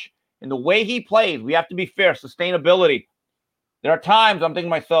much. And the way he plays, we have to be fair, sustainability. There are times I'm thinking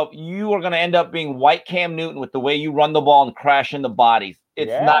to myself, you are going to end up being white Cam Newton with the way you run the ball and crash into bodies.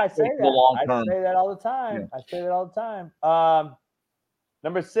 It's not good for the long term. I say that all the time.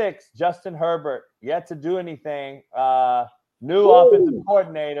 Number 6, Justin Herbert, yet to do anything. New offensive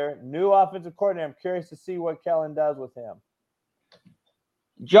coordinator. I'm curious to see what Kellen does with him.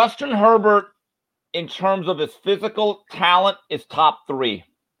 Justin Herbert, in terms of his physical talent, is top 3.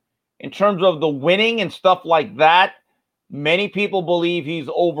 In terms of the winning and stuff like that, many people believe he's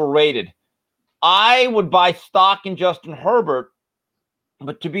overrated. I would buy stock in Justin Herbert,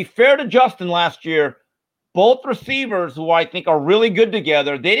 but to be fair to Justin last year, both receivers who I think are really good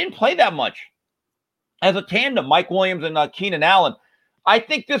together, they didn't play that much as a tandem, Mike Williams and Keenan Allen. I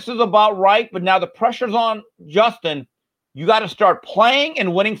think this is about right, but now the pressure's on Justin. You got to start playing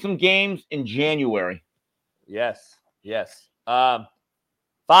and winning some games in January. Yes. 5,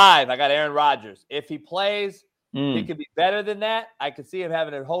 I got Aaron Rodgers. If he plays, he could be better than that. I could see him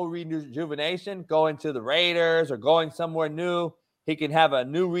having a whole rejuvenation, going to the Raiders or going somewhere new. He can have a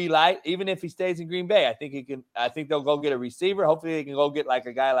new relight, even if he stays in Green Bay. I think they'll go get a receiver. Hopefully they can go get like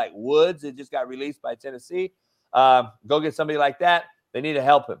a guy like Woods that just got released by Tennessee. Go get somebody like that. They need to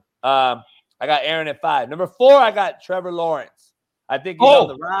help him. I got Aaron at 5. Number 4, I got Trevor Lawrence. I think he's on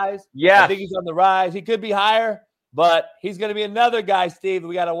the rise. Yeah. I think he's on the rise. He could be higher, but he's going to be another guy, Steve,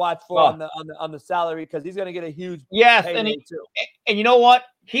 we got to watch for on the salary because he's going to get a huge payday too. And you know what?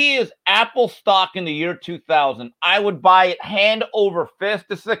 He is Apple stock in the year 2000. I would buy it hand over fist.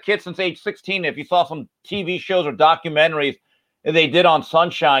 This is a kid since age 16. If you saw some TV shows or documentaries that they did on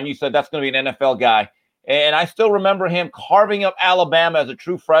Sunshine, you said that's going to be an NFL guy. And I still remember him carving up Alabama as a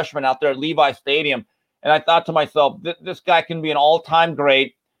true freshman out there at Levi Stadium. And I thought to myself, this guy can be an all-time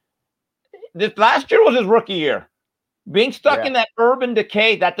great. This last year was his rookie year. Being stuck in that urban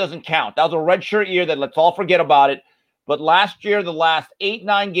decay, that doesn't count. That was a redshirt year that let's all forget about it. But last year, the last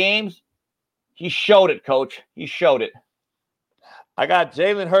 8-9 games, he showed it, Coach. He showed it. I got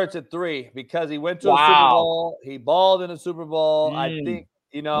Jalen Hurts at 3 because he went to a Super Bowl. He balled in a Super Bowl. I think,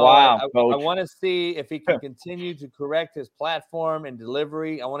 I want to see if he can continue to correct his platform and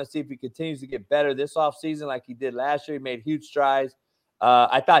delivery. I want to see if he continues to get better this offseason like he did last year. He made huge strides.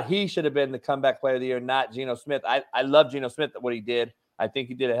 I thought he should have been the comeback player of the year, not Geno Smith. I love Geno Smith, what he did. I think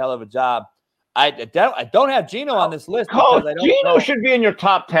he did a hell of a job. I don't have Geno on this list. Coach, Geno should be in your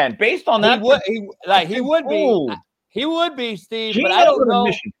top 10 based on that. He would be. He would be, Steve, but I don't know.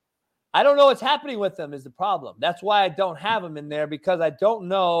 I don't know what's happening with him is the problem. That's why I don't have him in there because I don't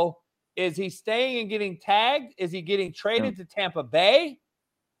know. Is he staying and getting tagged? Is he getting traded to Tampa Bay?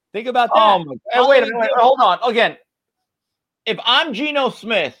 Think about that. Wait a minute. Hold on. Again, if I'm Geno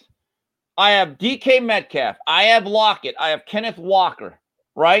Smith, I have DK Metcalf. I have Lockett. I have Kenneth Walker,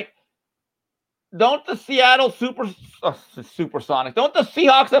 right? Don't the Seattle Supersonics, don't the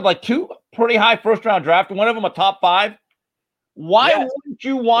Seahawks have like 2 pretty high first-round drafts, one of them a top 5? Why wouldn't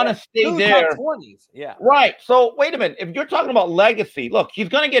you want to stay there? Top 20s. Yeah. Right. So wait a minute. If you're talking about legacy, look, he's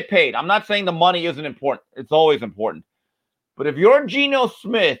going to get paid. I'm not saying the money isn't important. It's always important. But if you're Geno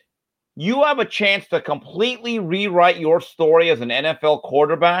Smith, you have a chance to completely rewrite your story as an NFL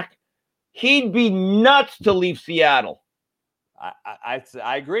quarterback. He'd be nuts to leave Seattle. I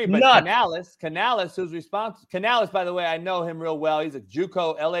agree, but Canales, who's responsible. Canales, by the way, I know him real well. He's a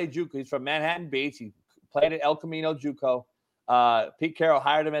JUCO, LA JUCO. He's from Manhattan Beach. He played at El Camino JUCO. Pete Carroll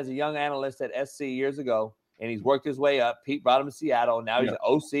hired him as a young analyst at SC years ago, and he's worked his way up. Pete brought him to Seattle. Now he's an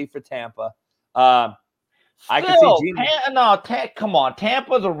OC for Tampa. I can see come on.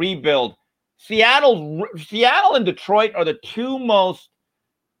 Tampa's a rebuild. Seattle and Detroit are the 2 most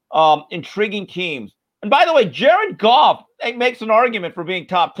intriguing teams. And by the way, Jared Goff makes an argument for being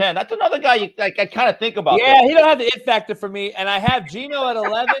top 10. That's another guy I kind of think about. Yeah, he don't have the it factor for me. And I have Geno at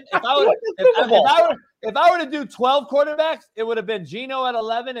 11. If I were to do 12 quarterbacks, it would have been Geno at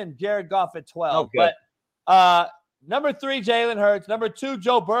 11 and Jared Goff at 12. Okay. But number 3, Jalen Hurts. Number 2,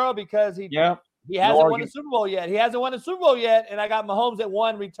 Joe Burrow, because he hasn't won a Super Bowl yet. And I got Mahomes at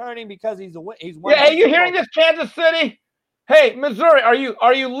 1 returning because he's won. Yeah, hey, you hearing this, Kansas City? Hey, Missouri,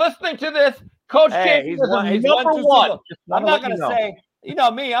 are you listening to this? Coach he's number 1. I'm not going to say, you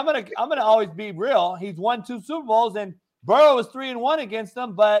know me, I'm going to always be real. He's won 2 Super Bowls, and Burrow was 3-1 against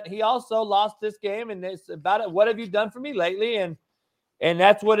them, but he also lost this game, and it's about it. What have you done for me lately? And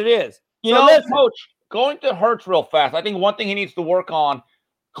that's what it is. You know, Coach, going to Hurts real fast. I think one thing he needs to work on,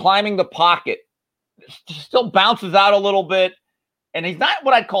 climbing the pocket. He still bounces out a little bit, and he's not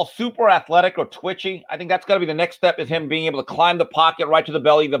what I'd call super athletic or twitchy. I think that's got to be the next step, is him being able to climb the pocket right to the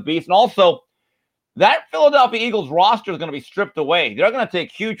belly of the beast. And also, that Philadelphia Eagles roster is going to be stripped away. They're going to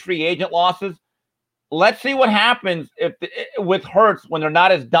take huge free agent losses. Let's see what happens with Hurts when they're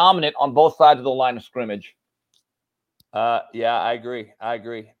not as dominant on both sides of the line of scrimmage. Yeah, I agree.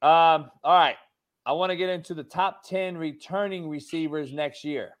 All right. I want to get into the top 10 returning receivers next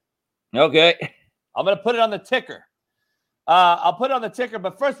year. Okay. I'm going to put it on the ticker. I'll put it on the ticker,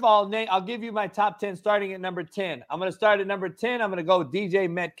 but first of all, Nate, I'll give you my top 10 starting at number 10. I'm going to start at number 10. I'm going to go with DJ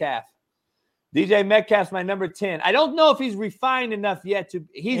Metcalf. DJ Metcalf's my number 10. I don't know if he's refined enough yet to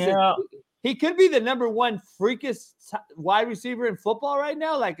 – he could be the number one freakiest wide receiver in football right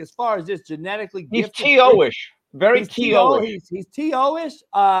now, like as far as just genetically gifted. He's T.O.-ish. Very T.O.-ish. He's T.O.-ish.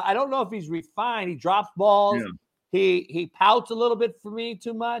 I don't know if he's refined. He drops balls. Yeah. He pouts a little bit for me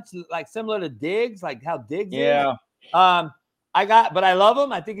too much, like similar to Diggs, like how Diggs is. But I love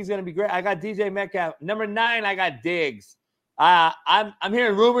him. I think he's going to be great. I got DJ Metcalf. Number 9, I got Diggs. I'm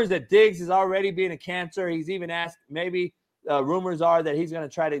hearing rumors that Diggs is already being a cancer. He's even asked, maybe rumors are that he's going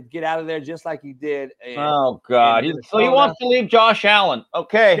to try to get out of there just like he did. Oh God! So he wants to leave Josh Allen.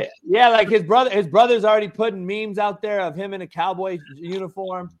 Okay. Yeah, like his brother's already putting memes out there of him in a Cowboy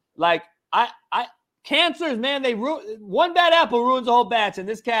uniform. Like cancers, man, one bad apple ruins a whole batch, and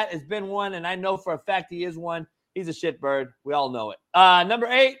this cat has been one, and I know for a fact he is one. He's a shitbird. We all know it. Number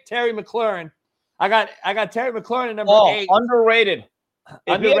 8, Terry McLaurin. I got Terry McLaurin at number 8. Underrated.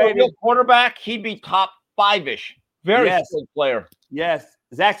 If he had a real quarterback, he'd be top 5-ish. Very skilled player. Yes.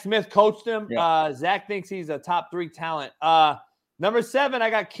 Zach Smith coached him. Yeah. Zach thinks he's a top 3 talent. Number 7, I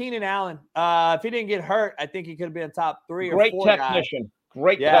got Keenan Allen. If he didn't get hurt, I think he could have been a top 3 or 4 Great technician. guy.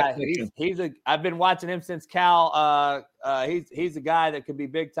 Great technician. I've been watching him since Cal. He's a guy that could be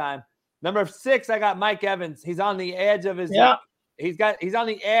big time. Number 6, I got Mike Evans. He's on the edge of his. Yeah. He's on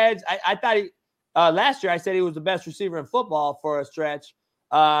the edge. I thought last year I said he was the best receiver in football for a stretch.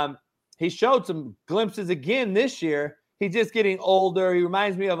 He showed some glimpses again this year. He's just getting older. He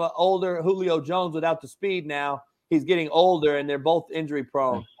reminds me of an older Julio Jones without the speed now. He's getting older, and they're both injury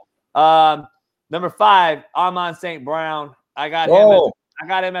prone. Number 5, Amon St. Brown. I got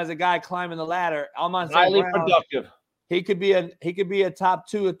him as a guy climbing the ladder. Amon St. Highly Brown, productive. He could be a top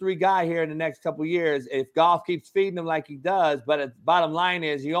 2 or 3 guy here in the next couple of years if Goff keeps feeding him like he does. But the bottom line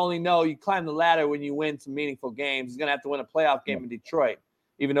is, you only know you climb the ladder when you win some meaningful games. He's going to have to win a playoff game in Detroit.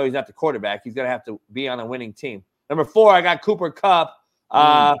 Even though he's not the quarterback, he's going to have to be on a winning team. Number 4, I got Cooper Kupp.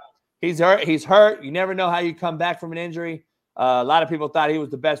 He's hurt. You never know how you come back from an injury. A lot of people thought he was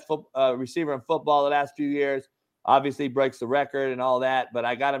the best receiver in football the last few years. Obviously, breaks the record and all that. But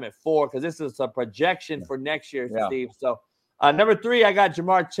I got him at 4 because this is a projection for next year, Steve. So number 3, I got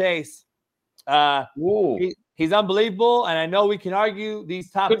Jamar Chase. He's unbelievable, and I know we can argue these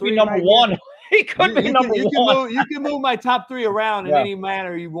top 3. Could be number 1. He could be number 1. You can move my top 3 around in any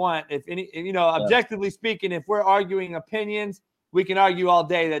manner you want. Objectively speaking, if we're arguing opinions, we can argue all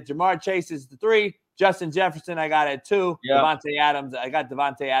day that Jamar Chase is the 3. Justin Jefferson, I got at 2. Yeah. Devontae Adams, I got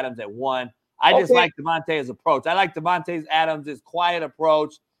Devontae Adams at 1. I just like Devontae's approach. I like Devontae Adams' quiet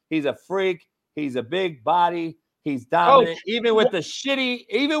approach. He's a freak. He's a big body. He's dominant. Even with the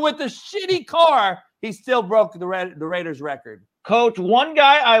shitty car, he still broke the Raiders record. Coach, one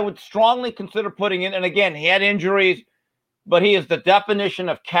guy I would strongly consider putting in, and again, he had injuries, but he is the definition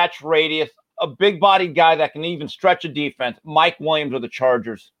of catch radius, a big-bodied guy that can even stretch a defense. Mike Williams of the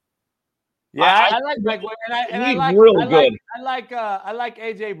Chargers. Yeah, I like Mike Williams. He's really good. I like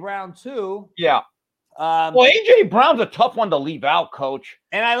A.J. Brown, too. Yeah. Well, A.J. Brown's a tough one to leave out, Coach.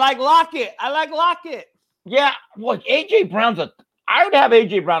 And I like Lockett. Yeah. Well, A.J. I would have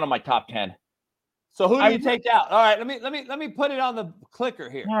A.J. Brown on my top 10. So who do you take out? All right, let me put it on the clicker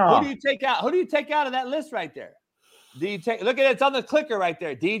here. Yeah. Who do you take out? Who do you take out of that list right there? Look at it, it's on the clicker right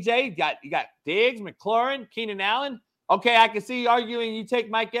there. DJ, you got Diggs, McLaurin, Keenan Allen. Okay, I can see you arguing you take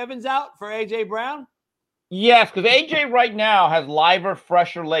Mike Evans out for A.J. Brown. Yes, because A.J. right now has liver,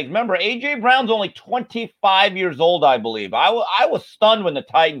 fresher legs. Remember, A.J. Brown's only 25 years old, I believe. I was stunned when the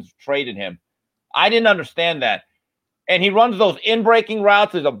Titans traded him. I didn't understand that. And he runs those in-breaking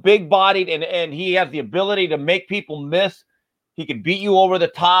routes. He's a big-bodied, and he has the ability to make people miss. He can beat you over the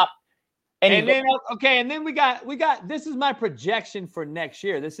top. And then we got this is my projection for next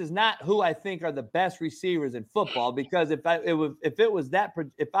year. This is not who I think are the best receivers in football, because if I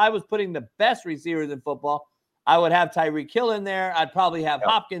was putting the best receivers in football, I would have Tyreek Hill in there. I'd probably have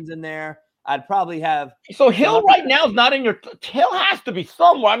Hopkins in there. I'd probably have. So Hill right now is not in your. Hill has to be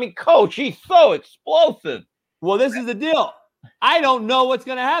somewhere. I mean, coach, he's so explosive. Well, this is the deal. I don't know what's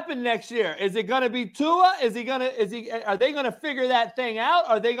going to happen next year. Is it going to be Tua? Are they going to figure that thing out?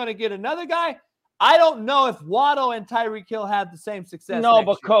 Are they going to get another guy? I don't know if Waddle and Tyreek Hill have the same success. No,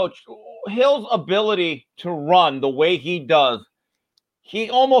 but coach, Hill's ability to run the way he does, he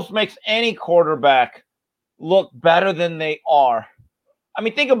almost makes any quarterback look better than they are. I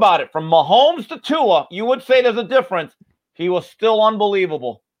mean, think about it. From Mahomes to Tua, you would say there's a difference. He was still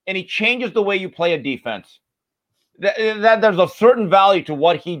unbelievable, and he changes the way you play a defense. That there's a certain value to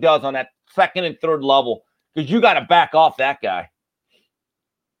what he does on that second and third level because you got to back off that guy.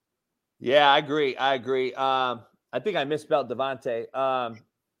 Yeah, I agree. I think I misspelled Devontae.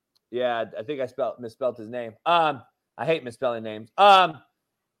 Yeah, I think I misspelled his name. I hate misspelling names.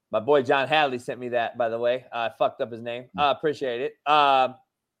 My boy John Hadley sent me that, by the way. I fucked up his name. Appreciate it.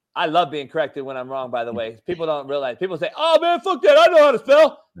 I love being corrected when I'm wrong, by the way. People don't realize. People say, oh, man, fuck that. I know how to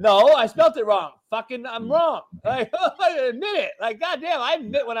spell. No, I spelled it wrong. Fucking, I'm wrong. Like, I admit it. Like, goddamn, I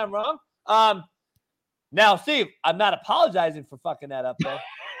admit when I'm wrong. Now, Steve, I'm not apologizing for fucking that up, though.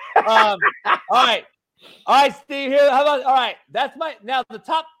 All right, Steve, here. How about, all right, that's now the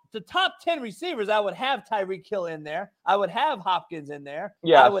top 10 receivers, I would have Tyreek Hill in there. I would have Hopkins in there.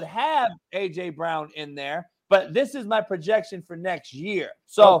 Yeah. I would have A.J. Brown in there. But this is my projection for next year.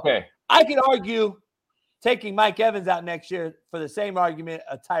 So I could argue taking Mike Evans out next year for the same argument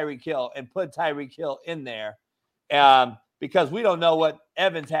of Tyreek Hill and put Tyreek Hill in there because we don't know what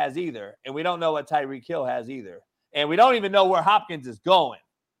Evans has either. And we don't know what Tyreek Hill has either. And we don't even know where Hopkins is going.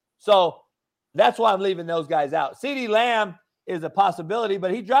 So that's why I'm leaving those guys out. CeeDee Lamb is a possibility,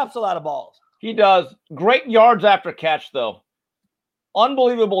 but he drops a lot of balls. He does. Great yards after catch, though.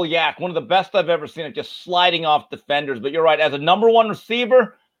 Unbelievable yak. One of the best I've ever seen it, just sliding off defenders. But you're right. As a number one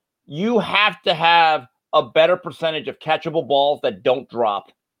receiver, you have to have a better percentage of catchable balls that don't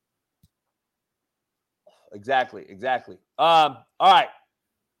drop. Exactly. All right.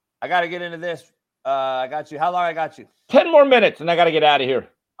 I got to get into this. I got you. How long I got you? 10 more minutes, and I got to get out of here.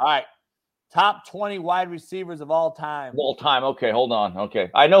 All right. Top 20 wide receivers of all time. All time. Okay, hold on. Okay.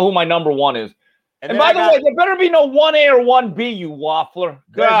 I know who my number one is. And by the way, there better be no 1A or 1B, you waffler.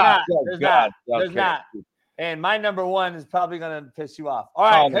 There's not. And my number one is probably going to piss you off. All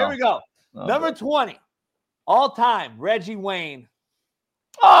right, here we go. Number 20, all time, Reggie Wayne.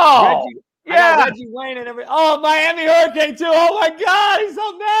 Oh, Reggie Wayne and Miami Hurricane too. Oh my God, he's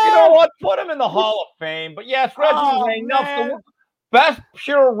so mad. You know what? Put him in the Hall of Fame. But yes, Reggie Wayne, the best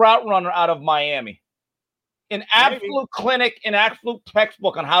pure route runner out of Miami. An absolute clinic, an absolute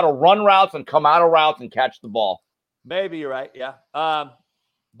textbook on how to run routes and come out of routes and catch the ball. Maybe you're right, yeah.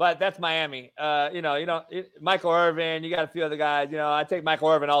 But that's Miami. Michael Irvin, you got a few other guys. I take Michael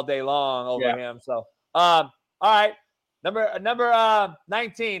Irvin all day long over him. So, all right. Number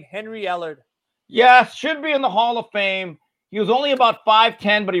 19, Henry Ellard. Yes, should be in the Hall of Fame. He was only about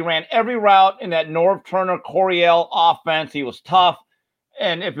 5'10", but he ran every route in that Norv Turner, Coryell offense. He was tough.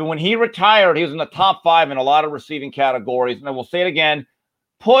 And when he retired, he was in the top 5 in a lot of receiving categories. And I will say it again,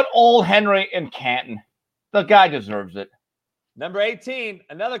 put old Henry in Canton. The guy deserves it. Number 18,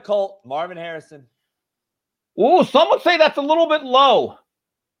 another Colt, Marvin Harrison. Ooh, some would say that's a little bit low.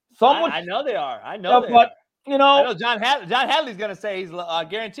 I know they are. I know John Hadley's going to say he's low. I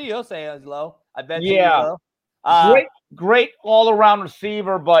guarantee he'll say he's low. I bet he's low. Great all-around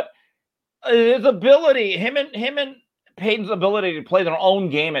receiver, but his ability, him and Peyton's ability to play their own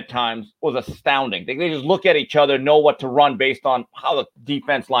game at times was astounding. They just look at each other, know what to run based on how the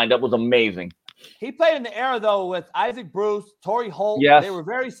defense lined up was amazing. He played in the era, though, with Isaac Bruce, Torrey Holt. Yes. They were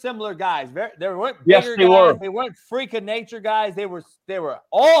very similar guys. They weren't bigger guys. Were. They weren't freak of nature guys. They were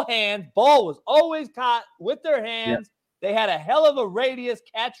all hands. Ball was always caught with their hands. Yeah. They had a hell of a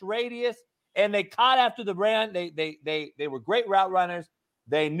catch radius, and they caught after the run. They were great route runners.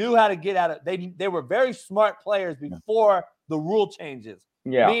 They knew how to get out of – they were very smart players before the rule changes.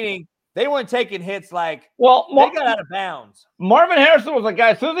 Yeah. Meaning they weren't taking hits like they got out of bounds. Marvin Harrison was a guy,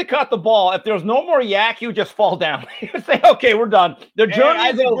 as soon as he caught the ball, if there was no more yak, he would just fall down. He would say, okay, we're done. Their journey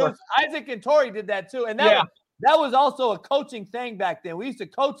is over. Isaac and Torrey did that too. And that was also a coaching thing back then. We used to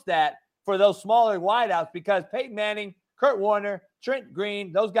coach that for those smaller wideouts because Peyton Manning, Kurt Warner, Trent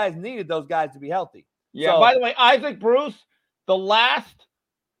Green, those guys needed those guys to be healthy. Yeah, by the way, Isaac Bruce, the last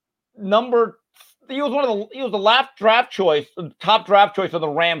number – he was the last draft choice, the top draft choice of the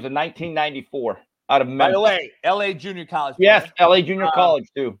Rams in 1994 out of Memphis. By the way, LA Junior College. Yes, LA Junior College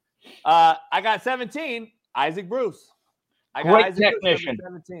too. I got 17, Isaac Bruce. Great technician.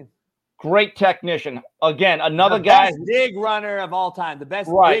 Great technician. Again, another the guy. Best dig runner of all time. The best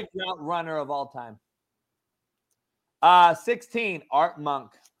Right. dig route runner of all time. 16, Art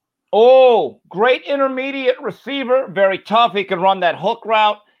Monk. Oh, great intermediate receiver. Very tough. He could run that hook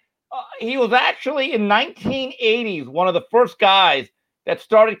route. He was actually in 1980s one of the first guys that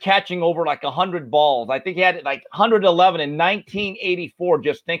started catching over like 100 balls. I think he had like 111 in 1984.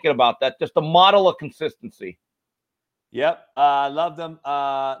 Just thinking about that. Just a model of consistency. Yep. Loved him.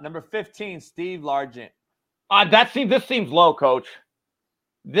 Number 15, Steve Largent. This seems low, Coach.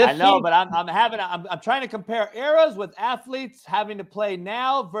 I know, but I'm trying to compare eras with athletes having to play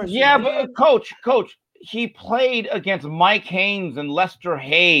now versus but Coach, he played against Mike Haynes and Lester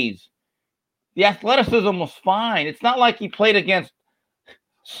Hayes. The athleticism was fine. It's not like he played against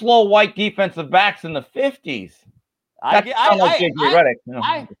slow white defensive backs in the 50s.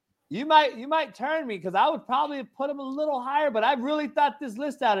 You might turn me because I would probably put him a little higher, but I really thought this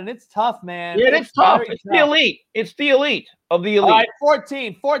list out, and it's tough, man. Yeah, it's tough. It's tough. The elite. It's the elite of the elite. All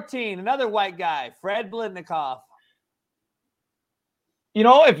right, 14, another white guy, Fred Blitnikoff. You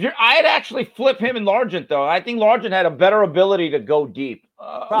know, I'd actually flip him and Largent, though. I think Largent had a better ability to go deep.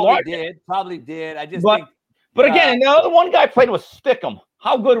 Probably did. I just think. But again, the other one guy played with Stickum.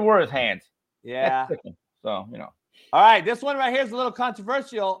 How good were his hands? Yeah. So, you know. All right, this one right here is a little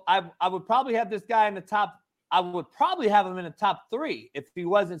controversial. I would probably have this guy in the top. I would probably have him in the top 3 if he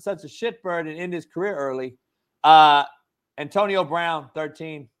wasn't such a shitbird and ended his career early. Antonio Brown,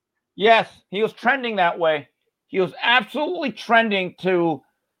 13. Yes, he was trending that way. He was absolutely trending to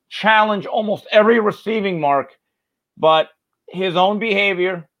challenge almost every receiving mark, but his own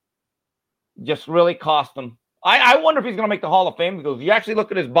behavior just really cost him. I wonder if he's going to make the Hall of Fame because if you actually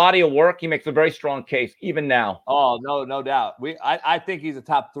look at his body of work, he makes a very strong case, even now. Oh, no doubt. I think he's a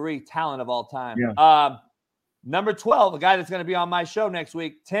top 3 talent of all time. Yeah. Number 12, a guy that's going to be on my show next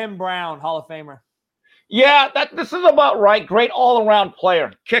week, Tim Brown, Hall of Famer. Yeah, this is about right. Great all-around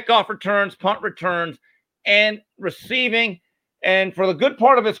player. Kickoff returns, punt returns, and receiving. And for the good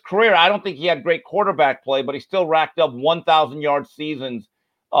part of his career, I don't think he had great quarterback play, but he still racked up 1,000-yard seasons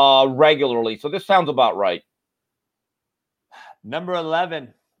regularly. So this sounds about right. Number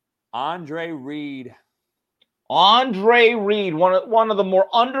 11, Andre Reed. Andre Reed, one of the more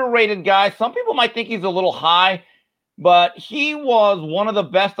underrated guys. Some people might think he's a little high, but he was one of the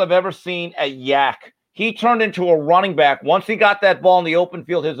best I've ever seen at Yak. He turned into a running back. Once he got that ball in the open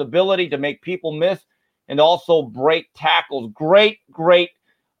field, his ability to make people miss and also break tackles. Great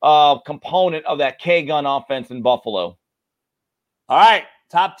component of that K-gun offense in Buffalo. All right,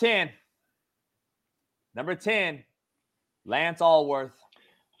 top 10. Number 10, Lance Alworth.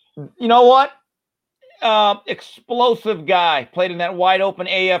 You know what? Explosive guy. Played in that wide open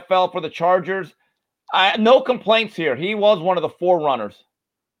AFL for the Chargers. No complaints here. He was one of the forerunners.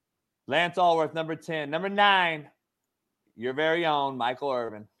 Lance Alworth, number 10. Number 9, your very own Michael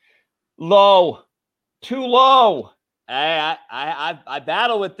Irvin. Low. Too low. Hey, I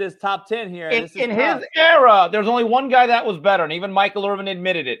battle with this top 10 here. In his era, there's only one guy that was better, and even Michael Irvin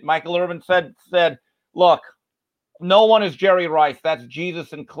admitted it. Michael Irvin said, look, no one is Jerry Rice. That's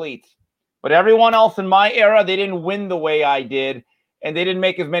Jesus and cleats. But everyone else in my era, they didn't win the way I did, and they didn't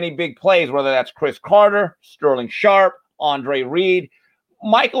make as many big plays, whether that's Chris Carter, Sterling Sharp, Andre Reed.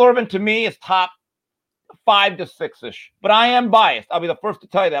 Michael Irvin, to me, is top 5 to 6-ish. But I am biased. I'll be the first to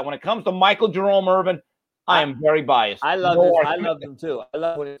tell you that. When it comes to Michael Jerome Irvin, I am very biased. I love this. I love him, too. I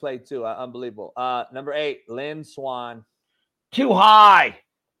love when he played, too. Unbelievable. Number 8, Lynn Swann. Too high.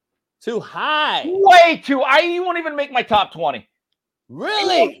 Too high. Way too. He won't even make my top 20.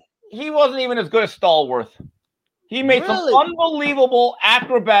 Really? He wasn't even as good as Stallworth. He made some unbelievable,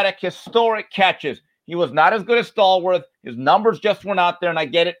 acrobatic, historic catches. He was not as good as Stallworth. His numbers just weren't out there, and I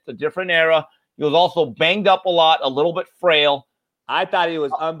get it. It's a different era. He was also banged up a lot, a little bit frail. I thought he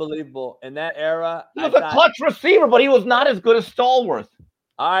was unbelievable in that era. He was a clutch receiver, but he was not as good as Stallworth.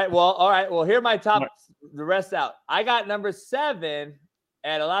 All right. Well, here are my top, the rest out. I got number 7,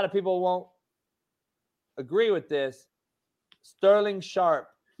 and a lot of people won't agree with this. Sterling Sharp.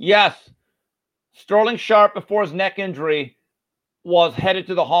 Yes. Sterling Sharp, before his neck injury, was headed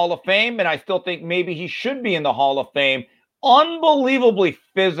to the Hall of Fame, and I still think maybe he should be in the Hall of Fame. Unbelievably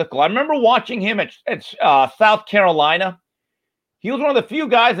physical. I remember watching him at South Carolina. He was one of the few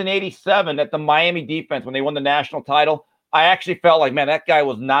guys in '87 at the Miami defense when they won the national title. I actually felt like, man, that guy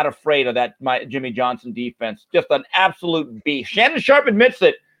was not afraid of that Jimmy Johnson defense. Just an absolute beast. Shannon Sharp admits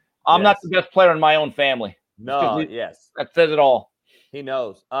it. I'm not the best player in my own family. No, yes. That says it all. He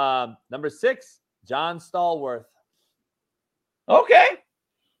knows. Number 6, John Stallworth. Okay.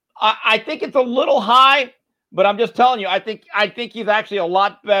 I think it's a little high. But I'm just telling you, I think he's actually a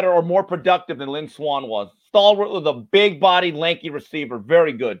lot better or more productive than Lynn Swann was. Stalwart with a big body, lanky receiver.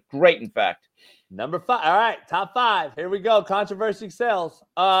 Very good. Great, in fact. Number 5. All right, top 5. Here we go. Controversy sells.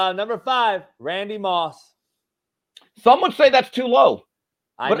 Number 5, Randy Moss. Some would say that's too low.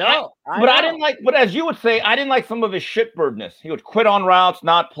 I know. I didn't like. But as you would say, I didn't like some of his shitbirdness. He would quit on routes,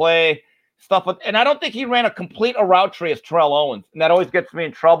 not play stuff. And I don't think he ran a complete a route tree as Terrell Owens, and that always gets me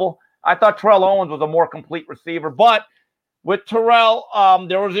in trouble. I thought Terrell Owens was a more complete receiver, but with Terrell,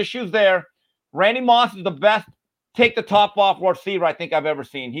 there was issues there. Randy Moss is the best take the top off receiver I think I've ever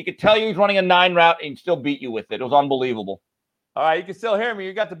seen. He could tell you he's running a 9 route and still beat you with it. It was unbelievable. All right, you can still hear me.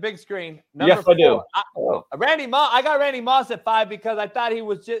 You got the big screen. Yes, I do. Randy Moss. I got Randy Moss at 5 because I thought he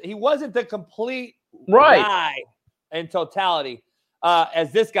wasn't the complete guy in totality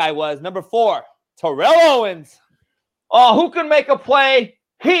as this guy was. Number 4, Terrell Owens. Oh, who can make a play?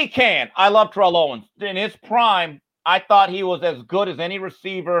 He can. I love Terrell Owens. In his prime, I thought he was as good as any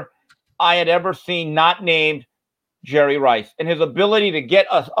receiver I had ever seen, not named Jerry Rice. And his ability to get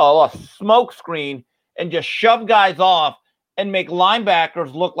a smoke screen and just shove guys off and make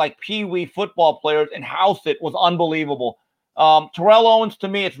linebackers look like pee-wee football players and house it was unbelievable. Terrell Owens, to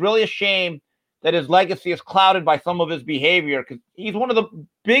me, it's really a shame that his legacy is clouded by some of his behavior because he's one of the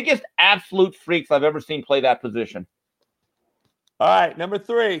biggest absolute freaks I've ever seen play that position. All right, number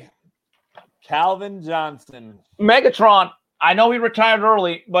 3, Calvin Johnson. Megatron. I know he retired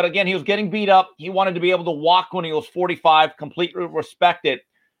early, but again, he was getting beat up. He wanted to be able to walk when he was 45. Completely respect it.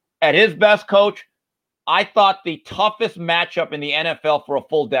 At his best, coach, I thought the toughest matchup in the NFL for a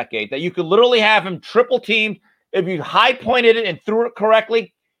full decade, that you could literally have him triple teamed. If you high pointed it and threw it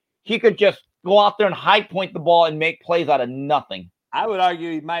correctly, he could just go out there and high point the ball and make plays out of nothing. I would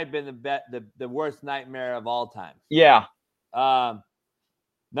argue he might have been the worst nightmare of all time. Yeah.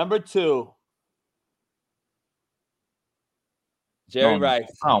 Number 2, Jerry Rice.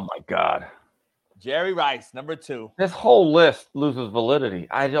 Oh, my God. Jerry Rice, number 2. This whole list loses validity.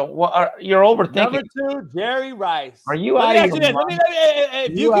 I don't. You're overthinking. Number 2, Jerry Rice. Are you out of your mind?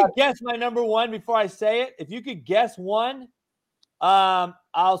 If you could guess my number 1 before I say it, if you could guess one,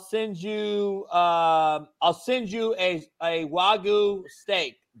 I'll send you a Wagyu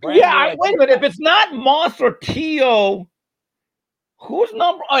steak. Wait a minute. If it's not Moss or T.O., who's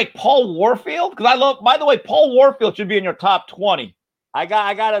number like Paul Warfield? Because I love. By the way, Paul Warfield should be in your top 20. I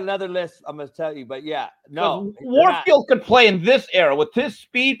got another list I'm going to tell you, but yeah, no. Warfield could play in this era with his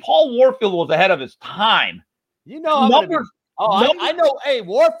speed. Paul Warfield was ahead of his time. You know, I know. Hey,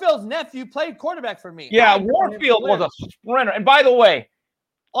 Warfield's nephew played quarterback for me. Yeah, Warfield was a sprinter. And by the way,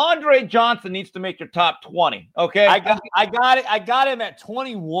 Andre Johnson needs to make your top 20. Okay, I got it. I got him at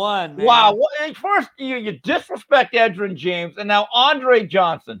 21. Man. Wow. Well, first you disrespect Edgerrin James, and now Andre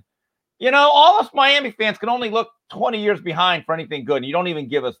Johnson. You know, all us Miami fans can only look 20 years behind for anything good, and you don't even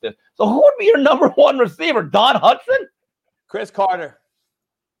give us this. So who would be your number 1 receiver? Don Hudson? Chris Carter.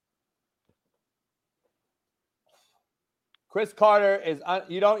 Chris Carter is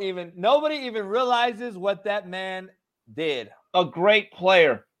nobody even realizes what that man did. A great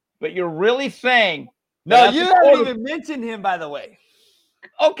player, but you're really saying no, you haven't even mentioned him, by the way.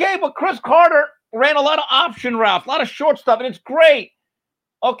 Okay, but Chris Carter ran a lot of option routes, a lot of short stuff, and it's great.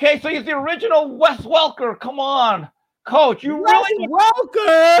 Okay, so he's the original Wes Welker. Come on, Coach. You really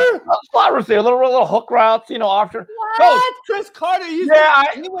Welker? Slot receiver, little hook routes, option. What? Coach, Chris Carter. He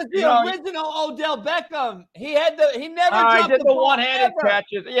was the original Odell Beckham. He never did the one-handed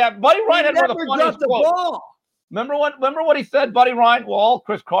catches. Yeah, Buddy Ryan had one of the funniest quotes. Remember what he said, Buddy Ryan? Well, all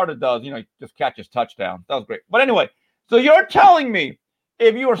Chris Carter does, he just catches touchdowns. That was great. But anyway, so you're telling me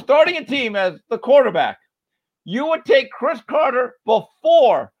if you were starting a team as the quarterback, you would take Chris Carter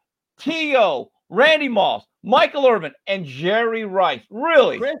before T.O., Randy Moss, Michael Irvin, and Jerry Rice.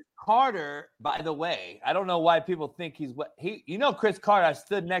 Really? Chris Carter, by the way, I don't know why people think Chris Carter, I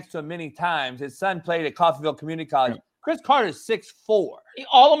stood next to him many times. His son played at Coffeyville Community College. Chris Carter is 6'4".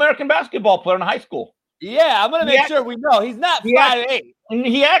 All-American basketball player in high school. Yeah, I'm going to make sure we know. He's not 5'8". And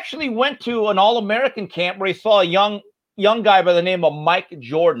he actually went to an All-American camp where he saw a young guy by the name of Mike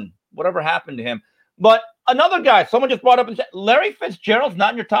Jordan. Whatever happened to him. But another guy, someone just brought up and said, Larry Fitzgerald's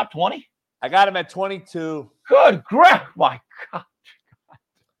not in your top 20? I got him at 22. Good grief, my God.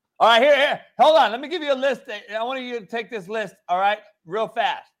 All right, here. Hold on. Let me give you a list. I want you to take this list, all right, real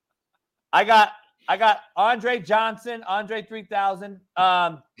fast. I got Andre Johnson, Andre 3000,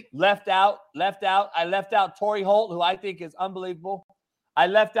 left out. I left out Torrey Holt, who I think is unbelievable. I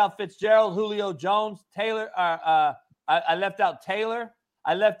left out Fitzgerald, Julio Jones, Taylor. I left out Taylor.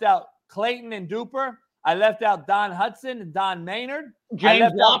 I left out Clayton and Duper. I left out Don Hudson and Don Maynard.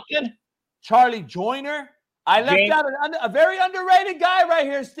 James Lofton. Charlie Joyner. I left out a very underrated guy right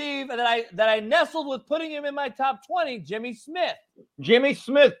here, Steve, that I nestled with putting him in my top 20, Jimmy Smith. Jimmy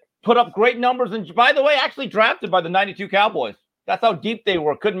Smith put up great numbers, and by the way, actually drafted by the 92 Cowboys. That's how deep they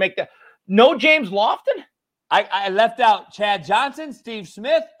were. Couldn't make that. No James Lofton? I left out Chad Johnson, Steve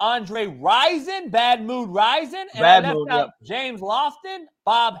Smith, Andre Rison, Bad Mood Rison, and I left out James Lofton,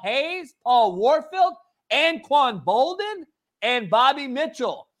 Bob Hayes, Paul Warfield, Anquan Bolden, and Bobby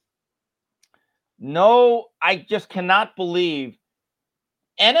Mitchell. No, I just cannot believe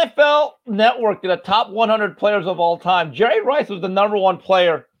NFL Network did a top 100 players of all time. Jerry Rice was the number one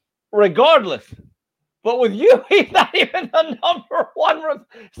player regardless. But with you, he's not even the number one.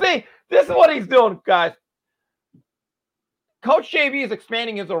 See, this is what he's doing, guys. Coach JB is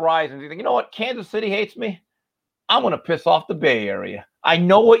expanding his horizons. He's like, you know what? Kansas City hates me. I'm going to piss off the Bay Area. I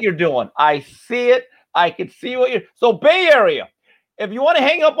know what you're doing. I see it. I can see what you're... So, Bay Area, if you want to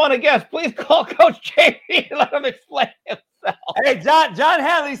hang up on a guest, please call Coach JB and let him explain himself. Hey, John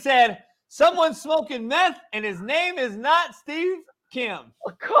Hadley said, someone's smoking meth, and his name is not Steve Kim.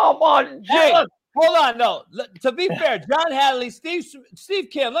 Oh, come on, John. Hey, hold on. No, to be fair, John Hadley, Steve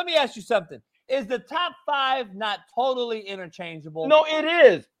Kim, let me ask you something. Is the top 5 not totally interchangeable? No, it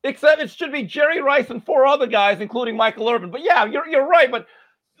is. Except it should be Jerry Rice and 4 other guys, including Michael Irvin. But yeah, you're right. But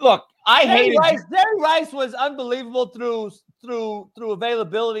look, Jerry Rice was unbelievable through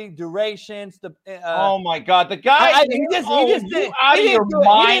availability, durations. Oh my God, the guy! He didn't do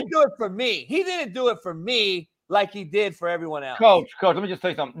it for me. He didn't do it for me like he did for everyone else. Coach, let me just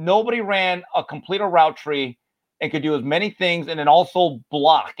tell you something. Nobody ran a complete route tree and could do as many things and then also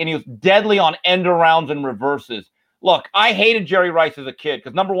block. And he was deadly on end arounds and reverses. Look, I hated Jerry Rice as a kid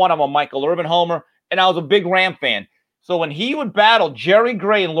because, number one, I'm a Michael Irvin homer, and I was a big Ram fan. So when he would battle Jerry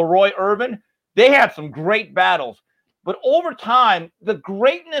Gray and Leroy Irvin, they had some great battles. But over time, the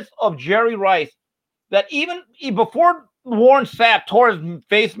greatness of Jerry Rice, that even before Warren Sapp tore his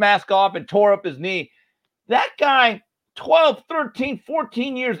face mask off and tore up his knee, that guy, 12, 13,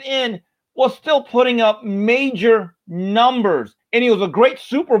 14 years in, was still putting up major numbers. And he was a great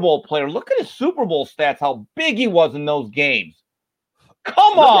Super Bowl player. Look at his Super Bowl stats, how big he was in those games.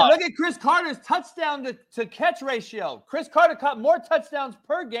 Come on. Look at Chris Carter's touchdown to catch ratio. Chris Carter caught more touchdowns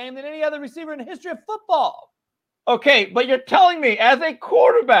per game than any other receiver in the history of football. Okay, but you're telling me as a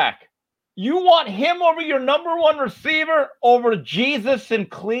quarterback, you want him over your number one receiver over Jesus in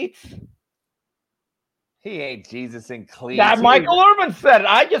cleats? He ain't Jesus in cleats. That Michael Irvin said it.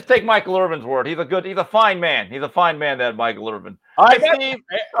 I just take Michael Irvin's word. He's a fine man. He's a fine man, that Michael Irvin. All right, Steve.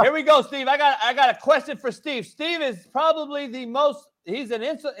 Here we go, Steve. I got a question for Steve. Steve is probably he's an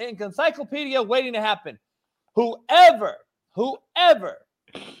encyclopedia waiting to happen. Whoever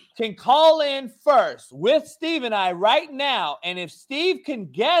can call in first with Steve and I right now, and if Steve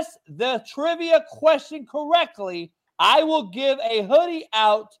can guess the trivia question correctly, I will give a hoodie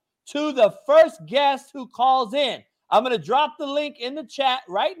out to the first guest who calls in. I'm going to drop the link in the chat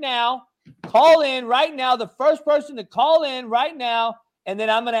right now. Call in right now, the first person to call in right now, and then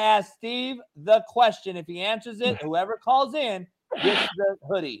I'm going to ask Steve the question. If he answers it, whoever calls in gets the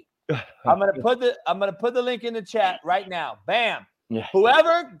hoodie. I'm going to put the link in the chat right now. Bam. Yeah.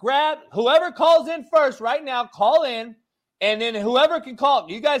 Whoever calls in first right now, call in, and then whoever can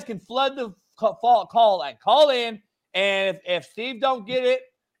call, you guys can flood the call in, and if Steve don't get it,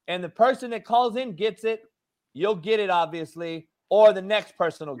 and the person that calls in gets it, you'll get it, obviously, or the next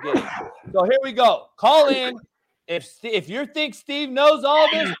person will get it. So here we go. Call in. If you think Steve knows all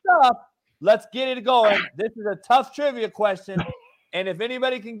this stuff, let's get it going. This is a tough trivia question, and if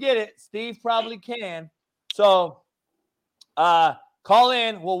anybody can get it, Steve probably can. So call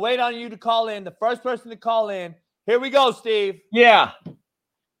in. We'll wait on you to call in. The first person to call in. Here we go, Steve. Yeah.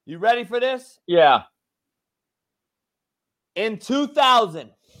 You ready for this? Yeah. In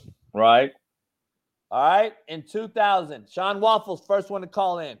 2000. Right. All right. In 2000. Sean Waffles, first one to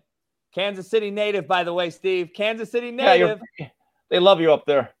call in. Kansas City native, by the way, Steve. Kansas City native. Yeah, they love you up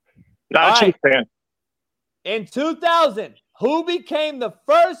there. Not a Chiefs fan. In 2000, who became the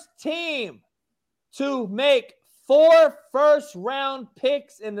first team to make 4 first-round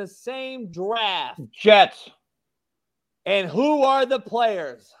picks in the same draft? Jets. And who are the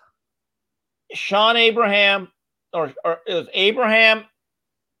players? Sean Abraham, or it was Abraham,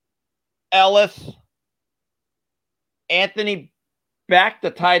 Ellis, Anthony Beck,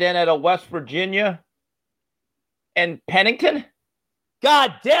 the tight end out of West Virginia, and Pennington.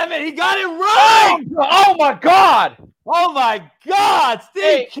 God damn it, he got it right! Oh my God! Oh my God,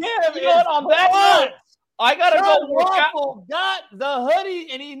 Steve Kim! You know what, on that note, I gotta go work out. Got the hoodie,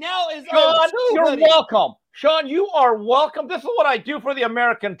 and he now is Sean, on 2 you're hoodies. welcome. Sean, you are welcome. This is what I do for the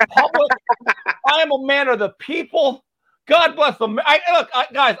American public. I am a man of the people. God bless them.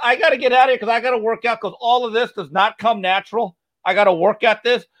 Guys, I got to get out of here because I got to work out because all of this does not come natural. I got to work at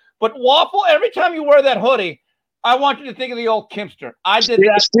this. But Waffle, every time you wear that hoodie, I want you to think of the old Kimster. I did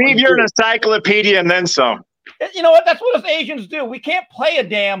that. Steve, you're an encyclopedia and then some. You know what? That's what us Asians do. We can't play a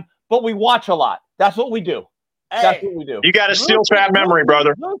damn, but we watch a lot. That's what we do. That's what we do. You got a steel trap memory,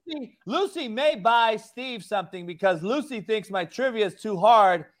 brother. Lucy may buy Steve something because Lucy thinks my trivia is too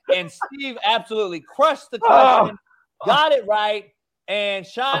hard, and Steve absolutely crushed the question, got it right, and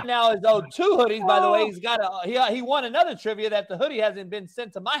Sean now is owed 2 hoodies. By the way, he's got he won another trivia that the hoodie hasn't been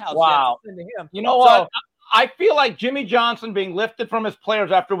sent to my house wow. yet. To send to him. You know what? I feel like Jimmy Johnson being lifted from his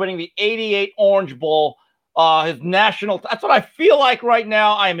players after winning the '88 Orange Bowl. His national. That's what I feel like right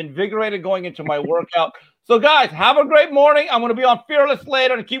now. I am invigorated going into my workout. So, guys, have a great morning. I'm going to be on Fearless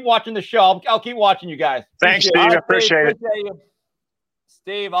later and keep watching the show. I'll keep watching you guys. Thanks, Steve. I appreciate it.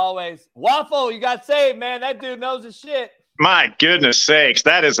 Steve, always. Waffle, you got saved, man. That dude knows his shit. My goodness sakes.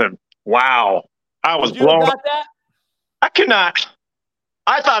 That is a wow. I was blown. Got that? I cannot.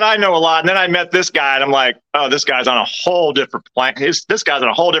 I thought I know a lot, and then I met this guy, and I'm like, oh, this guy's on a whole different plane. This guy's on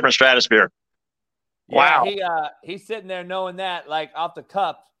a whole different stratosphere. Yeah, wow. He's sitting there knowing that, like, off the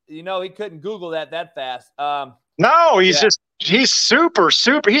cuff. You know, he couldn't Google that fast. No, he's super.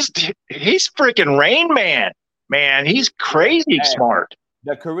 He's freaking Rain Man, man. He's crazy smart.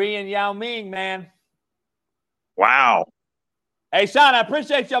 The Korean Yao Ming, man. Wow. Hey, Sean, I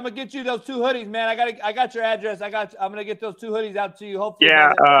appreciate you. I'm gonna get you those 2 hoodies, man. I got your address. I'm gonna get those 2 hoodies out to you. Hopefully,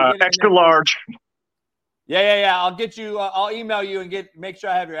 extra large. Yeah. I'll get you. I'll email you and make sure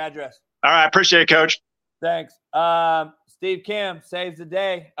I have your address. All right, appreciate it, Coach. Thanks. Steve Kim saves the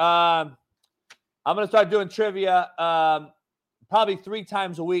day. I'm going to start doing trivia probably 3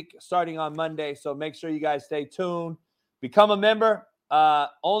 times a week starting on Monday. So make sure you guys stay tuned. Become a member.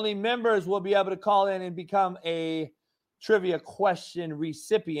 Only members will be able to call in and become a trivia question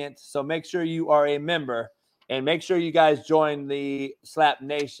recipient. So make sure you are a member. And make sure you guys join the Slap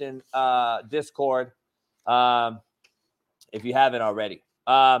Nation Discord if you haven't already.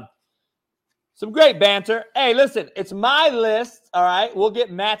 Some great banter. Hey, listen, it's my list, all right? We'll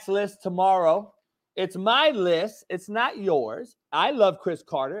get Matt's list tomorrow. It's my list. It's not yours. I love Chris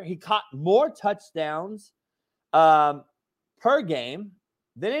Carter. He caught more touchdowns per game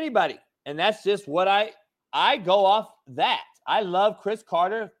than anybody. And that's just what I go off that. I love Chris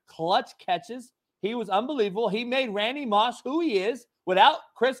Carter, clutch catches. He was unbelievable. He made Randy Moss who he is. Without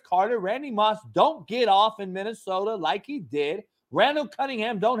Chris Carter, Randy Moss don't get off in Minnesota like he did. Randall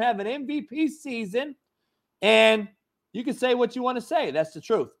Cunningham don't have an MVP season, and you can say what you want to say. That's the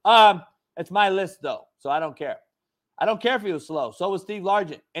truth. It's my list, though, so I don't care. I don't care if he was slow. So was Steve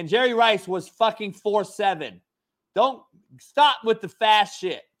Largent. And Jerry Rice was fucking 4.7. Don't stop with the fast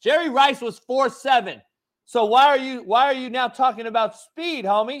shit. Jerry Rice was 4.7. So why are you now talking about speed,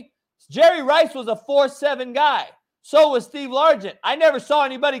 homie? Jerry Rice was a 4.7 guy. So was Steve Largent. I never saw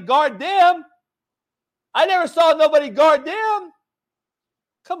anybody guard them. I never saw nobody guard them.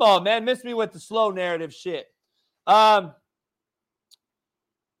 Come on, man. Miss me with the slow narrative shit. I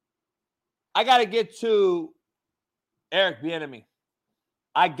got to get to Eric Bieniemy.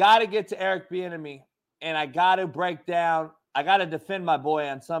 I got to get to Eric Bieniemy, and I got to break down. I got to defend my boy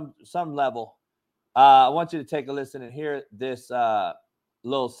on some level. I want you to take a listen and hear this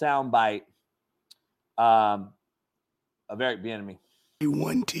little soundbite of Eric Bieniemy.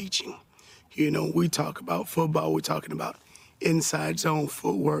 One teaching. You know, we talk about football. We're talking about inside zone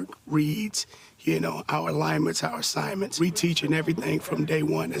footwork, reads, you know, our alignments, our assignments. We teaching everything from day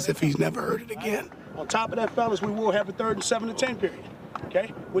one as if he's never heard it again. On top of that, fellas, we will have a 3rd and 7 and 10 period,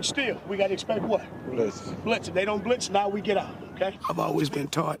 okay? Which still, we got to expect what? Blitz. If they don't blitz, now we get out, okay? I've always been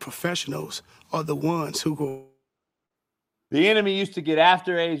taught professionals are the ones who go. The enemy used to get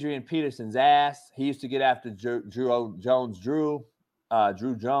after Adrian Peterson's ass. He used to get after Drew Jones,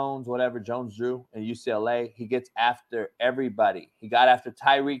 whatever, Jones-Drew in UCLA. He gets after everybody. He got after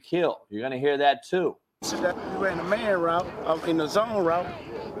Tyreek Hill. You're going to hear that too. You ran the man route, in the zone route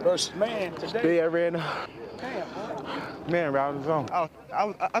versus man today. Yeah, I ran man route in the zone.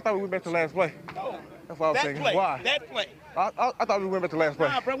 I thought we went back to last play. That's what I was thinking. Why? That play. I thought we went back to last play.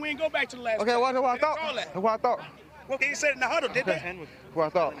 Nah, bro, we ain't go back to the last play. Okay, that's what I thought. Well, they said in the huddle, did they? That's what I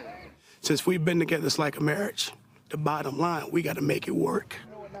thought. Since we've been together, it's like a marriage. The bottom line, we got to make it work.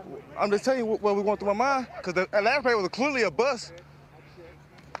 I'm just telling you what was going through my mind, because the last play was clearly a bust.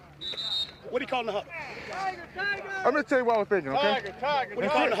 What do you call in the huddle? I'm just telling you what I was thinking, okay? What do you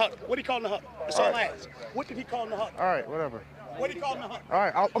call in the huddle? What do you call in the huddle? That's all I ask. What did he call in the huddle? All right, whatever. What did he call in the huddle? All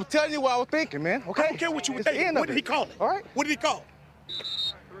right, I'm telling you what I was thinking, man, okay? I don't care what you were thinking. What did he call it? All right. What did he call?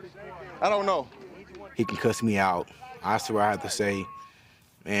 I don't know. he can cuss me out. I swear I have to say,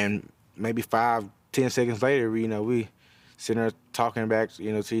 and maybe 5-10 seconds later, we sitting there talking back,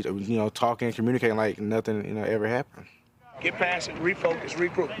 talking, communicating like nothing, ever happened. Get past it, refocus,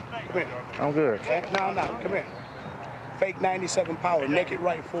 regroup. Come here. I'm good. Okay? No, come here. Fake 97 power, naked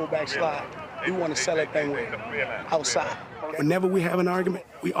right, fullback slide. We want to sell that thing with outside. Whenever we have an argument,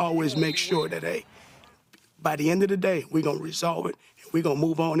 we always make sure that, hey, by the end of the day, we're going to resolve it, and we're going to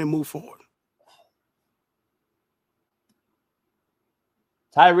move on and move forward.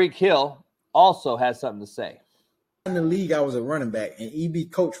 Tyreek Hill also has something to say. In the league, I was a running back, and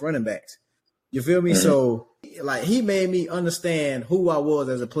EB coached running backs. You feel me? Mm-hmm. So, he made me understand who I was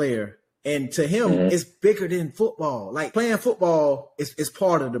as a player. And to him, it's bigger than football. Like, playing football is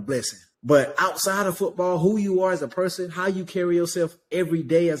part of the blessing. But outside of football, who you are as a person, how you carry yourself every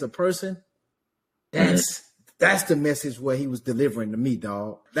day as a person, that's the message what he was delivering to me,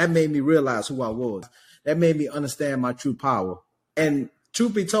 dog. That made me realize who I was. That made me understand my true power. And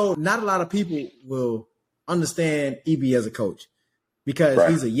truth be told, not a lot of people will understand EB as a coach because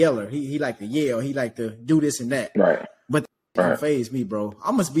he's a yeller. He like to yell. He like to do this and that. Right. But that don't faze me, bro.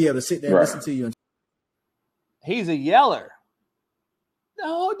 I must be able to sit there and listen to you. He's a yeller.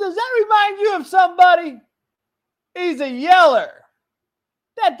 No, does that remind you of somebody? He's a yeller.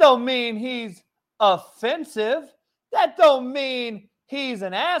 That don't mean he's offensive. That don't mean he's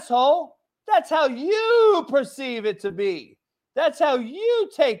an asshole. That's how you perceive it to be. That's how you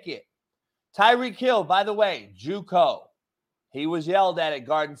take it. Tyreek Hill, by the way, JUCO. He was yelled at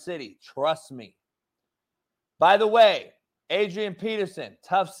Garden City. Trust me. By the way, Adrian Peterson,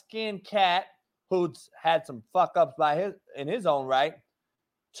 tough-skinned cat who's had some fuck-ups in his own right,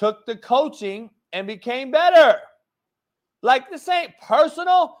 took the coaching and became better. Like, this ain't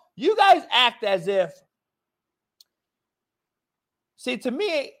personal. You guys act as if. See, to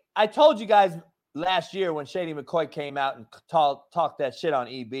me, I told you guys last year when Shady McCoy came out and talked that shit on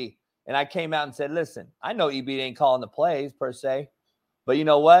EB, and I came out and said, listen, I know EB ain't calling the plays per se, but you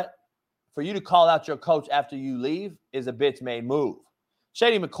know what? For you to call out your coach after you leave is a bitch-made move.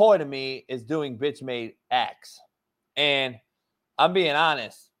 Shady McCoy, to me, is doing bitch-made acts. And I'm being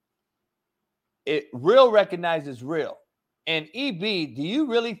honest. Real recognizes real. And EB, do you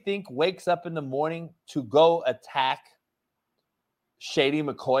really think wakes up in the morning to go attack Shady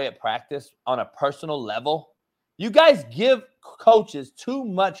McCoy at practice on a personal level? You guys give coaches too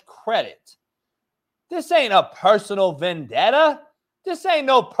much credit. This ain't a personal vendetta. This ain't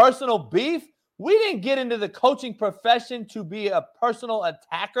no personal beef. We didn't get into the coaching profession to be a personal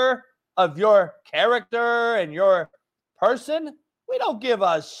attacker of your character and your person. We don't give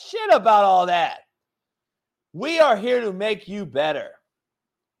a shit about all that. We are here to make you better.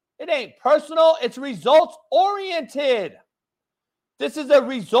 It ain't personal. It's results-oriented. This is a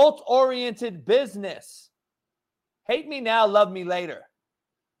results-oriented business. Hate me now, love me later.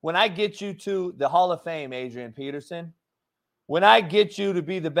 When I get you to the Hall of Fame, Adrian Peterson, when I get you to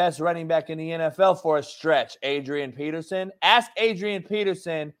be the best running back in the NFL for a stretch, Adrian Peterson, ask Adrian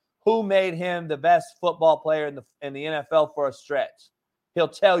Peterson who made him the best football player in the NFL for a stretch. He'll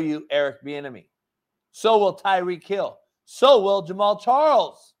tell you Eric Bieniemy. So will Tyreek Hill. So will Jamal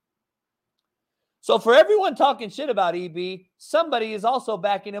Charles. So for everyone talking shit about EB, somebody is also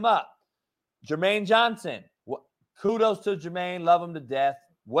backing him up. Jermaine Johnson. Kudos to Jermaine. Love him to death.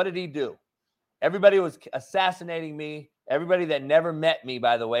 What did he do? Everybody was assassinating me. Everybody that never met me,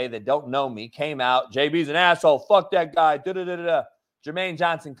 by the way, that don't know me, came out. JB's an asshole. Fuck that guy. Da-da-da-da-da. Jermaine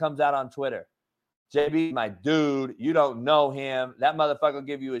Johnson comes out on Twitter. JB, my dude, you don't know him. That motherfucker will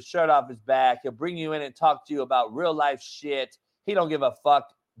give you his shirt off his back. He'll bring you in and talk to you about real life shit. He don't give a fuck.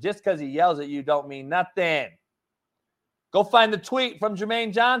 Just because he yells at you don't mean nothing. Go find the tweet from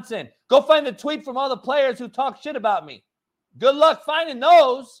Jermaine Johnson. Go find the tweet from all the players who talk shit about me. Good luck finding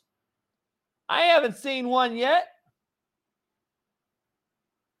those. I haven't seen one yet.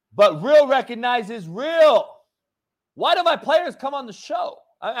 But real recognizes real. Why do my players come on the show?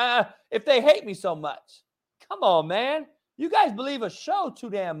 If they hate me so much. Come on, man. You guys believe a show too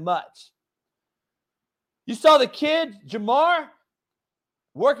damn much. You saw the kid, Jamar,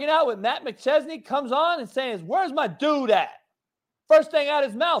 working out with Matt McChesney, comes on and saying, where's my dude at? First thing out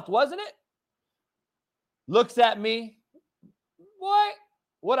his mouth, wasn't it? Looks at me. What?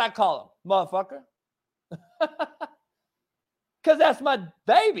 What'd I call him? Motherfucker. Because that's my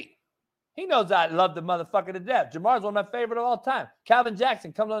baby. He knows I love the motherfucker to death. Jamar's one of my favorite of all time. Calvin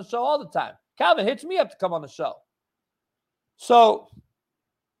Jackson comes on the show all the time. Calvin hits me up to come on the show. So,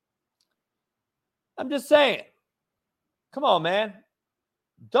 I'm just saying. Come on, man.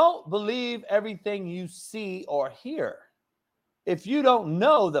 Don't believe everything you see or hear if you don't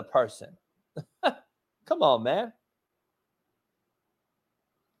know the person. Come on, man.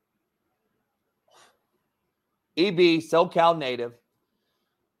 EB, SoCal native.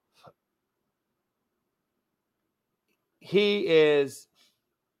 He is.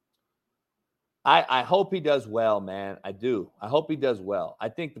 I hope he does well, man. I do. I hope he does well. I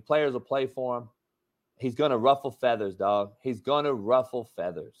think the players will play for him. He's going to ruffle feathers, dog. He's going to ruffle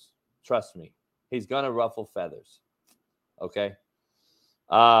feathers. Trust me. He's going to ruffle feathers. Okay?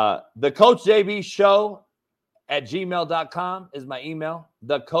 The Coach JB Show at gmail.com is my email.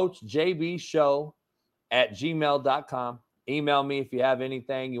 The Coach JB Show at gmail.com. Email me if you have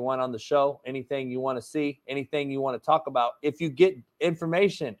anything you want on the show, anything you want to see, anything you want to talk about. If you get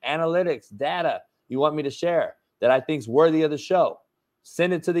information, analytics, data you want me to share that I think is worthy of the show,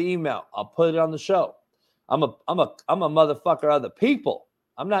 send it to the email. I'll put it on the show. I'm a motherfucker of the people.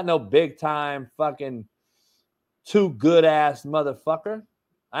 I'm not no big time fucking too good ass motherfucker.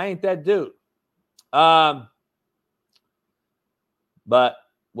 I ain't that dude. But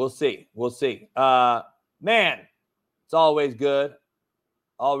we'll see. We'll see. Man, it's always good.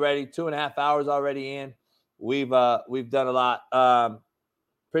 Already 2.5 hours already in. We've done a lot.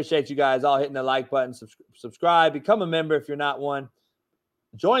 Appreciate you guys all hitting the like button, subscribe, become a member if you're not one.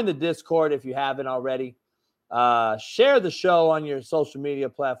 Join the Discord if you haven't already. Share the show on your social media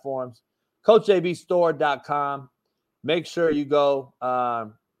platforms. CoachJBStore.com. Make sure you go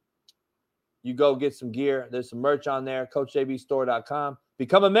get some gear. There's some merch on there. CoachJBStore.com.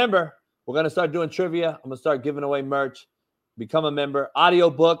 Become a member. We're going to start doing trivia. I'm going to start giving away merch. Become a member.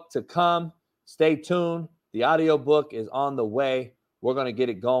 Audiobook to come. Stay tuned. The audiobook is on the way. We're going to get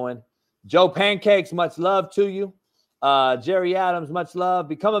it going. Joe Pancakes, much love to you. Jerry Adams, much love.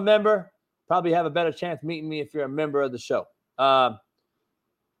 Become a member. Probably have a better chance meeting me if you're a member of the show.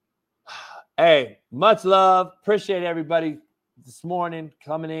 Hey, much love. Appreciate everybody this morning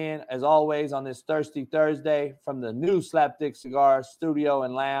coming in, as always, on this Thirsty Thursday from the new Slapdick Cigar Studio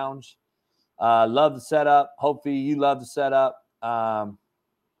and Lounge. Love the setup. Hopefully you love the setup.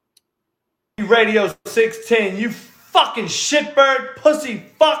 Radio 610, you fucking shitbird, pussy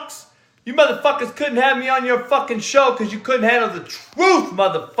fucks. You motherfuckers couldn't have me on your fucking show because you couldn't handle the truth,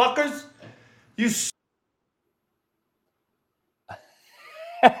 motherfuckers. You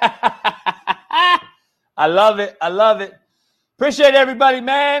I love it. I love it. Appreciate everybody,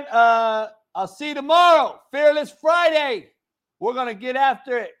 man. I'll see you tomorrow. Fearless Friday. We're going to get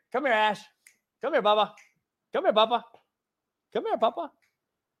after it. Come here, Ash. Come here, Baba. Come here, Papa. Come here, Papa.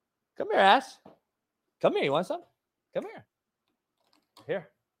 Come here, Ash. Come here. You want some? Come here. Here.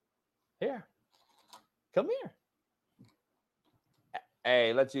 Here. Come here.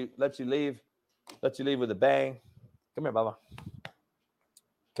 Hey, let you leave. Let you leave with a bang. Come here, Baba.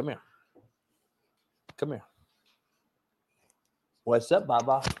 Come here. Come here. What's up,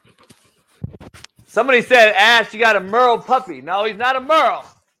 Baba? Somebody said, Ash, you got a Merle puppy. No, he's not a Merle.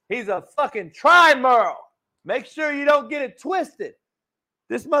 He's a fucking tri-Merle. Make sure you don't get it twisted.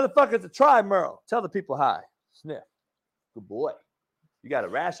 This motherfucker's a tri-Merle. Tell the people hi. Sniff. Good boy. You got a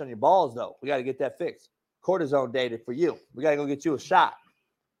rash on your balls, though. We got to get that fixed. Cortisone dated for you. We got to go get you a shot.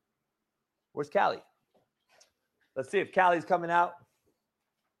 Where's Callie? Let's see if Callie's coming out.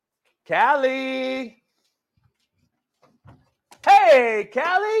 Callie. Hey,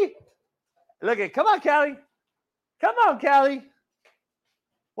 Callie. Look at, come on, Callie. Come on, Callie.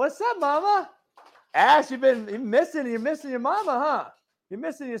 What's up, mama? Ash, you're missing your mama, huh? You're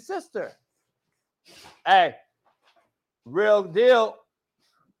missing your sister. Hey, real deal.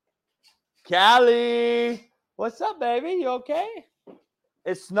 Callie. What's up, baby? You okay?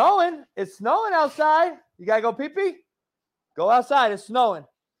 It's snowing. It's snowing outside. You got to go pee-pee? Go outside. It's snowing.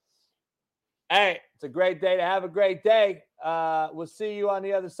 Hey, it's a great day to have a great day. We'll see you on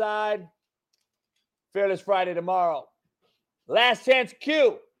the other side. Fearless Friday tomorrow. Last Chance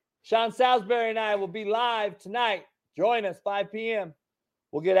Q. Sean Salisbury and I will be live tonight. Join us, 5 p.m.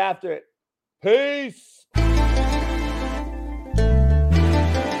 We'll get after it. Peace.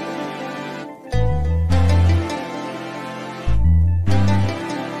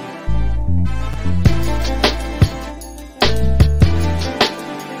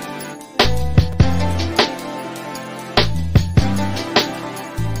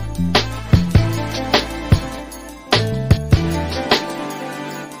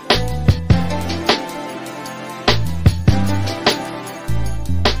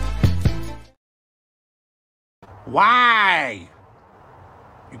 Why?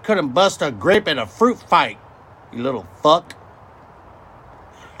 You couldn't bust a grape in a fruit fight, you little fuck.